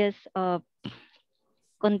there is a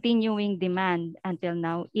continuing demand until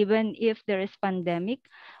now. Even if there is pandemic,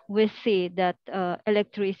 we see that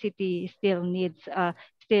electricity still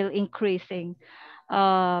increasing.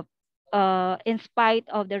 In spite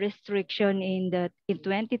of the restriction in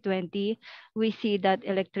 2020, we see that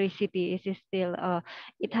electricity is still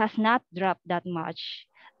it has not dropped that much.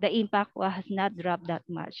 The impact has not dropped that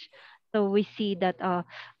much. So we see that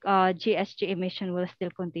GHG emission will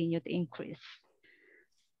still continue to increase.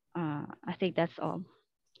 I think that's all.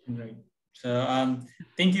 Right. So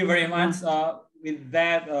thank you very much. With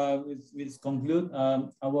that, we conclude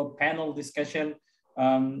our panel discussion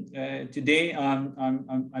today. I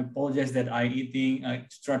apologize that I eating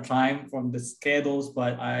extra time from the schedules,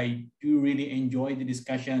 but I do really enjoy the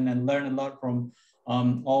discussion and learn a lot from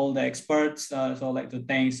all the experts. So I'd like to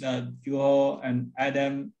thank Juho and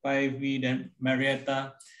Adam, Paivi, and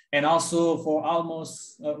Marietta, and also for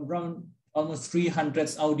almost around almost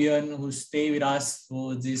 300 audience who stay with us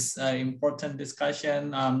for this important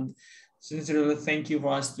discussion. Sincerely, thank you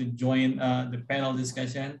for us to join the panel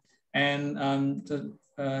discussion. And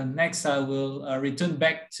next, I will return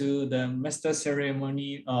back to the master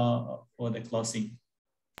ceremony for the closing.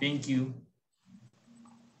 Thank you.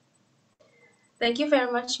 Thank you very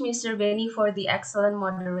much, Mr. Benny, for the excellent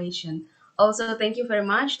moderation. Also, thank you very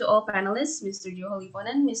much to all panelists, Mr. Juho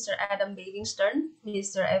Lipponen, Mr. Adam Baylin-Stern,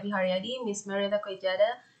 Mr. Haryadi, Ms. Marietta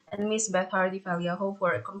Quejada, and Ms. Beth Valiaho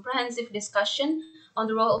for a comprehensive discussion on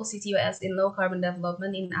the role of CCUS in low-carbon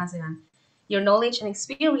development in ASEAN. Your knowledge and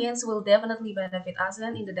experience will definitely benefit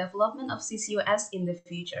ASEAN in the development of CCUS in the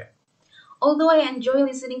future. Although I enjoy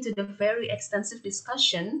listening to the very extensive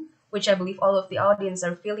discussion, which I believe all of the audience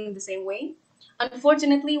are feeling the same way,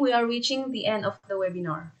 unfortunately, we are reaching the end of the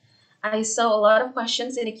webinar. I saw a lot of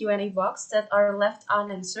questions in the Q&A box that are left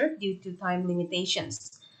unanswered due to time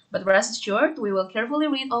limitations. But rest assured, we will carefully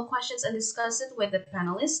read all questions and discuss it with the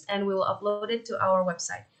panelists, and we will upload it to our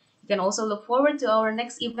website. You can also look forward to our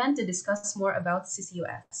next event to discuss more about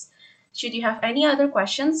CCUS. Should you have any other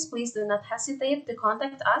questions, please do not hesitate to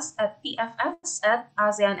contact us at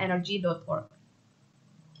pfs@aseanenergy.org.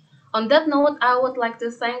 On that note, I would like to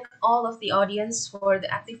thank all of the audience for the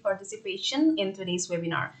active participation in today's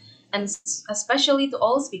webinar, and especially to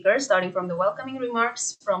all speakers, starting from the welcoming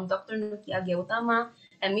remarks from Dr. Nuki Agya Utama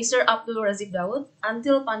and Mr. Abdul Razib Dawood,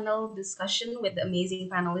 until panel discussion with the amazing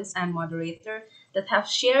panelists and moderator that have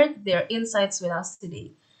shared their insights with us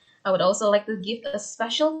today. I would also like to give a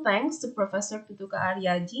special thanks to Professor TUTUKA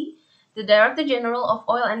ARIADJI, the Director General of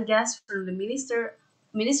Oil and Gas from the Ministry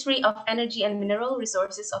of Energy and Mineral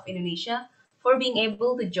Resources of Indonesia, for being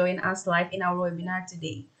able to join us live in our webinar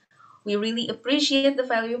today. We really appreciate the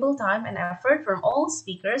valuable time and effort from all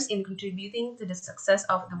speakers in contributing to the success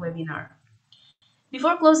of the webinar.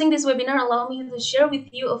 Before closing this webinar, allow me to share with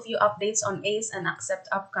you a few updates on ACE and ACCEPT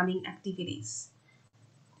upcoming activities.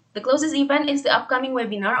 The closest event is the upcoming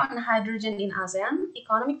webinar on hydrogen in ASEAN,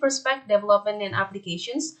 Economic Prospect, Development and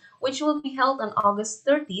Applications, which will be held on August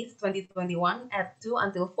 30th, 2021 at 2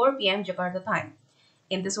 until 4 p.m. Jakarta time.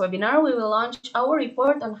 In this webinar, we will launch our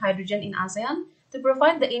report on hydrogen in ASEAN to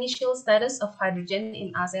provide the initial status of hydrogen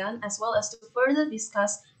in ASEAN, as well as to further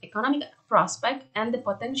discuss economic prospect and the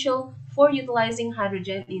potential for utilizing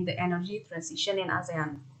hydrogen in the energy transition in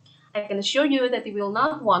ASEAN. I can assure you that you will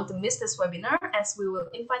not want to miss this webinar, as we will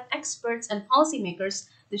invite experts and policymakers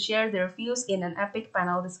to share their views in an epic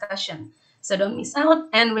panel discussion. So don't miss out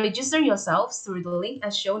and register yourselves through the link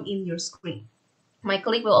as shown in your screen. My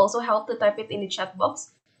colleague will also help to type it in the chat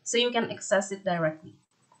box so you can access it directly.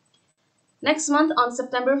 Next month, on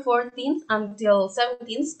September 14th until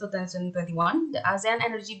 17th, 2021, the ASEAN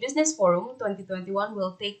Energy Business Forum 2021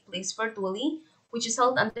 will take place virtually, which is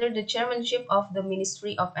held under the chairmanship of the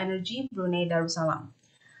Ministry of Energy, Brunei Darussalam.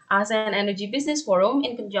 ASEAN Energy Business Forum,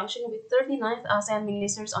 in conjunction with 39th ASEAN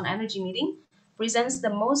Ministers on Energy meeting, presents the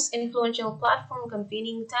most influential platform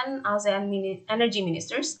convening 10 ASEAN energy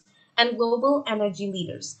ministers and global energy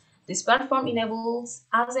leaders. This platform enables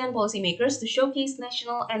ASEAN policymakers to showcase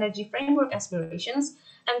national energy framework aspirations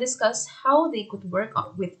and discuss how they could work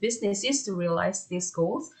with businesses to realize these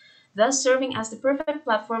goals, thus serving as the perfect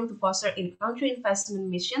platform to foster in-country investment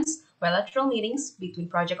missions, bilateral meetings between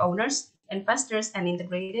project owners, investors, and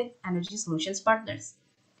integrated energy solutions partners.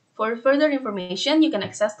 For further information, you can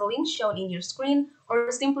access the link shown in your screen or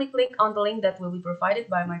simply click on the link that will be provided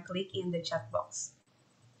by my colleague in the chat box.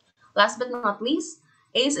 Last but not least,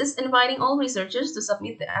 ACE is inviting all researchers to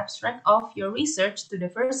submit the abstract of your research to the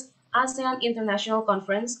first ASEAN International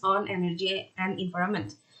Conference on Energy and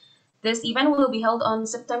Environment. This event will be held on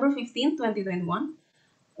September 15, 2021,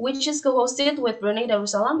 which is co-hosted with Brunei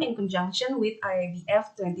Darussalam in conjunction with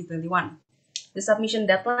IIBF 2021. The submission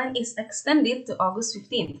deadline is extended to August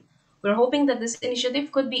 15th. We're hoping that this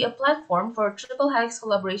initiative could be a platform for triple helix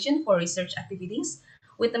collaboration for research activities,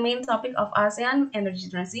 with the main topic of ASEAN energy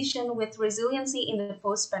transition with resiliency in the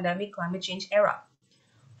post-pandemic climate change era.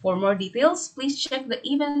 For more details, please check the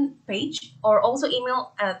event page or also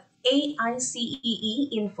email at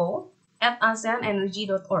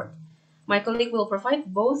aiceeinfo@aseanenergy.org. My colleague will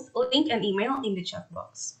provide both link and email in the chat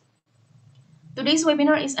box. Today's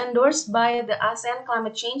webinar is endorsed by the ASEAN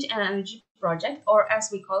Climate Change and Energy Project, or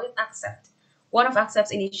as we call it, ACCEPT. One of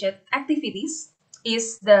ACCEPT's initiated activities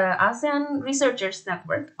is the ASEAN Researchers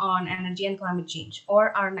Network on Energy and Climate Change,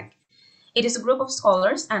 or ARNEC. It is a group of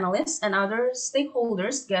scholars, analysts, and other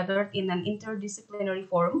stakeholders gathered in an interdisciplinary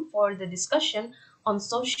forum for the discussion on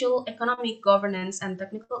social, economic, governance, and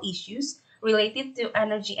technical issues related to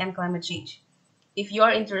energy and climate change. If you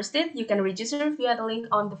are interested, you can register via the link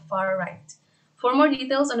on the far right. For more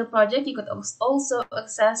details on the project, you could also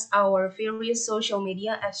access our various social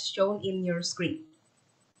media as shown in your screen.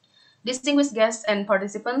 Distinguished guests and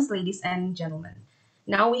participants, ladies and gentlemen,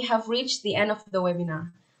 now we have reached the end of the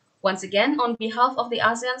webinar. Once again, on behalf of the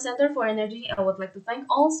ASEAN Center for Energy, I would like to thank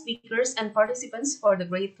all speakers and participants for the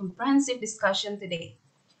great comprehensive discussion today.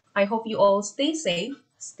 I hope you all stay safe,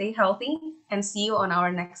 stay healthy, and see you on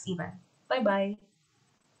our next event. Bye-bye.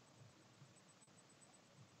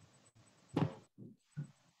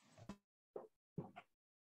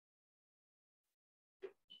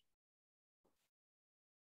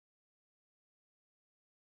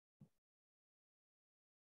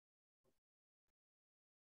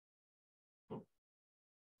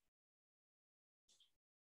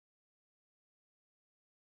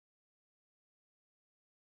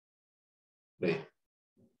 Baik.